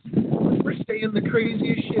 we're saying the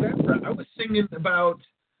craziest shit ever. I was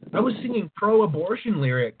singing pro-abortion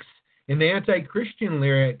lyrics and anti-Christian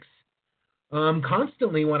lyrics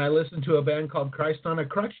constantly when I listened to a band called Christ on a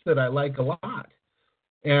Crutch that I like a lot.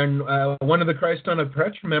 And one of the Christ on a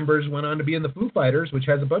Crutch members went on to be in the Foo Fighters, which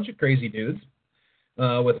has a bunch of crazy dudes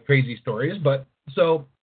with crazy stories. But so,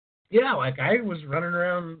 yeah, like I was running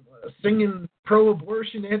around singing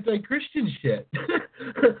pro-abortion, anti-Christian shit.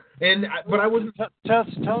 But I wasn't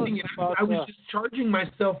singing it. I was just charging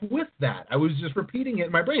myself with that. I was just repeating it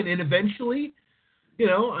in my brain. And eventually,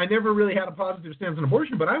 I never really had a positive stance on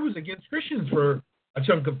abortion, but I was against Christians for a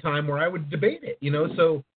chunk of time where I would debate it,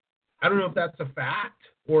 So I don't know if that's a fact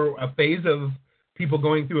or a phase of people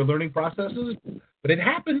going through learning processes, but it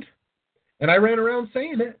happened. And I ran around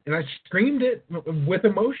saying it, and I screamed it with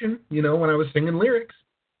emotion, when I was singing lyrics.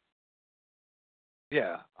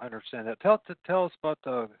 Yeah, I understand that. Tell us about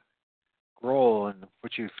Grohl and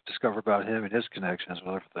what you've discovered about him and his connections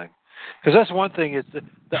with everything. Because that's one thing. Is the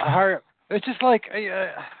higher. It's just like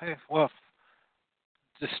the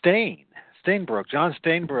Steinbrook, John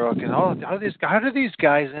Steinbrook, and all these. How do these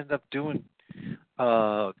guys end up doing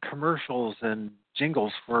commercials and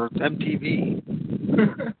jingles for MTV?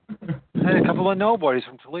 And a couple of nobodies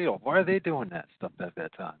from Toledo. Why are they doing that stuff at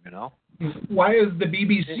that time? Why is the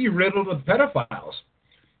BBC riddled with pedophiles?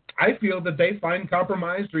 I feel that they find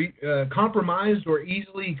compromised or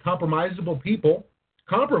easily compromisable people,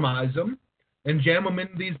 compromise them, and jam them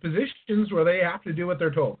into these positions where they have to do what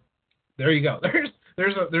they're told. There you go.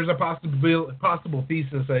 There's a possible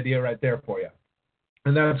thesis idea right there for you,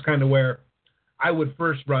 and that's kind of where I would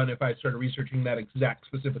first run if I started researching that exact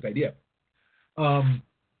specific idea.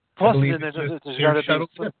 Plus,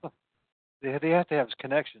 they have to have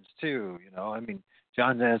connections too. I mean,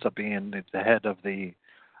 John ends up being the head of the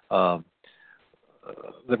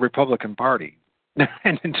Republican Party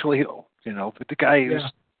in Toledo. But the guy who's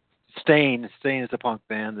Stain is a punk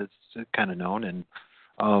band that's kind of known, and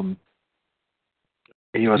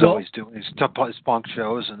he was always doing his punk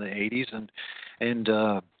shows in the '80s, and then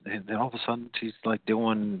all of a sudden he's like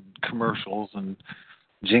doing commercials and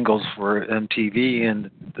jingles for MTV,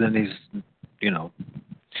 and then he's, he's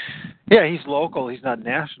local, he's not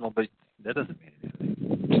national, but that doesn't mean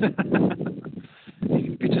anything.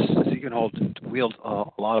 he can wield a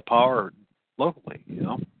lot of power locally,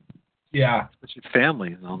 Yeah. Especially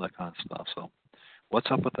family and all that kind of stuff. So, what's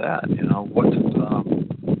up with that?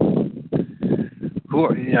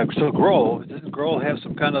 So Grohl, doesn't Grohl have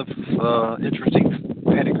some kind of interesting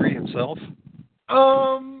pedigree himself?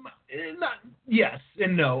 Yes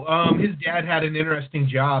and no. His dad had an interesting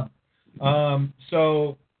job.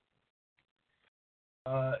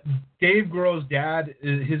 Dave Grohl's dad,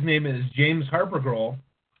 his name is James Harper Grohl,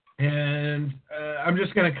 and I'm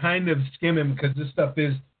just going to kind of skim him because this stuff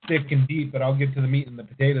is thick and deep, but I'll get to the meat and the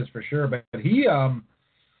potatoes for sure. But he was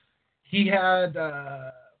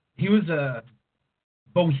a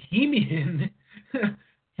bohemian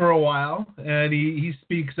for a while, and he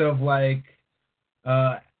speaks of Allen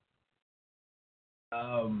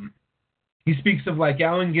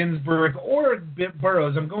Ginsberg or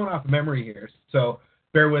Burroughs. I'm going off of memory here, so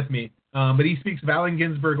bear with me. But he speaks of Allen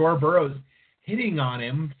Ginsberg or Burroughs hitting on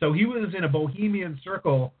him. So he was in a bohemian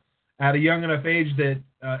circle at a young enough age that,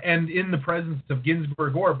 and in the presence of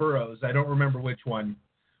Ginsburg or Burroughs, I don't remember which one.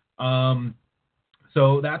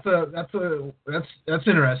 So that's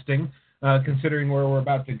interesting, considering where we're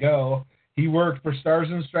about to go. He worked for Stars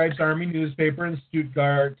and Stripes Army newspaper in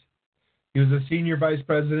Stuttgart. He was a senior vice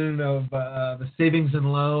president of the Savings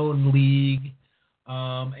and Loan League,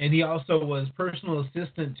 and he also was personal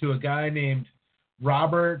assistant to a guy named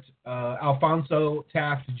Robert Alfonso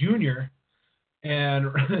Taft Jr. And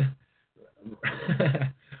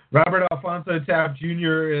Robert Alfonso Taft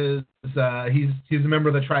Jr. is he's a member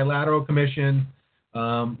of the Trilateral Commission.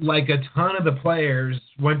 Like a ton of the players,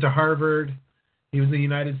 went to Harvard. He was in the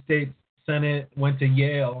United States Senate, went to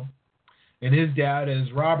Yale. And his dad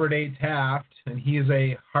is Robert A. Taft, and he is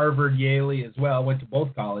a Harvard Yaley as well, went to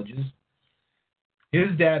both colleges.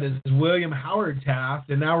 His dad is William Howard Taft,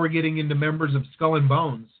 and now we're getting into members of Skull and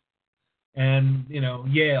Bones and,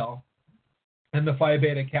 Yale and the Phi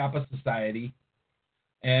Beta Kappa Society.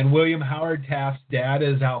 And William Howard Taft's dad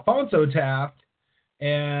is Alfonso Taft,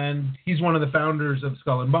 and he's one of the founders of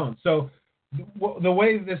Skull and Bones. So the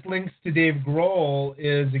way this links to Dave Grohl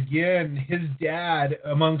is, again, his dad,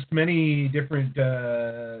 amongst many different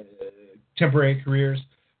temporary careers,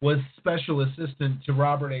 was special assistant to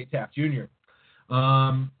Robert A. Taft Jr.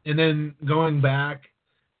 And then going back,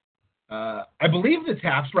 I believe the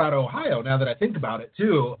Tafts were out of Ohio, now that I think about it,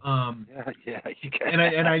 too. Yeah, you can.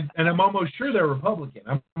 And I'm almost sure they're Republican.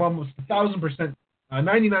 I'm almost 1,000%,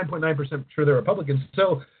 99.9% sure they're Republicans.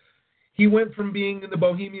 So he went from being in the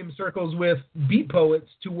bohemian circles with beat poets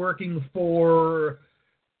to working for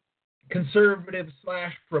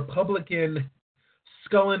conservative/Republican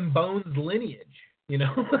Skull and Bones lineage. And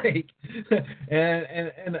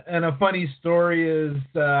a funny story is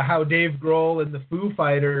how Dave Grohl and the Foo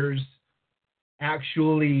Fighters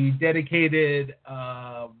actually dedicated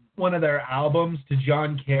one of their albums to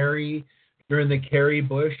John Kerry during the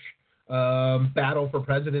Kerry-Bush battle for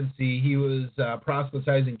presidency. He was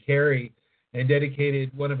proselytizing Kerry and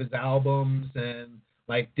dedicated one of his albums and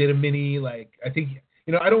did a mini, I think,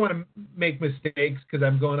 I don't want to make mistakes because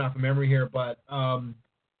I'm going off of memory here, but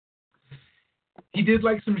he did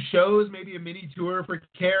some shows, maybe a mini tour for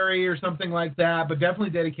Kerry or something like that, but definitely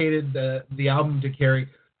dedicated the album to Kerry.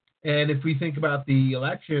 And if we think about the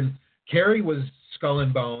election, Kerry was Skull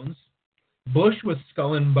and Bones, Bush was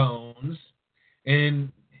Skull and Bones,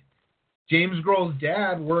 and James Grohl's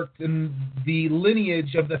dad worked in the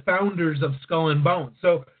lineage of the founders of Skull and Bones.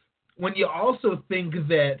 So when you also think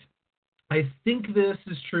that, I think this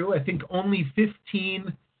is true, I think only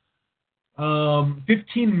 15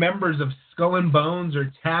 members of Skull and Bones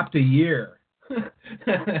are tapped a year.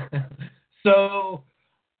 So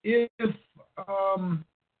if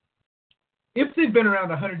they've been around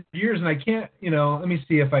 100 years, and I can't, let me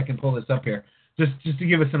see if I can pull this up here, just to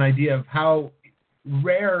give us an idea of how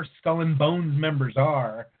rare Skull and Bones members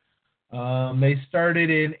are. They started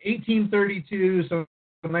in 1832, so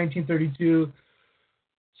 1932.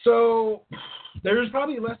 So there's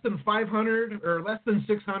probably less than 500 or less than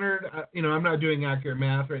 600. I'm not doing accurate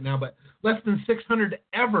math right now, but less than 600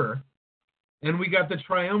 ever. And we got the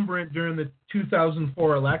triumvirate during the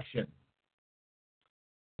 2004 election.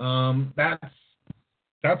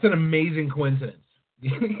 That's an amazing coincidence.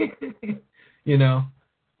 Yeah.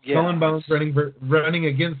 Skull and Bones running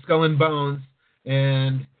against Skull and Bones,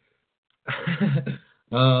 and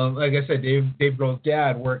like I said, Dave Grohl's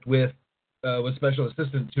dad worked was special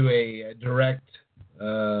assistant to a direct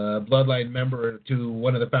bloodline member to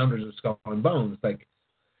one of the founders of Skull and Bones.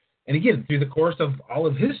 And again, through the course of all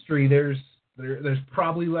of history, there's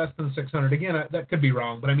probably less than 600. Again, that could be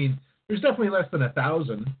wrong, but I mean, there's definitely less than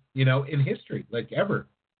 1,000, in history, ever,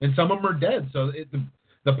 and some of them are dead. So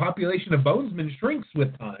the population of Bonesmen shrinks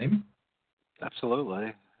with time.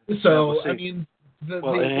 Absolutely. So, yeah, I mean, if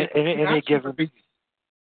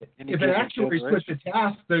an actuary switched a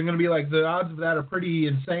task, they're going to be the odds of that are pretty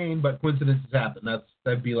insane, but coincidences happen.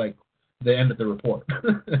 That'd be the end of the report.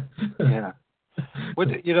 Yeah.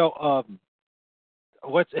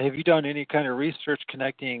 Have you done any kind of research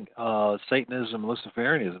connecting Satanism,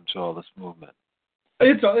 Luciferianism to all this movement?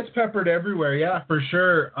 It's peppered everywhere, yeah, for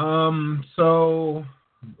sure. I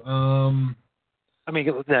mean,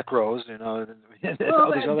 that grows, Well,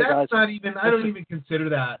 that's not even. I don't even consider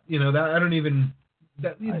that. That I don't even.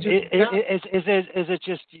 Is it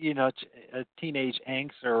just a teenage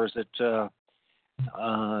angst, or is it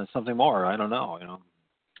something more? I don't know.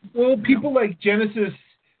 Well, people like Genesis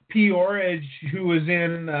P. Orridge, who was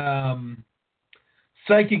in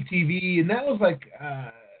Psychic TV, and that was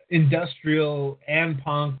industrial and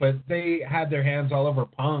punk, but they had their hands all over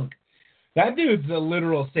punk. That dude's a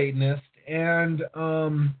literal Satanist, and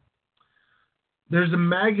there's a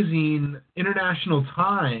magazine, International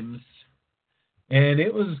Times, and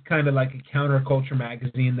it was kind of like a counterculture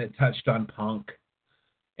magazine that touched on punk.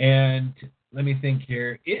 And let me think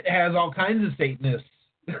here. It has all kinds of Satanists.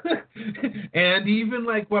 And even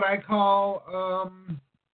like what I call,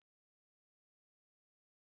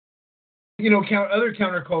 other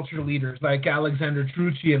counterculture leaders like Alexander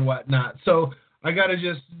Trucci and whatnot. So I got to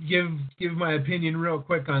just give my opinion real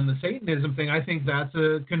quick on the Satanism thing. I think that's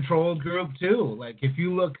a controlled group too. Like if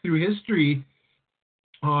you look through history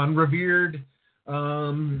on revered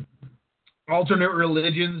alternate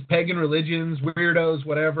religions, pagan religions, weirdos,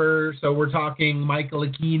 whatever. So we're talking Michael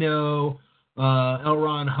Aquino, L.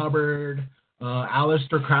 Ron Hubbard,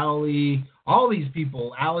 Aleister Crowley, all these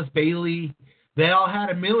people, Alice Bailey. They all had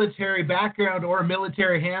a military background or a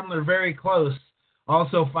military handler very close,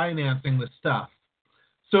 also financing the stuff.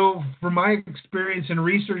 So from my experience in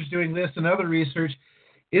research doing this and other research,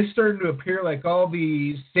 it's starting to appear like all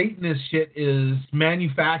the Satanist shit is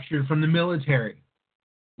manufactured from the military.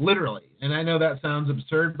 Literally. And I know that sounds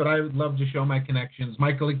absurd, but I would love to show my connections.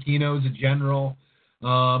 Michael Aquino is a general.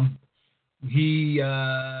 He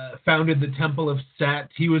founded the Temple of Set.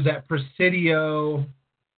 He was at Presidio.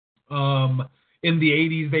 In the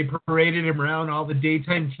 80s, they paraded him around all the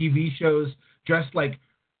daytime TV shows dressed like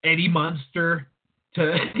Eddie Munster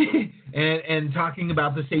and talking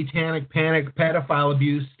about the satanic panic pedophile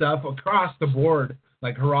abuse stuff across the board,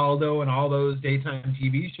 like Geraldo and all those daytime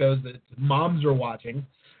TV shows that moms are watching.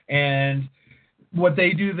 And what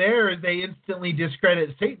they do there is they instantly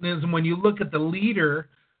discredit Satanism when you look at the leader,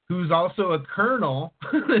 who's also a colonel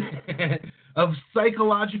of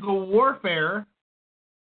psychological warfare.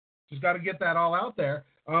 Just got to get that all out there.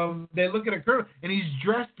 They look at a colonel, and he's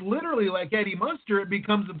dressed literally like Eddie Munster. It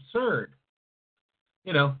becomes absurd.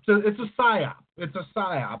 So it's a psyop. It's a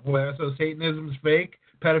psyop. So Satanism's fake,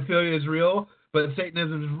 pedophilia is real, but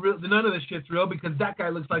Satanism is real. None of this shit's real because that guy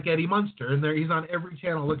looks like Eddie Munster, and he's on every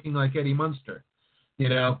channel looking like Eddie Munster,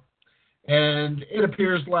 And it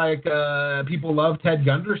appears like people love Ted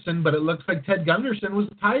Gunderson, but it looks like Ted Gunderson was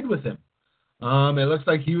tied with him. It looks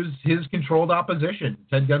like he was his controlled opposition.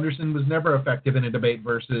 Ted Gunderson was never effective in a debate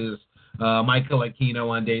versus Michael Aquino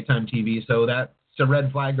on daytime TV, so that's a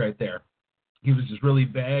red flag right there. He was just really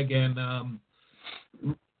vague and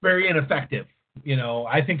very ineffective.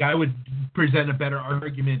 I think I would present a better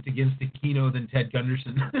argument against Aquino than Ted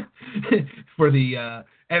Gunderson for the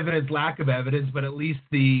lack of evidence, but at least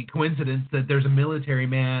the coincidence that there's a military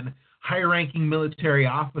man, high-ranking military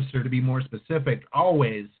officer to be more specific,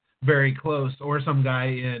 always very close, or some guy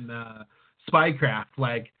in spycraft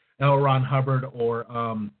like L. Ron Hubbard or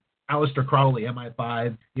Aleister Crowley,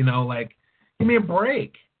 MI5. Give me a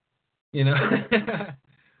break.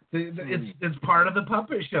 It's part of the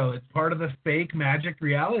puppet show. It's part of the fake magic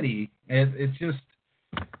reality. It's just,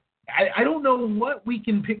 I don't know what we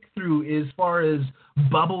can pick through as far as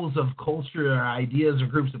bubbles of culture or ideas or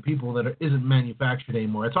groups of people that isn't manufactured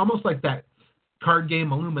anymore. It's almost like that card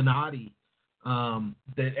game Illuminati.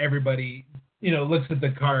 That everybody, looks at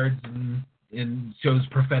the cards and shows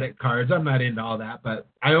prophetic cards. I'm not into all that, but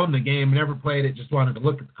I own the game, never played it, just wanted to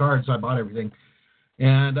look at the cards, so I bought everything.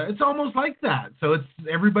 And it's almost like that. So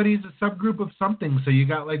everybody's a subgroup of something. So you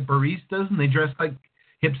got like baristas, and they dress like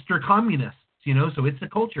hipster communists, so it's a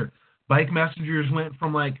culture. Bike messengers went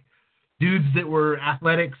from like dudes that were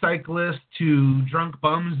athletic cyclists to drunk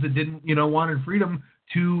bums that didn't, wanted freedom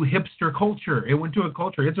to hipster culture. It went to a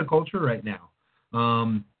culture. It's a culture right now.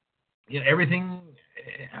 Everything,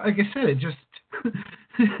 like I said, it just,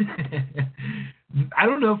 I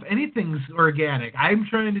don't know if anything's organic. I'm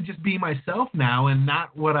trying to just be myself now and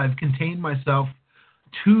not what I've contained myself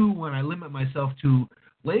to when I limit myself to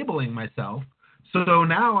labeling myself. So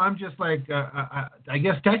now I'm just like, I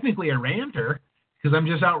guess technically a ranter because I'm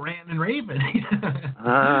just out ranting and raving.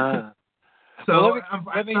 So I'm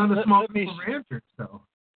on a small group of ranters. So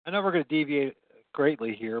I know we're going to deviate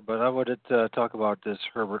greatly here, but I wanted to talk about this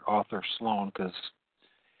Herbert Arthur Sloan because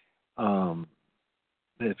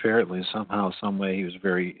apparently somehow, some way, he was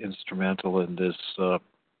very instrumental in this, the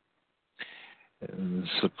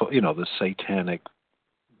satanic,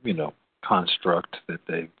 construct that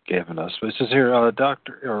they've given us. But it says here,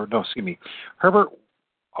 Herbert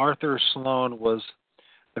Arthur Sloan was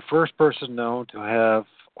the first person known to have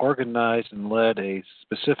organized and led a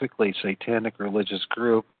specifically satanic religious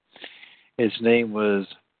group. His name was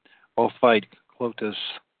Ophites Clotus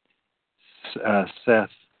Seth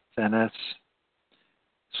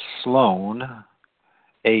Sloan,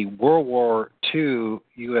 a World War II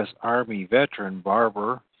U.S. Army veteran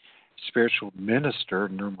barber, spiritual minister,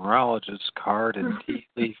 numerologist, card and tea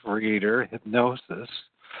leaf reader, hypnosis,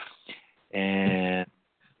 and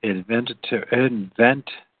inventory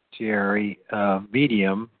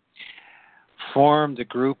medium, formed a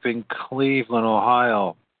group in Cleveland,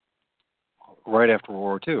 Ohio, right after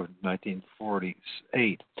World War II,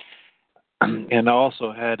 1948, and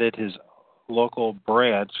also headed his local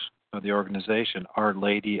branch of the organization, Our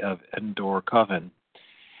Lady of Endor Coven.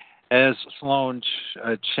 As Sloan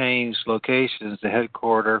changed locations, the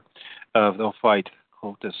headquarters of the Ophites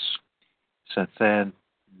cultus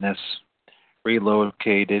Sathanis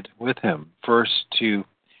relocated with him, first to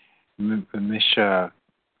Mishawaka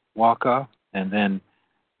and then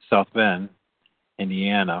South Bend,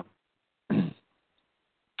 Indiana.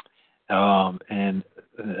 In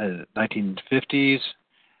the 1950s,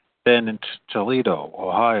 then in Toledo,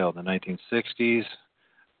 Ohio, in the 1960s,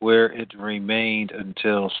 where it remained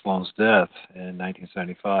until Sloan's death in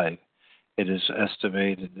 1975. It is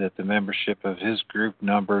estimated that the membership of his group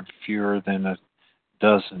numbered fewer than a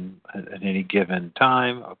dozen at any given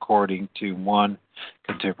time. According to one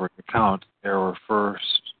contemporary account, there were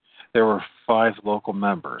 5 local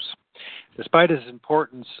members. Despite his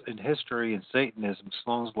importance in history and Satanism,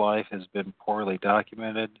 Sloan's life has been poorly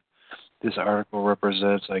documented. This article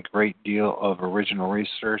represents a great deal of original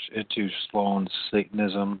research into Sloan's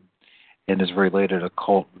Satanism and his related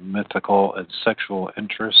occult, mythical, and sexual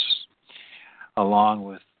interests, along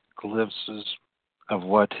with glimpses of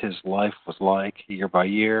what his life was like year by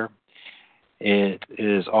year. It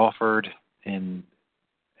is offered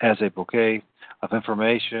as a bouquet of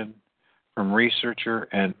information from researcher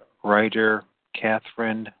and writer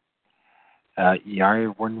Catherine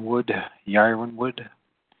Yronwode.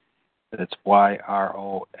 That's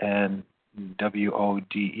Yronwode,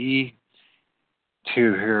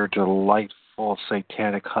 to her delightful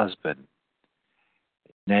satanic husband,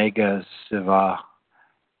 Naga Siva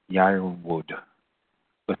Yronwode,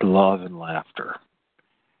 with love and laughter.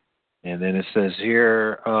 And then it says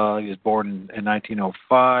here, he was born in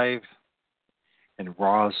 1905 in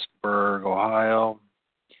Rossburg, Ohio.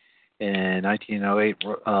 In 1908,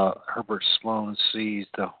 Herbert Sloan sees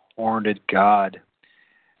the horned god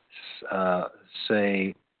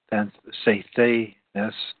Sathanis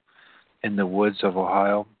in the woods of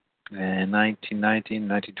Ohio. In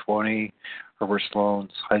 1920, Herbert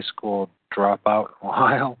Sloan's high school dropout in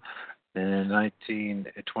Ohio. In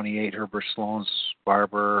 1928, Herbert Sloan's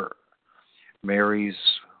barber marries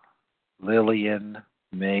Lillian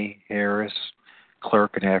May Harris,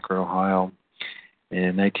 clerk in Akron, Ohio.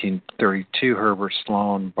 In 1932, Herbert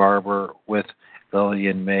Sloan barber with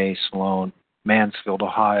Lillian May Sloan, Mansfield,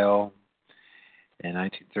 Ohio. In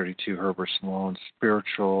 1932, Herbert Sloan's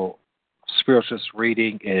spiritualist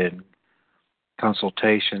reading and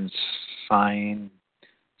consultations sign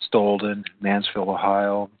Stolden, Mansfield,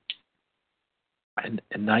 Ohio. And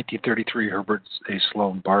in 1933, Herbert A.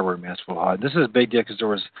 Sloan barber in Mansfield, Ohio. This is a big deal because there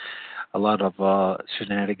was a lot of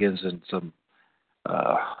shenanigans and some,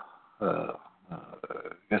 I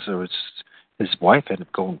guess it was his wife ended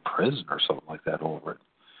up going to prison or something like that over it.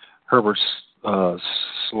 Herbert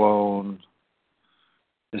Sloan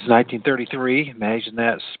is 1933. Imagine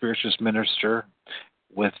that, spiritualist minister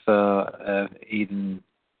with Eden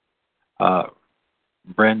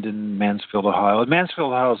Brendan, Mansfield, Ohio.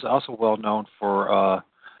 Mansfield, Ohio is also well known for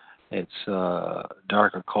its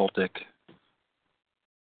dark occultic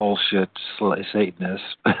bullshit, Satanist,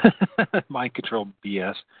 mind control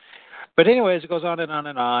BS. But anyways, it goes on and on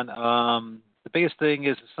and on. The biggest thing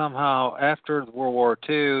is somehow after World War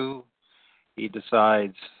II, he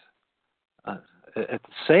decides at the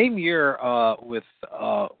same year with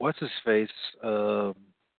what's his face from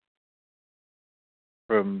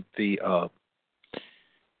the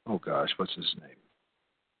what's his name?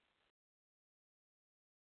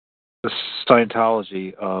 The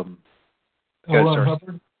Scientology.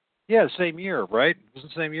 Hubbard? Yeah, the same year, right? It was the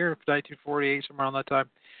same year, 1948, somewhere around that time.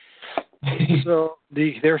 So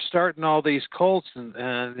they're starting all these cults, and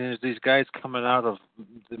there's these guys coming out of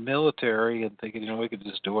the military and thinking, we could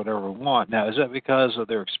just do whatever we want. Now, is that because of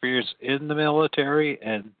their experience in the military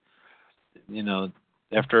and,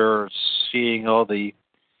 after seeing all the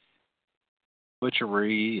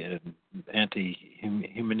butchery and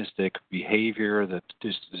anti-humanistic behavior that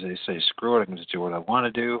just, as they say, screw it, I can just do what I want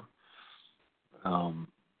to do?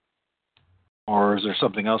 Or is there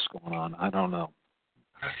something else going on? I don't know.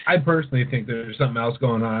 I personally think there's something else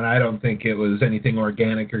going on. I don't think it was anything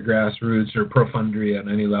organic or grassroots or profundity at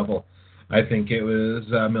any level. I think it was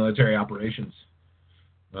military operations.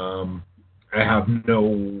 I have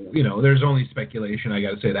no, there's only speculation, I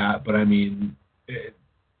got to say that, but I mean,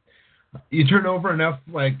 You turn over enough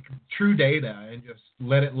like true data and just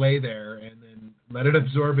let it lay there, and then let it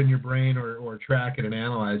absorb in your brain, or track it and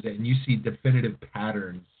analyze it, and you see definitive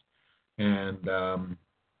patterns. And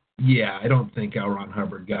I don't think L. Ron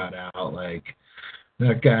Hubbard got out. Like,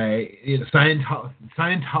 that guy,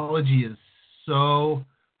 Scientology is so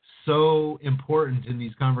important in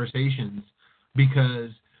these conversations,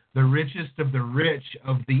 because the richest of the rich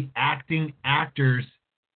of the actors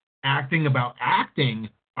acting about acting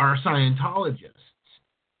are Scientologists.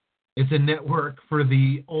 It's a network for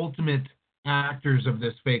the ultimate actors of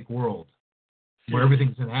this fake world, where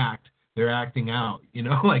everything's an act. They're acting out,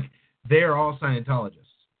 like they're all Scientologists.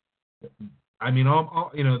 I mean,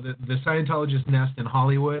 all the Scientologist nest in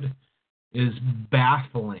Hollywood is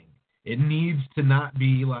baffling. It needs to not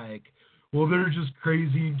be like, well, they're just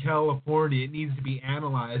crazy in California. It needs to be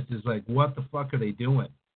analyzed as like, what the fuck are they doing?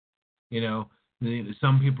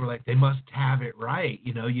 Some people are like, they must have it right.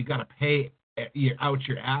 You got to pay out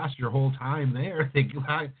your ass your whole time there. Thinking,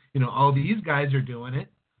 all these guys are doing it.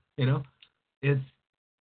 It's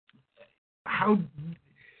how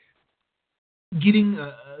getting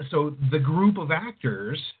so the group of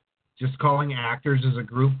actors, just calling actors as a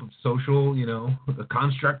group of social, a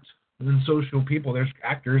construct and social people. There's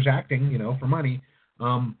actors acting, for money.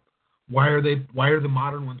 Why are the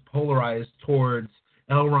modern ones polarized towards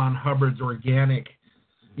L. Ron Hubbard's organic,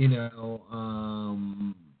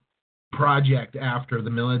 project after the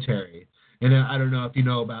military? And I don't know if you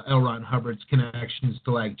know about L. Ron Hubbard's connections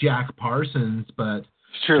to like Jack Parsons, but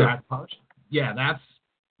sure. Jack Parsons, yeah,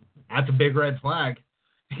 that's a big red flag.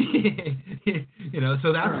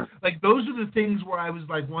 So that's like, those are the things where I was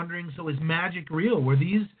like wondering, so is magic real? Were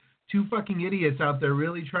these two fucking idiots out there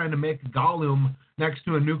really trying to make Gollum next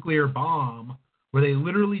to a nuclear bomb? Were they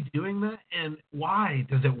literally doing that? And why?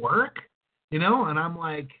 Does it work? And I'm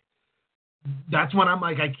like, that's when I'm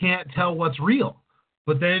like, I can't tell what's real.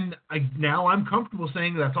 But then now I'm comfortable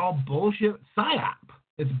saying that's all bullshit psyop.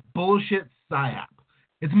 It's bullshit psyop.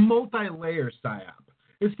 It's multi-layer psyop.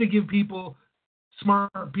 It's to give people,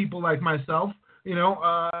 smart people like myself,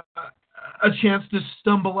 a chance to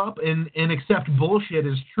stumble up and accept bullshit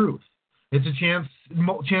as truth. It's a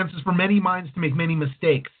chances for many minds to make many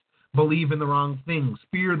mistakes, believe in the wrong things,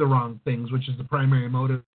 fear the wrong things, which is the primary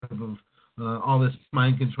motive of all this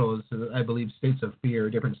mind control, is, I believe, states of fear,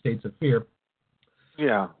 different states of fear.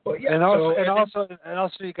 Yeah. Well, yeah, and also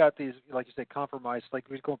you got these, like you said, compromise. Like,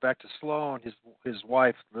 we go back to Sloan, his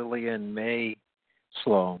wife Lillian May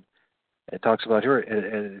Sloan. It talks about her.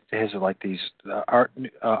 It has like these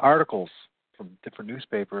articles from different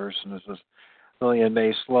newspapers, and this was Lillian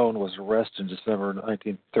May Sloan was arrested in December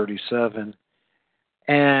 1937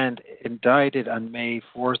 and indicted on May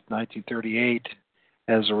 4th, 1938,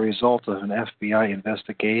 as a result of an FBI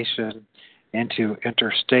investigation into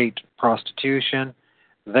interstate prostitution,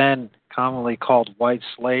 then commonly called white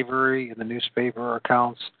slavery in the newspaper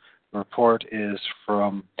accounts. The report is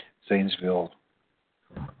from Zanesville,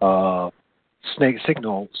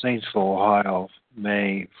 Zanesville, Ohio,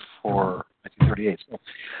 May 4, 1938. So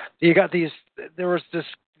you got these. There was this.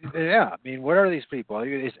 Yeah, I mean, what are these people?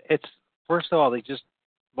 It's first of all,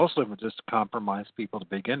 most of them are just compromised people to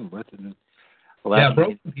begin with, and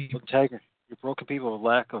broken people. Integrity. You're broken people with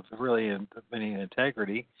lack of really any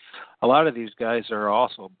integrity. A lot of these guys are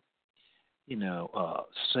also,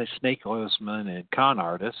 snake oilsmen and con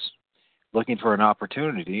artists looking for an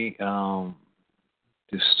opportunity to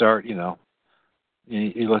start. You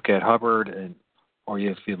look at Hubbard, or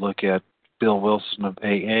if you look at Bill Wilson of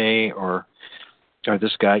AA, or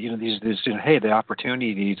this guy, hey, the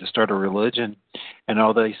opportunity to start a religion, and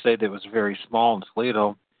although they say that it was very small in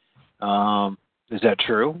Toledo, is that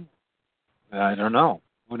true? I don't know.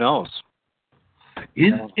 Who knows?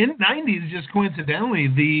 In the 90s, just coincidentally,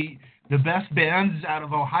 the best bands out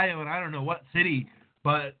of Ohio, and I don't know what city,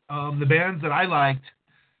 but the bands that I liked,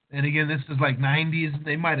 and again, this is like 90s,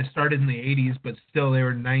 they might have started in the 80s, but still they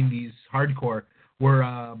were 90s hardcore, were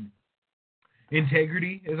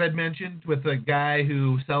Integrity, as I'd mentioned, with a guy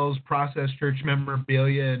who sells processed church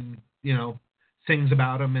memorabilia and, sings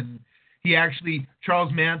about them. And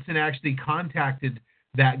Charles Manson actually contacted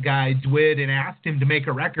that guy, Dwid, and asked him to make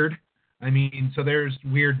a record. I mean, so there's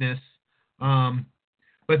weirdness.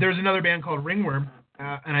 But there's another band called Ringworm,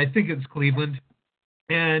 and I think it's Cleveland.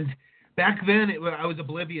 And back then, I was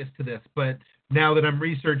oblivious to this, but now that I'm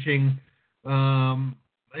researching and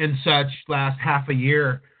such last half a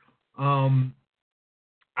year,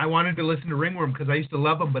 I wanted to listen to Ringworm because I used to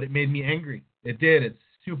love them, but it made me angry. It did. It's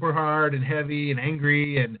super hard and heavy and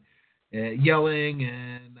angry and yelling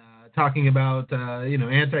and talking about,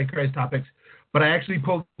 Antichrist topics. but I actually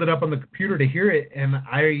pulled it up on the computer to hear it, and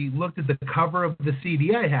I looked at the cover of the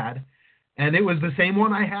CD I had, and it was the same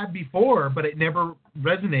one I had before, but it never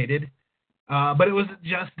resonated. But it was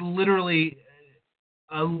just literally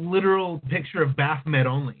a literal picture of Baphomet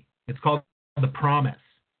only. It's called The Promise.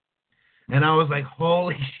 And I was like,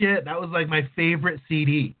 holy shit, that was like my favorite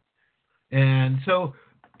CD. And so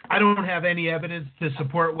I don't have any evidence to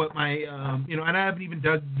support what my, and I haven't even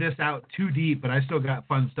dug this out too deep, but I still got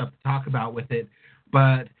fun stuff to talk about with it.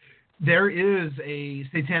 But there is a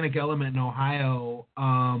satanic element in Ohio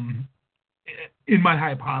in my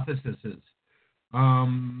hypotheses.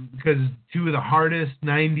 Because two of the hardest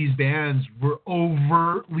 90s bands were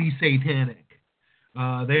overtly satanic.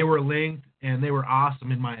 They were linked, and they were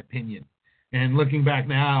awesome, in my opinion. And looking back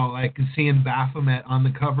now, like seeing Baphomet on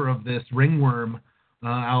the cover of this Ringworm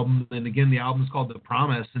album, and again, the album's called The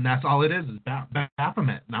Promise, and that's all it is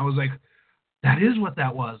Baphomet. And I was like, that is what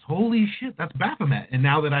that was. Holy shit, that's Baphomet. And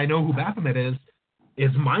now that I know who Baphomet is,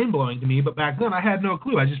 it's mind-blowing to me. But back then, I had no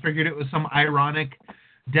clue. I just figured it was some ironic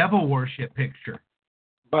devil worship picture.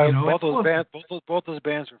 But both those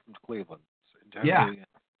bands were from Cleveland.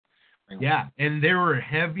 Yeah, and they were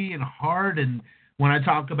heavy and hard. And when I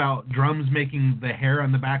talk about drums making the hair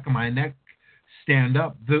on the back of my neck stand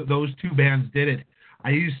up, those two bands did it.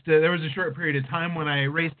 There was a short period of time when I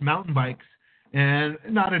raced mountain bikes, and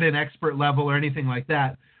not at an expert level or anything like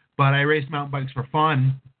that, but I raced mountain bikes for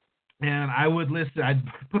fun. And I'd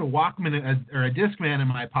put a Walkman or a Discman in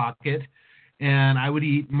my pocket, and I would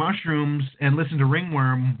eat mushrooms and listen to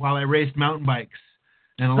Ringworm while I raced mountain bikes.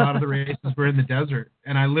 And a lot of the races were in the desert.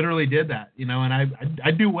 And I literally did that, and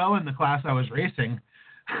I'd do well in the class I was racing.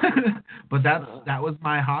 But that was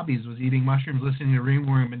my hobbies, was eating mushrooms, listening to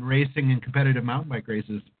Ringworm, and racing in competitive mountain bike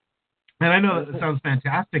races. And I know that sounds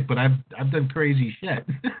fantastic, but I've done crazy shit.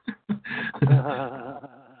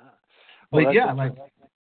 But yeah, like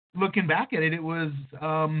looking back at it, it was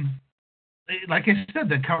like I said,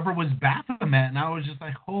 the cover was Baphomet, and I was just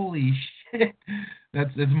like, holy shit,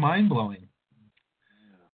 it's mind blowing.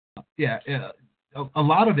 Yeah, a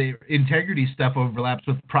lot of the integrity stuff overlaps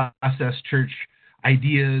with Process Church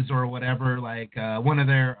ideas or whatever. Like one of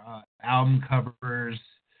their album covers,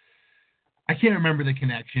 I can't remember the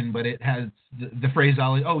connection, but it has the phrase,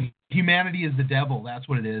 humanity is the devil. That's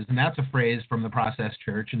what it is. And that's a phrase from the Process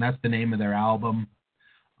Church, and that's the name of their album.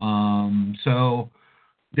 So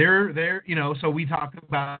they're so we talk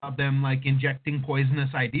about them like injecting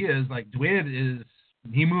poisonous ideas. Like Dwid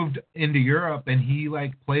he moved into Europe, and he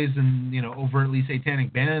like plays in, overtly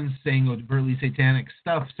satanic bands, saying overtly satanic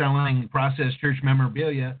stuff, selling Process Church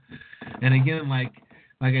memorabilia. And again, like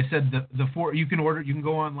I said, the four, you can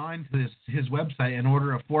go online to his website and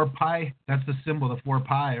order a 4-pi. That's the symbol, the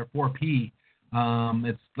 4-pi or 4p.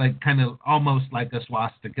 It's like kind of almost like a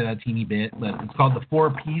swastika, a teeny bit, but it's called the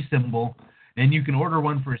 4p symbol, and you can order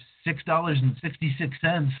one for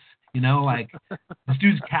 $6.66. Like this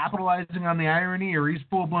dude's capitalizing on the irony, or he's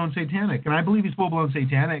full blown satanic, and I believe he's full blown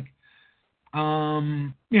satanic.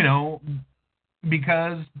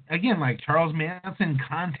 Because again, like Charles Manson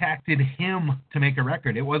contacted him to make a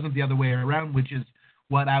record. It wasn't the other way around, which is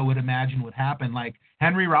what I would imagine would happen. Like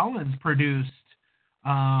Henry Rollins produced,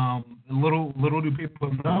 little do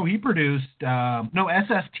people know, he produced,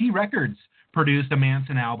 SST Records produced a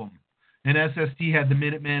Manson album. And SST had the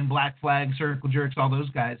Minutemen, Black Flag, Circle Jerks, all those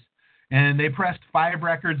guys. And they pressed 5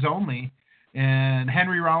 records only. And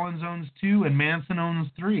Henry Rollins owns 2, and Manson owns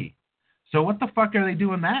 3. So what the fuck are they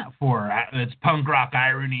doing that for? It's punk rock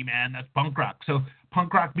irony, man. That's punk rock. So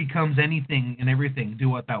punk rock becomes anything and everything. Do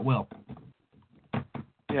what that will.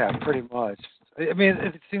 Yeah, pretty much. I mean,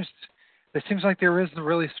 it seems like there is a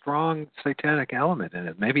really strong satanic element in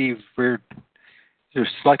it. Maybe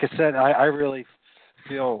just like I said, I really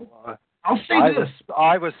feel. I'll say this: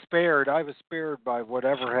 I was spared. I was spared by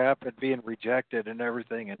whatever happened, being rejected and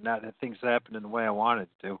everything, and not that things happened in the way I wanted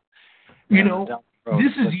to.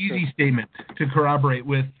 This is an easy statement to corroborate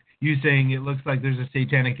with you saying it looks like there's a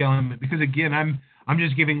satanic element, because again, I'm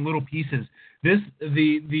just giving little pieces.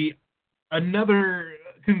 Another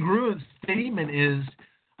congruent statement is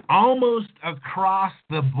almost across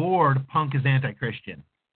the board, punk is anti-Christian.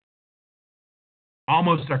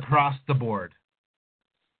 Almost across the board.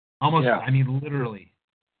 Almost, yeah. I mean, literally.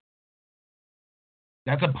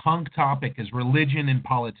 That's a punk topic, is religion and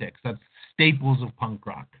politics. That's staples of punk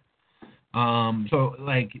rock. So,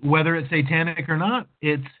 like, whether it's satanic or not,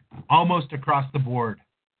 it's almost across the board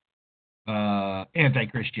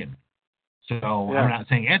anti-Christian. So yeah. I'm not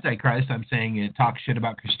saying antichrist. I'm saying it talks shit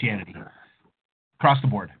about Christianity. Across the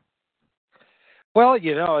board. Well,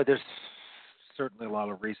 there's certainly a lot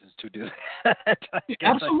of reasons to do that.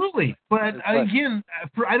 Absolutely. But again,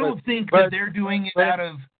 I don't think that they're doing it out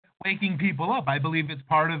of waking people up. I believe it's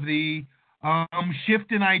part of the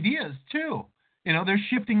shift in ideas, too. They're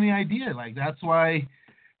shifting the idea. Like, that's why,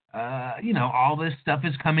 all this stuff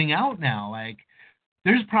is coming out now. Like,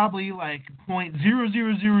 there's probably like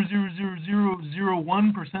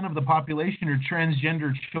 0.0000001% of the population are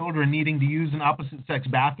transgender children needing to use an opposite-sex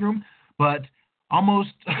bathroom, but almost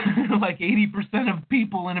like 80% of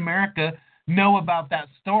people in America know about that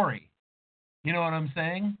story. You know what I'm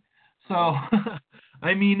saying? So,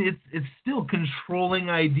 I mean, it's still controlling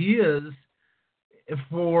ideas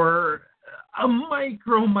for a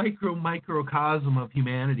microcosm of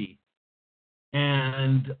humanity.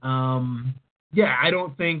 And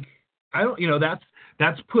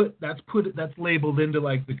that's labeled into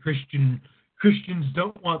like the Christians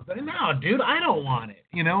don't want that. No, dude, I don't want it.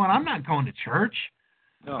 And I'm not going to church.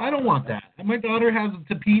 No, I don't want that. If my daughter has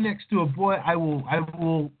to pee next to a boy, I will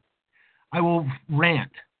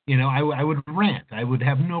rant. I would rant. I would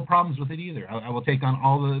have no problems with it either. I will take on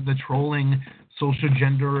all the trolling social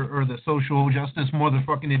gender or the social justice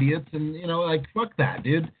motherfucking idiots, and like, fuck that,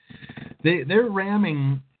 dude. They're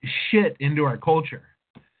ramming shit into our culture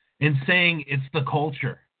and saying it's the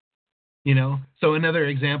culture. So another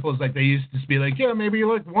example is like they used to be like, yeah, maybe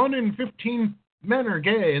like 1 in 15 men are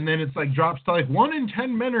gay, and then it's like drops to like 1 in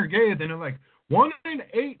 10 men are gay, then it's like 1 in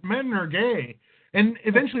 8 men are gay, and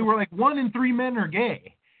eventually we're like 1 in 3 men are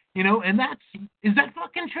gay. And is that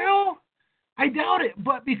fucking true? I doubt it,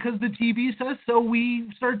 but because the TV says so,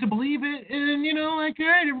 we start to believe it, and like, all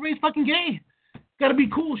right, everybody's fucking gay. Gotta be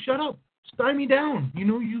cool. Shut up. Stymie me down.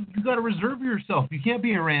 You gotta reserve yourself. You can't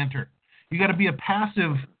be a ranter. You gotta be a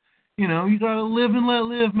passive. You gotta live and let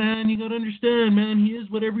live, man. You gotta understand, man. He is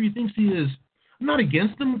whatever he thinks he is. I'm not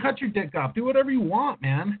against him. Cut your dick off. Do whatever you want,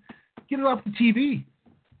 man. Get it off the TV.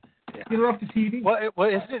 Yeah. Get it off the TV. Well,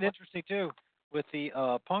 isn't it interesting too with the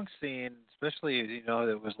punk scene, especially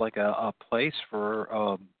it was like a place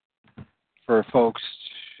for folks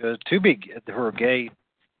to be who are gay.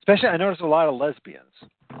 Especially, I noticed a lot of lesbians.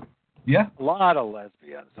 Yeah. A lot of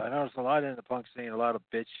lesbians. I noticed a lot in the punk scene. A lot of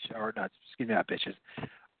butch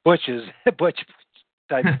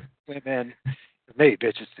type women. Maybe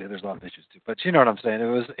bitches too. There's a lot of bitches too. But you know what I'm saying.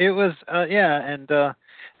 It was and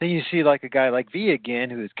then you see like a guy like V again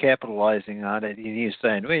who is capitalizing on it. He's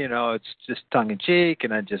saying, well, it's just tongue in cheek,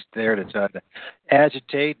 and I'm just there to try to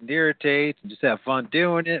agitate and irritate and just have fun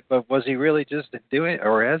doing it. But was he really just doing it,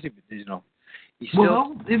 or has he?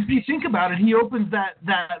 Well, if you think about it, he opens that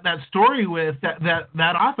story with that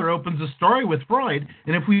author opens a story with Freud,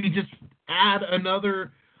 and if we just add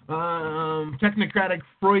another technocratic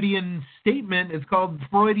Freudian statement, it's called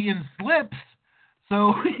Freudian slips.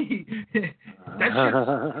 So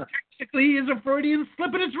that technically is a Freudian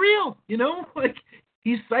slip, and it's real. Like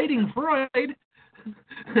he's citing Freud.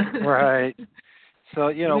 Right.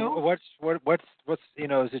 So what's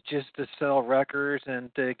is it just to sell records and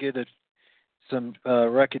to get some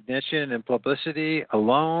recognition and publicity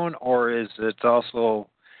alone, or is it also,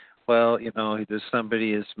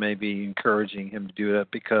 somebody is maybe encouraging him to do that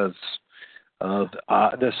because of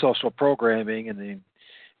the social programming and the,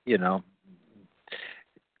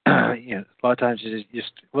 a lot of times it's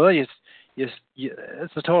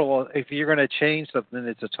a total. If you're going to change something,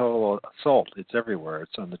 it's a total assault. It's everywhere.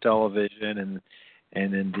 It's on the television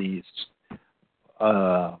and in these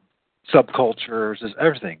subcultures, is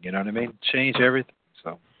everything. You know what I mean? Change everything.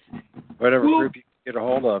 So whatever group you can get a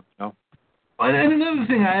hold of, And another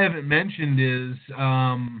thing I haven't mentioned is,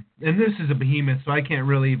 and this is a behemoth, so I can't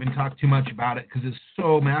really even talk too much about it because it's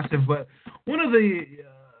so massive. But one of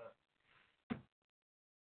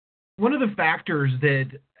the factors that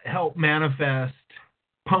help manifest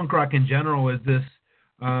punk rock in general is this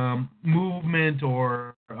movement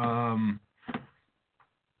or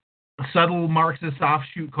subtle Marxist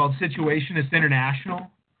offshoot called Situationist International,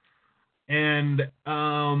 and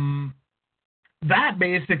that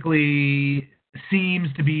basically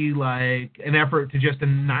seems to be like an effort to just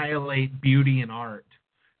annihilate beauty in art.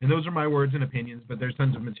 And those are my words and opinions, but there's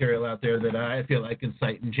tons of material out there that I feel like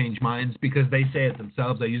incite and change minds because they say it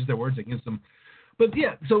themselves. I use their words against them. But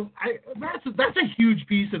yeah, so that's a huge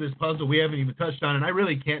piece of this puzzle we haven't even touched on, and I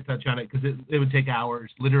really can't touch on it because it would take hours.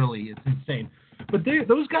 Literally, it's insane. But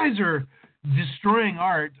those guys are destroying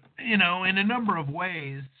art, in a number of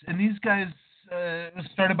ways. And these guys, it was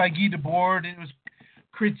started by Guy Debord, and it was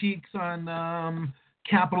critiques on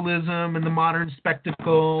capitalism and the modern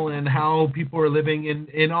spectacle and how people are living.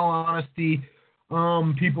 In all honesty,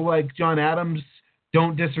 people like John Adams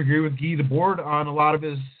don't disagree with Guy Debord on a lot of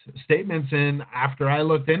his statements. And after I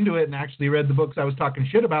looked into it and actually read the books I was talking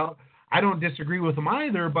shit about, I don't disagree with him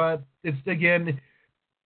either. But it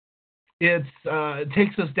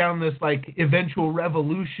takes us down this like eventual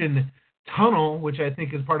revolution tunnel, which I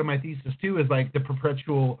think is part of my thesis too, is like the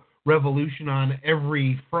perpetual revolution on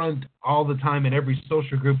every front all the time in every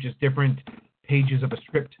social group, just different pages of a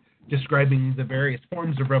script describing the various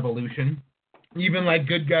forms of revolution. Even like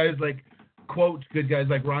good guys like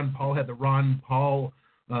Ron Paul had the Ron Paul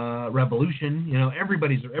revolution. You know,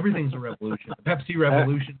 everything's a revolution. Pepsi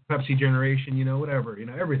revolution, Pepsi generation, you know, whatever, you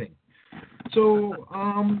know, everything. So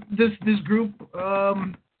this group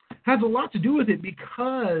has a lot to do with it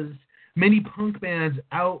because many punk bands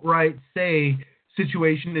outright say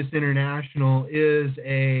Situationist International is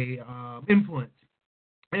a influence.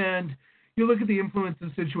 And you look at the influence of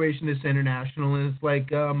Situationist International, and it's like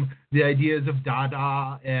the ideas of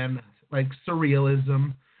Dada and like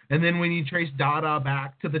surrealism. And then when you trace Dada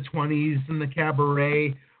back to the 20s and the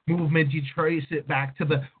cabaret movement, you trace it back to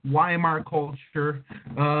the Weimar culture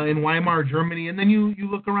in Weimar, Germany. And then you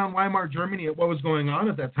look around Weimar, Germany at what was going on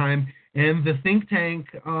at that time. And the think tank,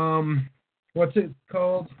 what's it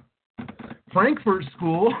called? Frankfurt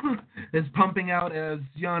School is pumping out, as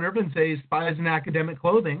Jan Irvin says, spies in academic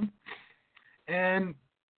clothing. And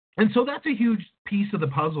so that's a huge piece of the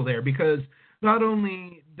puzzle there, because not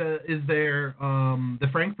only is there the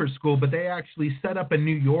Frankfurt School, but they actually set up in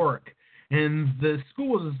New York. And the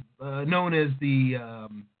school is known as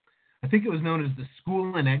I think it was known as the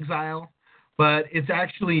School in Exile, but it's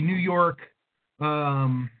actually New York,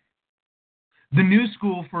 the New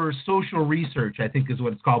School for Social Research, I think is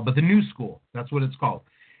what it's called, but the New School, that's what it's called.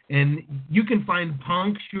 And you can find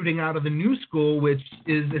punk shooting out of the New School, which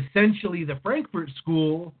is essentially the Frankfurt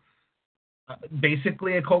School,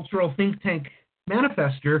 basically a cultural think tank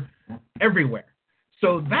manifester everywhere.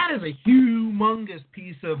 So that is a humongous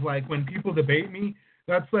piece of, like, when people debate me,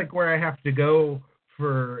 that's like where I have to go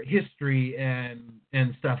for history and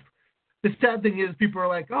stuff. The sad thing is people are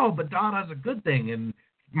like, oh, but Dada's a good thing, and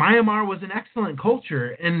Myanmar was an excellent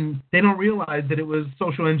culture, and they don't realize that it was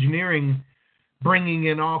social engineering bringing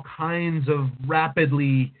in all kinds of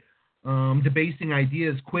rapidly debasing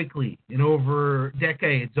ideas quickly in over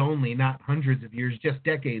decades only, not hundreds of years, just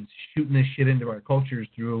decades, shooting this shit into our cultures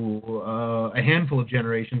through a handful of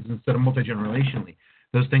generations instead of multi-generationally.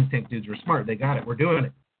 Those think tank dudes were smart. They got it. We're doing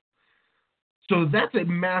it. So that's a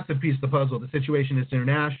massive piece of the puzzle. The Situationist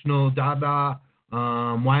International, Dada,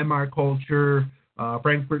 Weimar culture,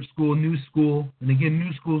 Frankfurt School, New School, and again,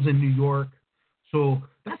 New School's in New York. So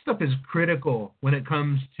that stuff is critical when it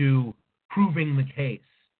comes to proving the case.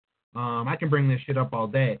 I can bring this shit up all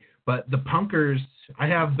day, but the punkers, I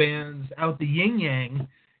have bands out the yin yang,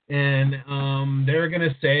 and they're going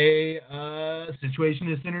to say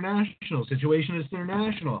Situationist International, Situationist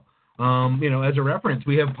International. You know, as a reference,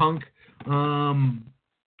 we have punk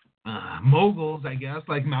moguls, I guess,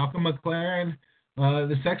 like Malcolm McLaren,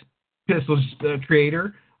 the Sex Pistols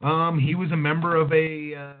creator. He was a member of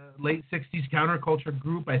a late 60s counterculture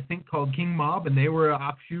group, I think, called King Mob, and they were an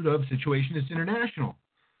offshoot of Situationist International.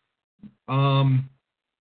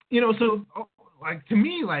 You know, so like to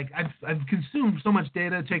me, like I've consumed so much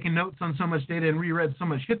data, taken notes on so much data, and reread so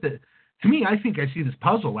much shit that to me, I think I see this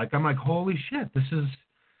puzzle. Like I'm like, holy shit,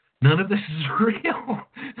 none of this is real.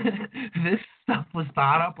 This stuff was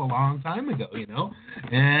thought up a long time ago, you know,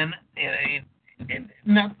 and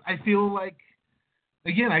that, I feel like,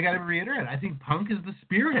 again, I got to reiterate, I think punk is the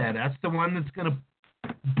spearhead. That's the one that's going to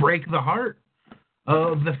break the heart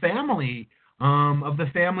of the family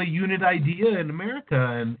unit idea in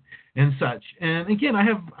America and such. And again,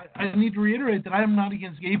 I need to reiterate that I am not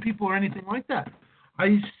against gay people or anything like that.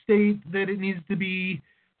 I state that it needs to be,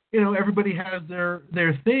 you know, everybody has their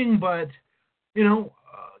thing, but, you know,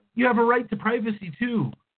 you have a right to privacy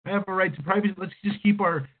too. I have a right to privacy. Let's just keep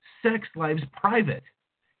our sex lives private.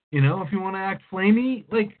 You know, if you want to act flamey,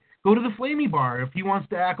 like, go to the flamey bar. If he wants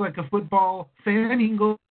to act like a football fan, he can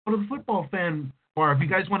go to the football fan bar. If you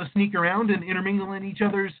guys want to sneak around and intermingle in each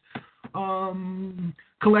other's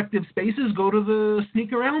collective spaces, go to the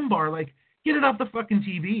sneak around bar. Like, get it off the fucking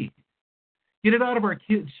TV. Get it out of our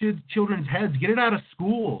children's heads. Get it out of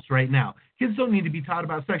schools right now. Kids don't need to be taught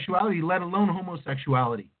about sexuality, let alone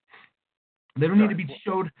homosexuality. They don't need to be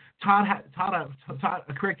taught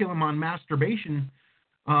a curriculum on masturbation.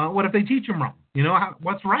 What if they teach them wrong? You know,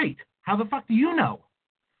 what's right? How the fuck do you know?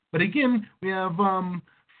 But again, we have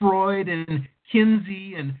Freud and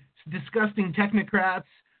Kinsey and disgusting technocrats,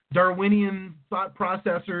 Darwinian thought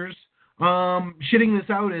processors, shitting this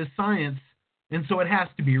out as science, and so it has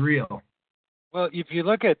to be real. Well, if you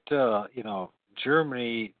look at, you know,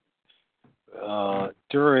 Germany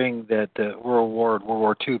during that World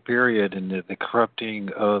War II period and the corrupting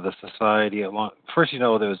of the society. First, there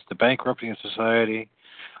was the bankrupting of society.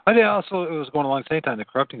 I think also it was going along at the same time the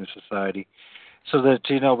corrupting of society. So that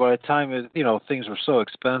by the time things were so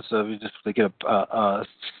expensive, you just to get a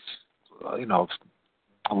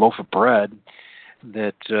loaf of bread.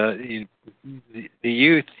 That the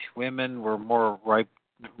youth, women were more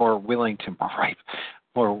willing to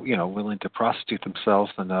prostitute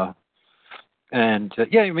themselves you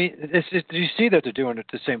see that they're doing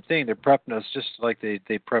the same thing. They're prepping us just like they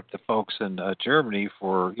prepped the folks in Germany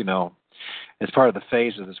for as part of the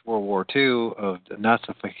phase of this World War II of the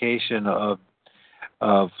Nazification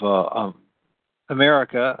of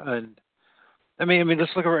America. And I mean,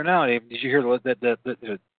 let's look at it right now. Did you hear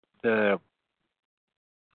the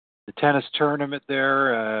tennis tournament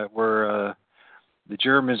there where the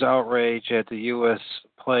Germans outrage at the U.S.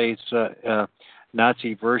 plays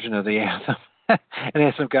Nazi version of the anthem, and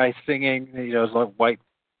there's some guy singing, it's like a white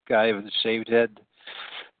guy with a shaved head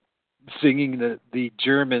singing the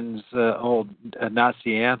Germans' old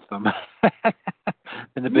Nazi anthem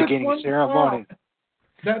in the beginning ceremony.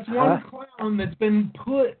 That's one clown that's been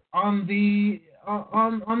put on the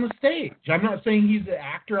stage. I'm not saying he's an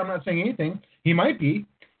actor. I'm not saying anything. He might be.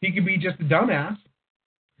 He could be just a dumbass.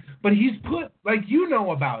 But he's put,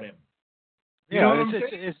 about him.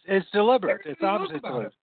 It's deliberate. It's obviously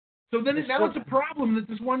deliberate. So then now it's a problem that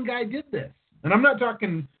this one guy did this. And I'm not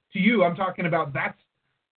talking to you. I'm talking about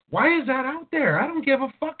why is that out there? I don't give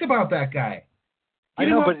a fuck about that guy. I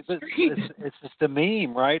know, but it's just the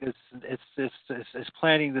meme, right? It's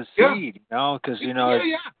planting the seed, because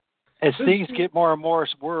as things get more and more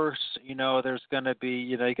worse, there's going to be,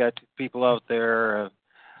 you got people out there,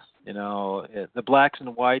 the blacks and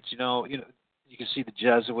the whites, you can see the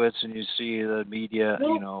Jesuits and you see the media,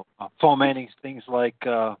 fomenting things like,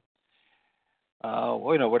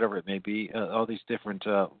 whatever it may be, all these different,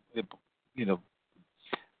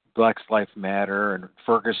 Black's Life Matter and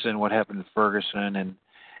Ferguson, what happened to Ferguson, and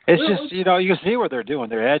it's just, you can see what they're doing.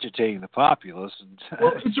 They're agitating the populace.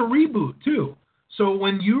 Well, it's a reboot, too. So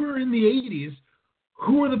when you were in the 80s,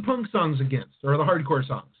 who were the punk songs against, or the hardcore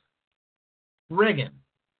songs? Reagan.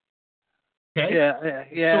 Okay?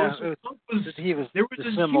 Yeah. So he was there was the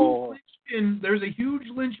a symbol. huge linchpin. There's a huge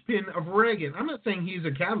linchpin of Reagan. I'm not saying he's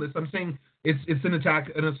a catalyst. I'm saying it's an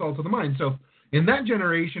attack, an assault of the mind. So in that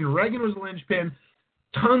generation, Reagan was a linchpin.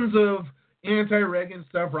 Tons of anti-Reagan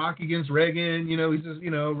stuff, Rock Against Reagan, he's just,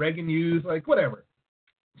 Reagan youth, whatever.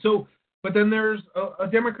 So, but then there's a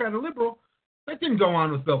Democrat, a liberal, that didn't go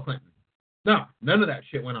on with Bill Clinton. No, none of that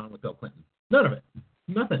shit went on with Bill Clinton. None of it.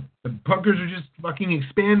 Nothing. The punkers are just fucking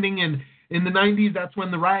expanding, and in the 90s, that's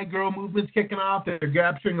when the Riot Girl movement's kicking off. They're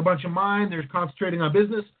capturing a bunch of mine. They're concentrating on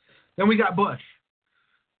business. Then we got Bush.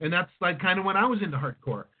 And that's kind of when I was into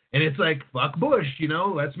hardcore. And it's fuck Bush,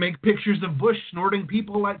 let's make pictures of Bush snorting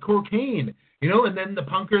people like cocaine, and then the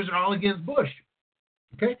punkers are all against Bush.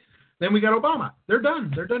 Okay? Then we got Obama. They're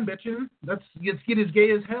done. They're done bitching. Let's get as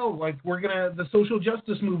gay as hell. The social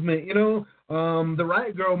justice movement, the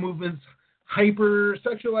Riot Girl movement's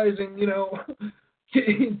hyper-sexualizing,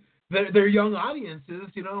 their young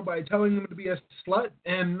audiences, by telling them to be a slut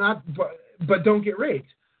and but don't get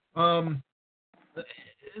raped.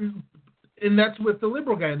 And that's with the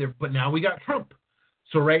liberal guy in there. But now we got Trump.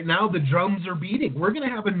 So right now the drums are beating. We're going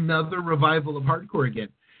to have another revival of hardcore again.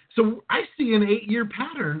 So I see an 8-year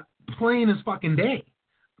pattern plain as fucking day.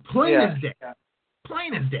 Plain as day.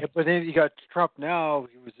 But then you got Trump now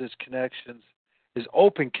with his connections, his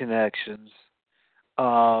open connections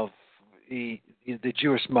of the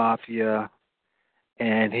Jewish mafia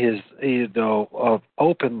and his, of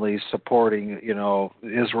openly supporting,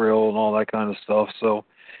 Israel and all that kind of stuff. So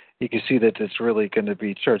you can see that it's really going to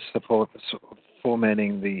be church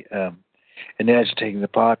fomenting the and agitating the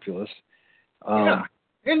populace. And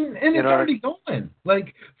it's already going.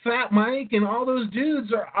 Fat Mike and all those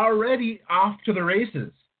dudes are already off to the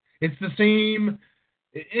races. It's the same,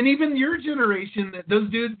 and even your generation,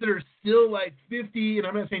 those dudes that are still 50, and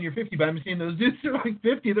I'm not saying you're 50, but I'm saying those dudes are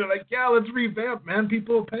 50. They're yeah, let's revamp, man.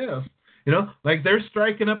 People will pay us. They're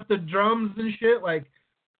striking up the drums and shit.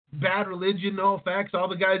 Bad Religion, No Effects, all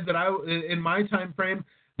the guys that in my time frame,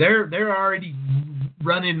 they're already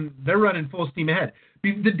running. They're running full steam ahead.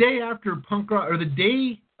 The day after punk rock, or the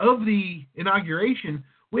day of the inauguration,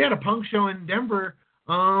 we had a punk show in Denver,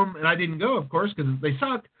 and I didn't go, of course, because they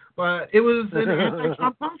suck. But it was an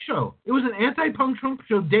anti-Trump punk show. It was an anti-punk Trump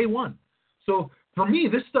show day one. So for me,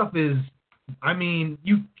 this stuff is,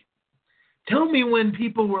 you tell me when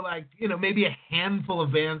people were maybe a handful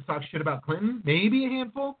of bands talk shit about Clinton, maybe a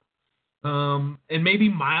handful. and maybe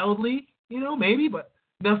mildly, maybe, but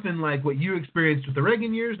nothing like what you experienced with the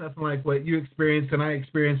Reagan years, nothing like what you experienced and I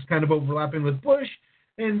experienced kind of overlapping with Bush,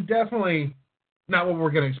 and definitely not what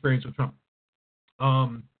we're going to experience with Trump.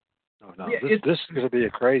 This is going to be a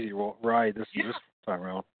crazy ride this time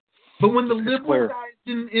around. But when the liberal guys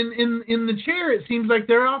in the chair, it seems like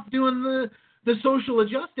they're off doing the social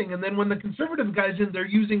adjusting, and then when the conservative guys in, they're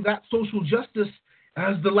using that social justice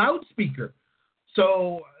as the loudspeaker.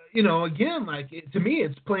 So, again, to me,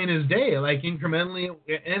 it's plain as day, like incrementally,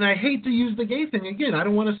 and I hate to use the gay thing again. I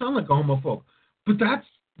don't want to sound like a homophobe, but that's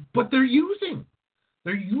what they're using.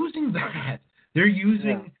 They're using that. They're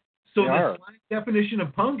using, so the slang definition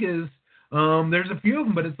of punk is, there's a few of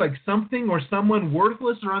them, but it's like something or someone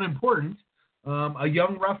worthless or unimportant, a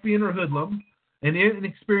young ruffian or hoodlum, an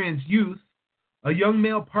inexperienced youth, a young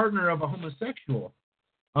male partner of a homosexual.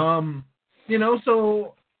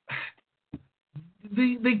 So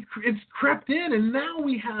it's crept in, and now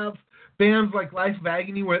we have bands like Life of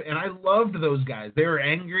Agony, and I loved those guys. They were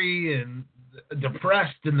angry and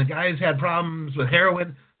depressed, and the guys had problems with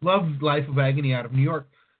heroin. Loved Life of Agony out of New York.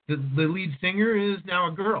 The lead singer is now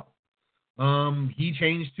a girl. He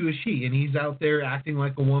changed to a she, and he's out there acting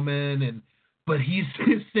like a woman, but he's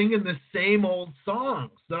singing the same old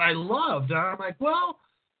songs that I loved. And I'm like, well,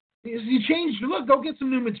 you changed. Look, go get some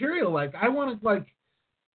new material. Like, I want to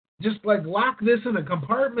just lock this in a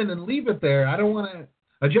compartment and leave it there. I don't want to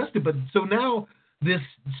adjust it. But so now this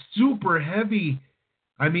super heavy,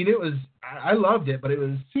 I loved it, but it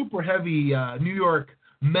was super heavy New York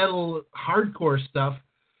metal hardcore stuff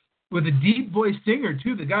with a deep voice singer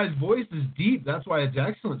too. The guy's voice is deep. That's why it's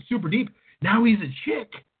excellent. Super deep. Now he's a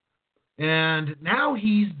chick. And now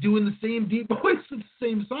he's doing the same deep voice of the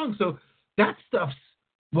same song. So that stuff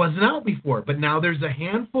wasn't out before. But now there's a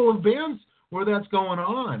handful of bands where that's going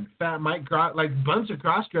on. Fat Mike, like a bunch of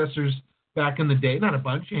cross-dressers back in the day. Not a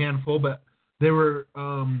bunch, a handful, but they were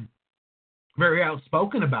very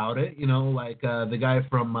outspoken about it. Like the guy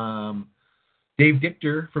from Dave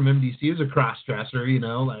Dichter from MDC is a cross-dresser,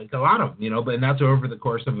 like a lot of them, and that's over the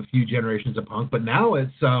course of a few generations of punk. But now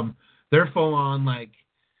it's they're full on like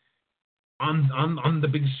on the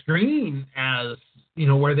big screen as,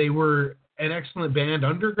 where they were an excellent band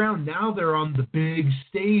underground. Now they're on the big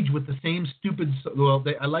stage with the same stupid,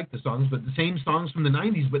 I like the songs, but the same songs from the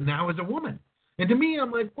 90s, but now as a woman. And to me,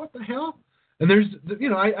 I'm like, what the hell? And there's,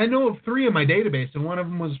 I know of 3 in my database, and one of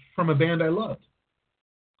them was from a band I loved.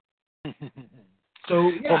 So,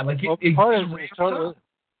 yeah, part of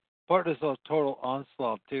this total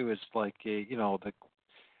onslaught, too, is like,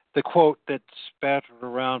 the quote that's spattered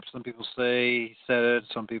around. Some people say he said it,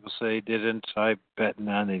 some people say he didn't. I bet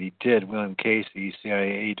none that he did. William Casey,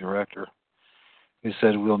 CIA director, who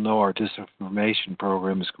said, "We'll know our disinformation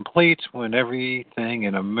program is complete when everything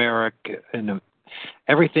in America,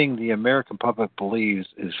 everything the American public believes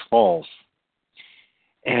is false."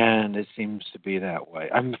 And it seems to be that way.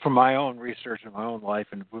 From my own research in my own life,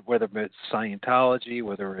 and whether it's Scientology,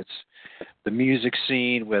 whether it's the music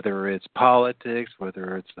scene, whether it's politics,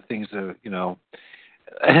 whether it's the things that,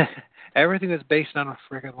 everything is based on a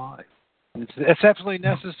friggin' lie. It's absolutely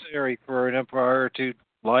necessary for an empire to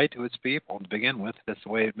lie to its people to begin with. That's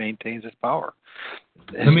the way it maintains its power.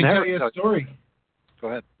 Let me tell you a story. Go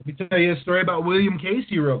ahead. Let me tell you a story about William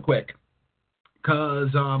Casey real quick,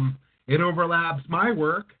 because it overlaps my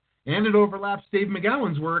work, and it overlaps Dave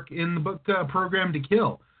McGowan's work in the book Program to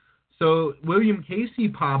Kill. So William Casey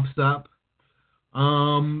pops up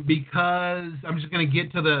because I'm just going to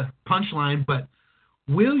get to the punchline, but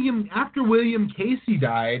after William Casey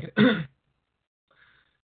died,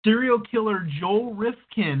 serial killer Joel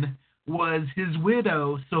Rifkin was his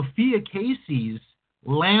widow, Sophia Casey's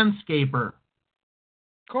landscaper.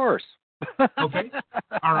 Of course. Okay.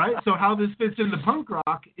 All right. So how this fits into punk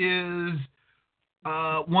rock is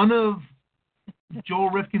one of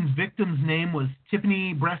Joel Rifkin's victims' name was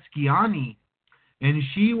Tiffany Bresciani, and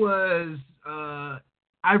she was.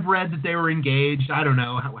 I've read that they were engaged. I don't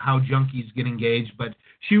know how junkies get engaged, but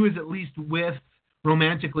she was at least with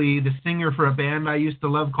romantically the singer for a band I used to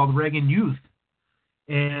love called Reagan Youth,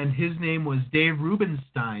 and his name was Dave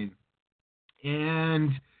Rubenstein,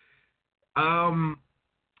 and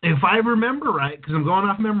if I remember right, because I'm going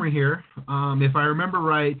off memory here, if I remember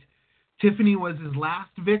right, Tiffany was his last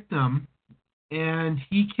victim, and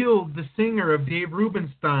he killed the singer of Dave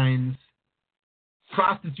Rubenstein's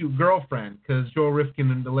prostitute girlfriend, because Joel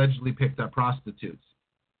Rifkin allegedly picked up prostitutes.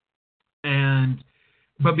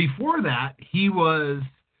 But before that, he was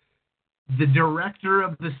the director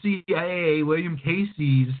of the CIA, William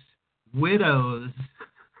Casey's widow's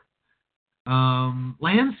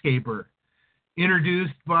landscaper.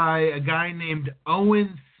 introduced by a guy named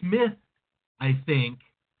Owen Smith, I think,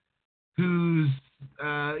 who's,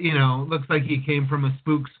 looks like he came from a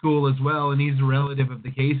spook school as well, and he's a relative of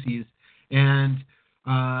the Caseys. And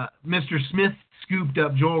Mr. Smith scooped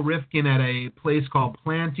up Joel Rifkin at a place called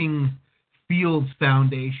Planting Fields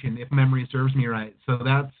Foundation, if memory serves me right. So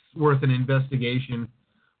that's worth an investigation.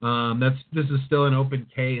 This is still an open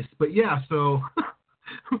case. But yeah, so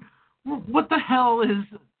what the hell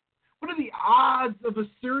what are the odds of a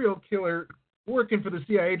serial killer working for the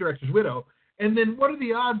CIA director's widow? And then what are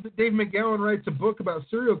the odds that Dave McGowan writes a book about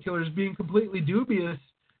serial killers being completely dubious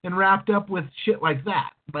and wrapped up with shit like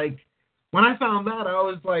that? Like, when I found that, I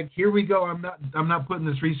was like, here we go. I'm not putting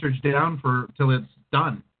this research down till it's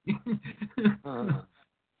done.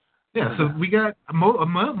 Yeah, so we got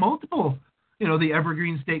multiple, the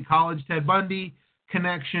Evergreen State College Ted Bundy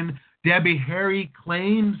connection. Debbie Harry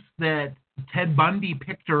claims that Ted Bundy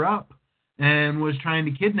picked her up and was trying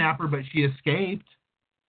to kidnap her, but she escaped.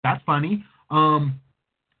 That's funny.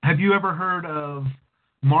 Have you ever heard of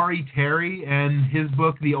Maury Terry and his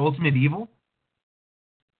book, The Ultimate Evil?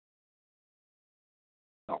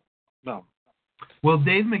 No. Well,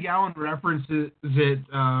 Dave McGowan references it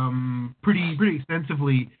pretty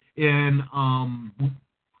extensively in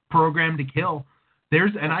Program to Kill.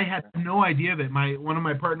 And I had no idea of it. One of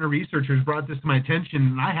my partner researchers brought this to my attention,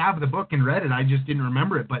 and I have the book and read it. I just didn't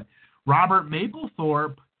remember it. But Robert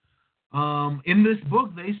Mapplethorpe, in this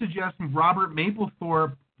book, they suggest Robert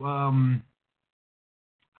Mapplethorpe. I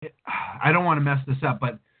don't want to mess this up,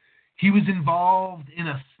 but he was involved in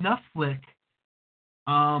a snuff flick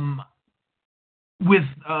with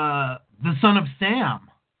the son of Sam.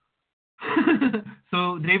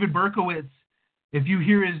 So David Berkowitz, if you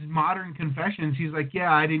hear his modern confessions, he's like,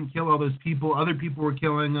 yeah, I didn't kill all those people. Other people were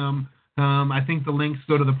killing them. I think the links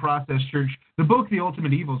go to the Process Church. The book, The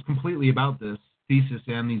Ultimate Evil, is completely about this thesis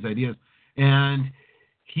and these ideas. And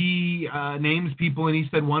he names people, and he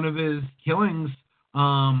said one of his killings,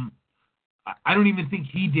 I don't even think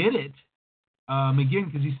he did it. Again,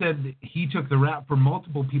 because he said that he took the rap for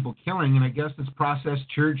multiple people killing, and I guess it's Process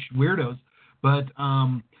Church weirdos. But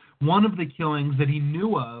one of the killings that he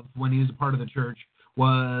knew of when he was a part of the church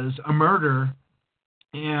was a murder,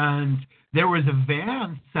 and there was a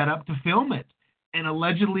van set up to film it, and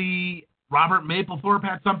allegedly Robert Mapplethorpe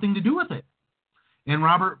had something to do with it. And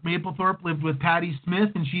Robert Mapplethorpe lived with Patti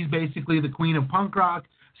Smith, and she's basically the queen of punk rock.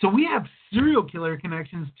 So we have serial killer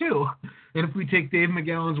connections too. And if we take Dave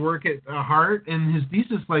McGowan's work at heart and his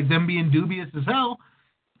thesis, like them being dubious as hell,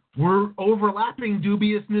 we're overlapping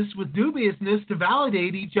dubiousness with dubiousness to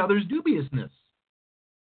validate each other's dubiousness.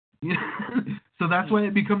 So that's why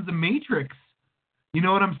it becomes a matrix. You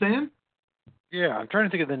know what I'm saying? Yeah, I'm trying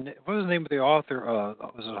to think of what was the name of the author?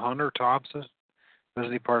 Was it Hunter Thompson?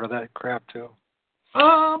 Was he part of that crap too?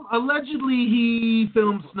 Allegedly he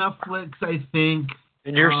filmed snuff flicks, I think.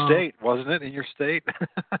 In your state, wasn't it? In your state?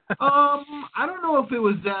 I don't know if it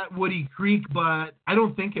was at Woody Creek, but I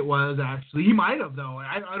don't think it was, actually. He might have, though.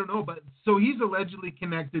 I don't know. But so he's allegedly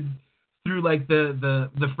connected through, like, the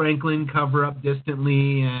Franklin cover-up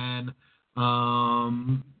distantly. And,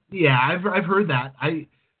 yeah, I've heard that. I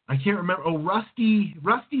can't remember. Oh, Rusty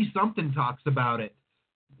something talks about it.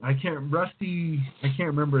 I can't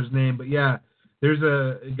remember his name, but yeah. There's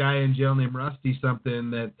a guy in jail named Rusty something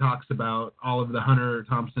that talks about all of the Hunter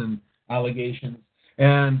Thompson allegations,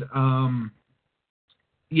 and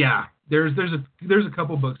yeah, there's a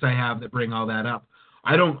couple books I have that bring all that up.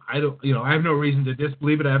 I have no reason to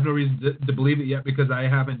disbelieve it. I have no reason to believe it yet because I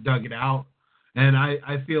haven't dug it out, and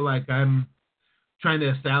I feel like I'm trying to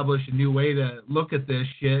establish a new way to look at this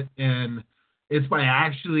shit, and it's by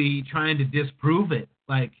actually trying to disprove it.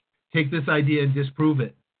 Like, take this idea and disprove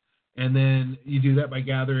it. And then you do that by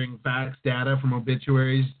gathering facts, data from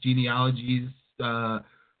obituaries, genealogies,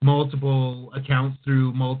 multiple accounts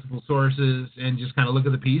through multiple sources, and just kind of look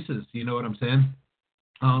at the pieces. You know what I'm saying?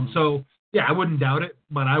 So, yeah, I wouldn't doubt it,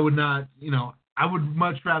 but I would not, I would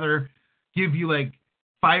much rather give you like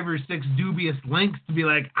 5 or 6 dubious links to be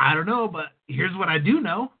like, I don't know, but here's what I do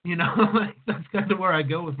know. Like, that's kind of where I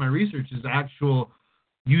go with my research is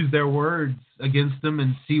use their words against them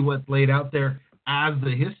and see what's laid out there as the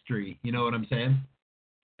history, you know what I'm saying?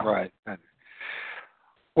 Right.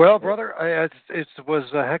 Well, brother, it was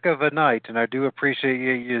a heck of a night, and I do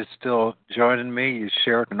appreciate you still joining me. You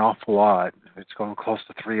shared an awful lot. It's going close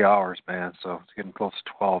to 3 hours, man, so it's getting close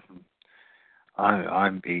to 12. And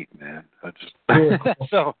I'm beat, man.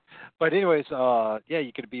 So, but anyways, yeah,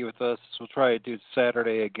 you could be with us. We'll try to do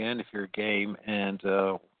Saturday again if you're game, and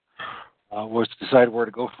we'll decide where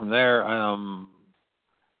to go from there.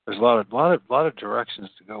 there's a lot of directions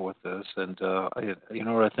to go with this, and you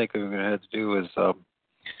know what I think we're going to have to do is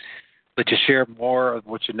let you share more of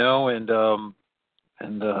what you know, and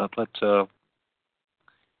let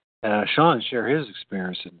Sean share his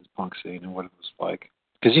experience in the punk scene and what it was like,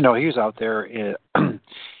 because he was out there in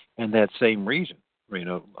in that same region,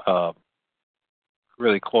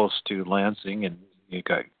 really close to Lansing, and you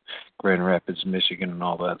got Grand Rapids, Michigan, and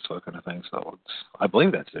all that sort of thing. So I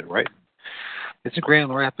believe that's it, right? It's a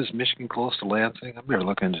Grand Rapids, Michigan, close to Lansing. I'm going to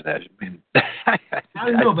look into that. I mean, I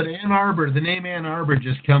don't know, but Ann Arbor, the name Ann Arbor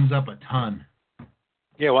just comes up a ton.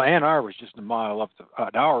 Yeah, well, Ann Arbor is just an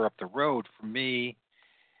hour up the road from me,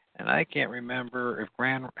 and I can't remember if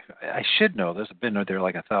I should know this. I've been there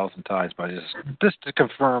like 1,000 times, but just to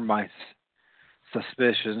confirm my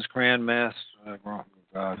suspicions, Grand. What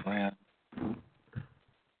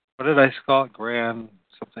did I call it? Grand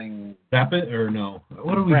something. Rapid or no?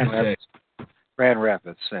 What do we just say? Grand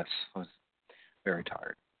Rapids. Yes, I was very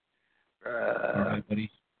tired. All right,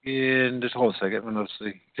 buddy. Just hold a second. Let's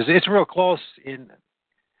see, because it's real close in.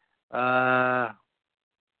 Grand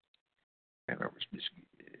Rapids, Michigan.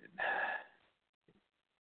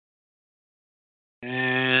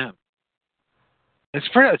 And it's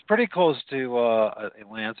pretty close to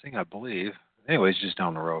Lansing, I believe. Anyways, just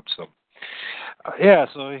down the road. So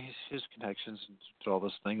so his connections to all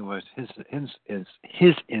this thing, with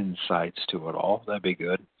his insights to it all, that'd be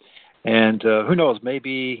good. And who knows?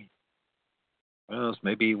 Maybe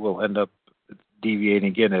we'll end up deviating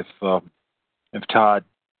again if Todd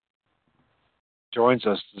joins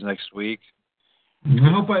us next week.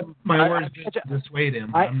 I hope my words dissuade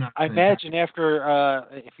him. I imagine after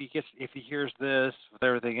if he hears this with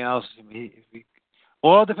everything else,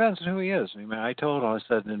 well, it depends on who he is. I mean, I told him, I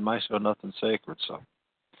said, in my show, nothing's sacred. So.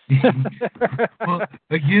 Well,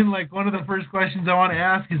 again, like one of the first questions I want to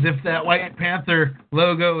ask is if that White Panther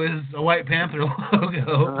logo is a White Panther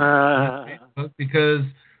logo, because,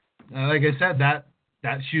 like I said, that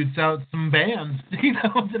shoots out some bands.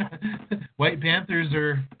 White Panthers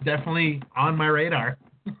are definitely on my radar.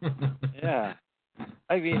 Yeah,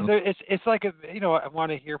 I mean, it's like I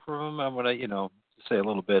want to hear from him. I want to say a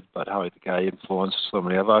little bit about how the guy influenced so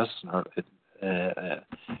many of us,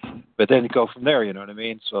 but then go from there. You know what I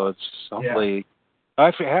mean? So it's hopefully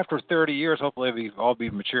after 30 years, hopefully we all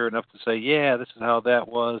be mature enough to say, yeah, this is how that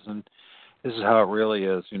was, and this is how it really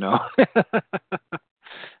is.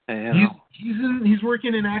 And, he's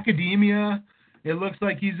working in academia. It looks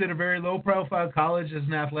like he's at a very low-profile college as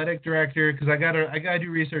an athletic director. Because I gotta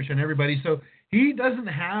do research on everybody. So he doesn't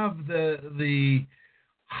have the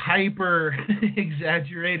hyper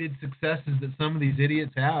exaggerated successes that some of these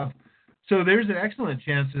idiots have. So there's an excellent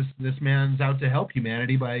chance this man's out to help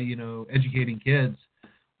humanity by educating kids.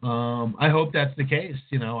 I hope that's the case.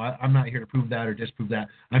 I'm not here to prove that or disprove that.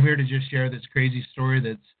 I'm here to just share this crazy story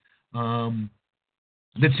that's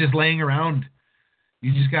just laying around.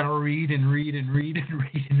 You just got to read and read and read and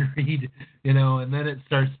read and read, and then it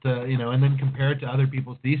starts to, and then compare it to other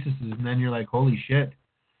people's theses, and then you're like, holy shit,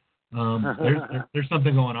 there's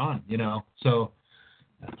something going on, So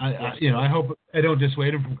I hope I don't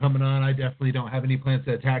dissuade him from coming on. I definitely don't have any plans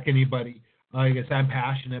to attack anybody. Like I said, I'm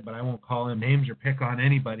passionate, but I won't call him names or pick on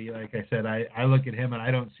anybody. Like I said, I look at him and I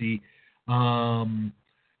don't see.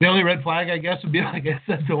 The only red flag, I guess, would be, like I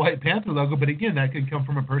said, the White Panther logo. But again, that could come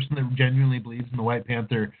from a person that genuinely believes in the White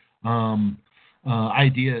Panther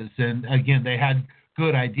ideas. And again, they had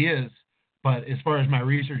good ideas, but as far as my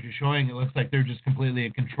research is showing, it looks like they're just completely a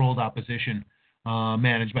controlled opposition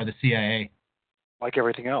managed by the CIA. Like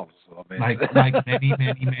everything else. I mean. Like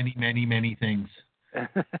many things.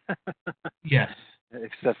 Yes.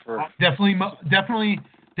 Except for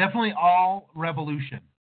definitely all revolution.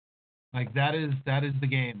 Like that is the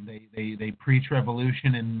game. They preach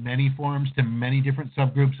revolution in many forms to many different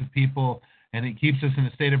subgroups of people, and it keeps us in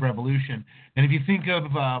a state of revolution. And if you think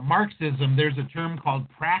of Marxism, there's a term called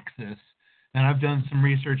praxis, and I've done some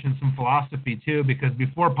research in some philosophy too, because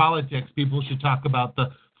before politics, people should talk about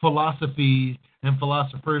the philosophy and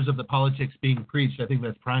philosophers of the politics being preached. I think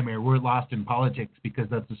that's primary. We're lost in politics because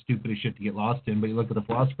that's the stupidest shit to get lost in. But you look at the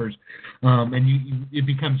philosophers, and it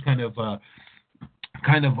becomes kind of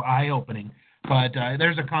eye-opening. But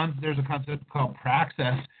there's a concept called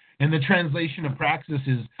praxis, and the translation of praxis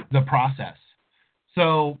is the process.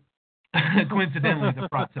 So coincidentally, the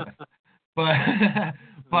process.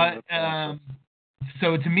 But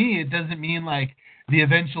so to me, it doesn't mean like the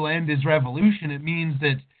eventual end is revolution. It means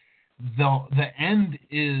that the end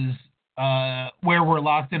is where we're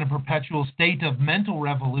locked in a perpetual state of mental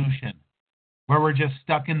revolution. where we're just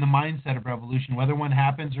stuck in the mindset of revolution, whether one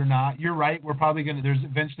happens or not. You're right. We're probably there's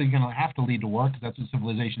eventually going to have to lead to war because that's what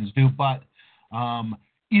civilizations do. But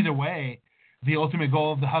either way, the ultimate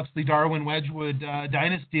goal of the Huxley-Darwin-Wedgwood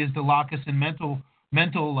dynasty is to lock us in mental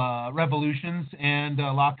revolutions and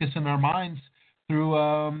lock us in our minds through,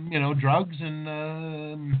 drugs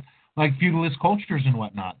and like feudalist cultures and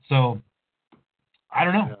whatnot. So I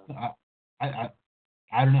don't know. Yeah.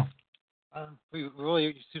 I don't know. Really,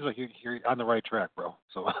 it seems like you're on the right track, bro.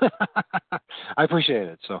 So I appreciate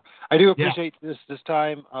it. So I do appreciate this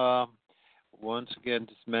time. Once again,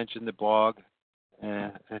 just mention the blog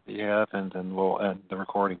that you have, and then we'll end the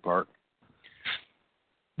recording part.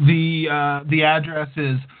 The address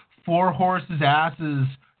is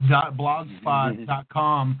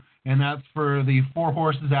fourhorsesasses.blogspot.com, and that's for the Four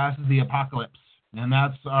Horses Asses the Apocalypse, and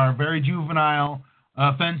that's our very juvenile,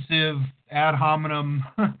 offensive, ad hominem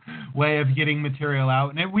way of getting material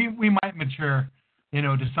out. And we might mature,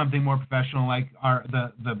 to something more professional, like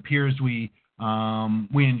the peers we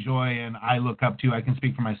enjoy and I look up to. I can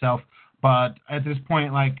speak for myself, but at this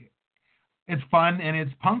point, like, it's fun and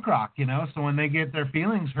it's punk rock, So when they get their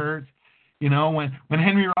feelings hurt, when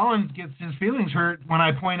Henry Rollins gets his feelings hurt, when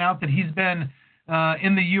I point out that he's been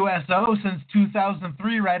in the USO since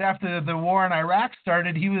 2003, right after the war in Iraq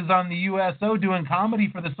started, he was on the USO doing comedy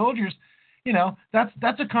for the soldiers.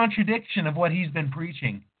 That's a contradiction of what he's been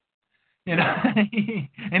preaching. And he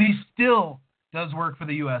still does work for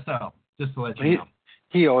the USO. Just to let you know,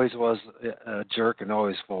 he always was a jerk and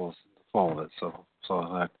always full of it. So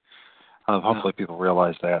hopefully people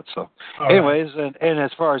realize that. So, anyways, right. and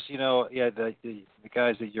as far as the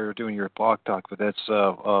guys that you're doing your blog talk with, that's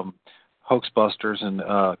Hoaxbusters, and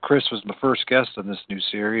Chris was my first guest in this new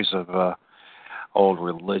series of old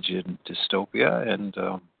religion dystopia, and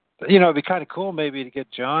it'd be kind of cool maybe to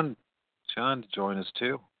get John to join us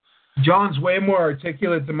too. John's way more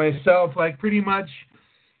articulate than myself, like pretty much.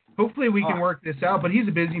 Hopefully we can work this out, but he's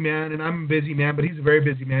a busy man, and I'm a busy man, but he's a very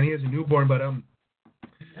busy man. He has a newborn, but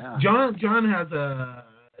John has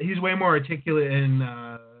he's way more articulate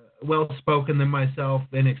and well-spoken than myself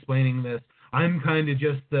in explaining this. I'm kind of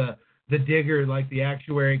just the digger, like the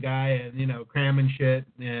actuary guy, and cramming shit,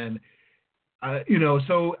 and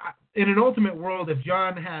so in an ultimate world, if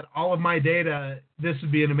John had all of my data, this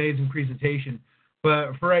would be an amazing presentation.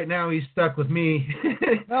 But for right now, he's stuck with me.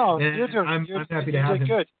 No, I'm happy to have him.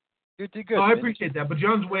 Good. You did good. Oh, I appreciate that. But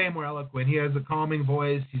John's way more eloquent. He has a calming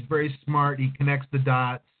voice. He's very smart. He connects the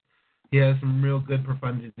dots. He has some real good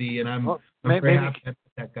profundity, and I'm very happy with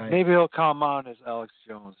that guy. Maybe he'll come on as Alex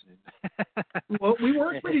Jones. Well, we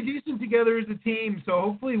work pretty decent together as a team, so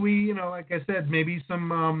hopefully we, like I said, maybe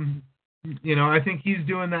some, I think he's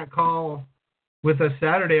doing that call with us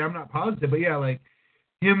Saturday. I'm not positive, but yeah, like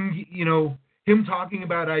him, him talking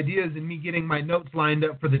about ideas and me getting my notes lined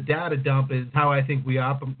up for the data dump is how I think we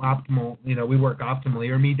we work optimally,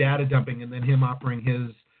 or me data dumping and then him offering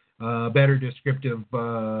his better descriptive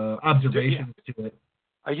observations to it.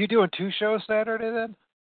 Are you doing 2 shows Saturday then?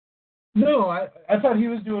 No, I thought he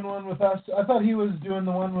was doing one with us. I thought he was doing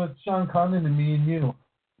the one with Sean Condon and me and you.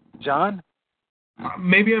 John?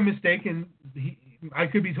 Maybe I'm mistaken. I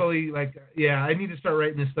could be totally I need to start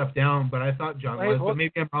writing this stuff down, but I thought John was, but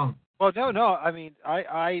maybe I'm wrong. Well, no. I mean,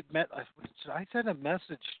 I sent a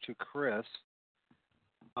message to Chris,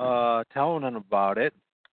 telling him about it,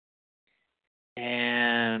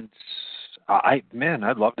 and I'd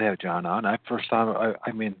love to have John on. If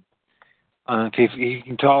he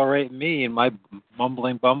can tolerate me and my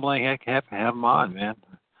bumbling, heck, have him on, man.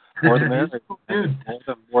 More the merrier.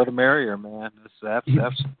 More the merrier, man.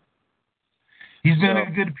 He's been a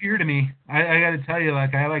good peer to me. I got to tell you, I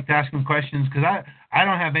like to ask him questions because I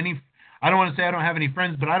don't have any. I don't want to say I don't have any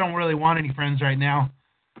friends, but I don't really want any friends right now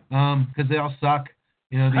because they all suck.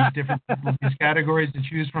 These different these categories to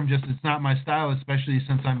choose from. Just it's not my style, especially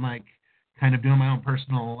since I'm kind of doing my own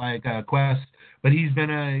personal quest. But he's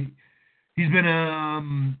been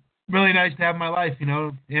really nice to have in my life.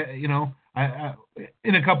 I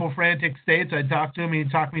in a couple frantic states, I'd talk to him,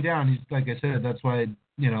 he'd talk me down. He's like I said, that's why I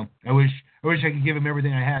wish I could give him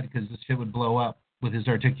everything I had because this shit would blow up with his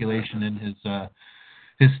articulation and his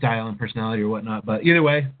style and personality or whatnot. But either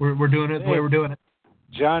way, we're doing it the way we're doing it.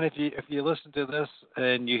 John, if you listen to this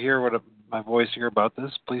and you hear my voice here about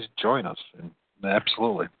this, please join us. And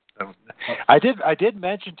absolutely. I did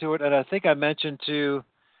mention to it, and I think I mentioned to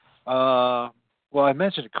I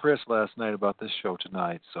mentioned to Chris last night about this show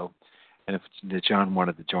tonight. So, and if John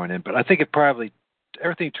wanted to join in, but I think it probably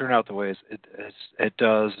everything turned out the way it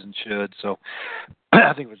does and should. So,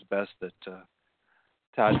 I think it was best that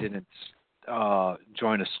Todd didn't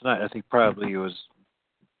join us tonight. I think probably it was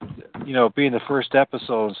being the first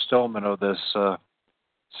episode installment of this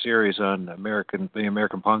series on the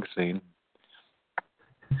American punk scene.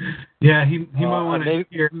 Yeah, he might want to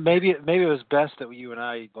hear. Maybe it was best that you and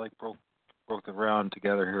I broke the ground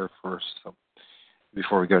together here first, so,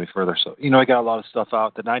 before we go any further. So I got a lot of stuff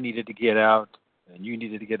out that I needed to get out, and you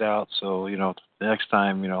needed to get out. So the next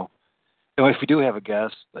time, if we do have a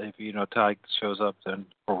guest, if Ty shows up, then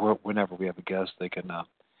or whenever we have a guest, they can,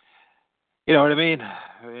 you know what I mean?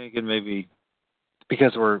 We can maybe,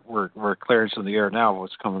 because we're clearing some of the air now.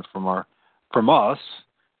 What's coming from us.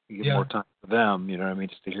 You get more time for them,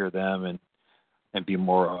 just to hear them and be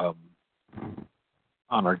more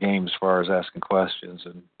on our game as far as asking questions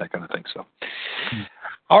and that kind of thing. So,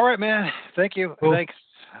 all right, man. Thank you. Cool. Thanks.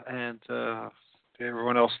 And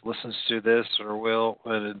everyone else listens to this or will,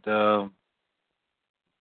 and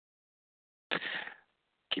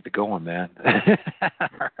keep it going, man. All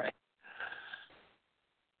right.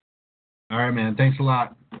 All right, man. Thanks a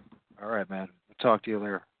lot. All right, man. We'll talk to you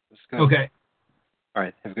later. Let's go. Okay. All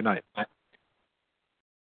right. Have a good night. Bye.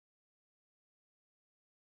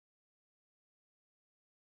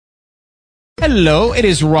 Hello, it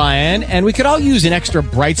is Ryan, and we could all use an extra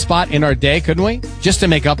bright spot in our day, couldn't we? Just to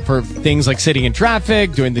make up for things like sitting in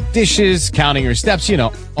traffic, doing the dishes, counting your steps,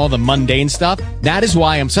 all the mundane stuff. That is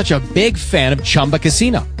why I'm such a big fan of Chumba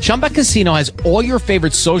Casino. Chumba Casino has all your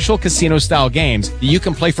favorite social casino-style games that you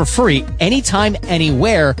can play for free anytime,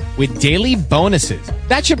 anywhere with daily bonuses.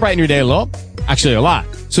 That should brighten your day a little. Actually, a lot.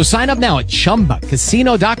 So sign up now at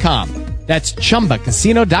ChumbaCasino.com. That's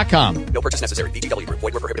ChumbaCasino.com. No purchase necessary. VGW Group.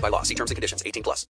 Void where prohibited by law. See terms and conditions. 18+.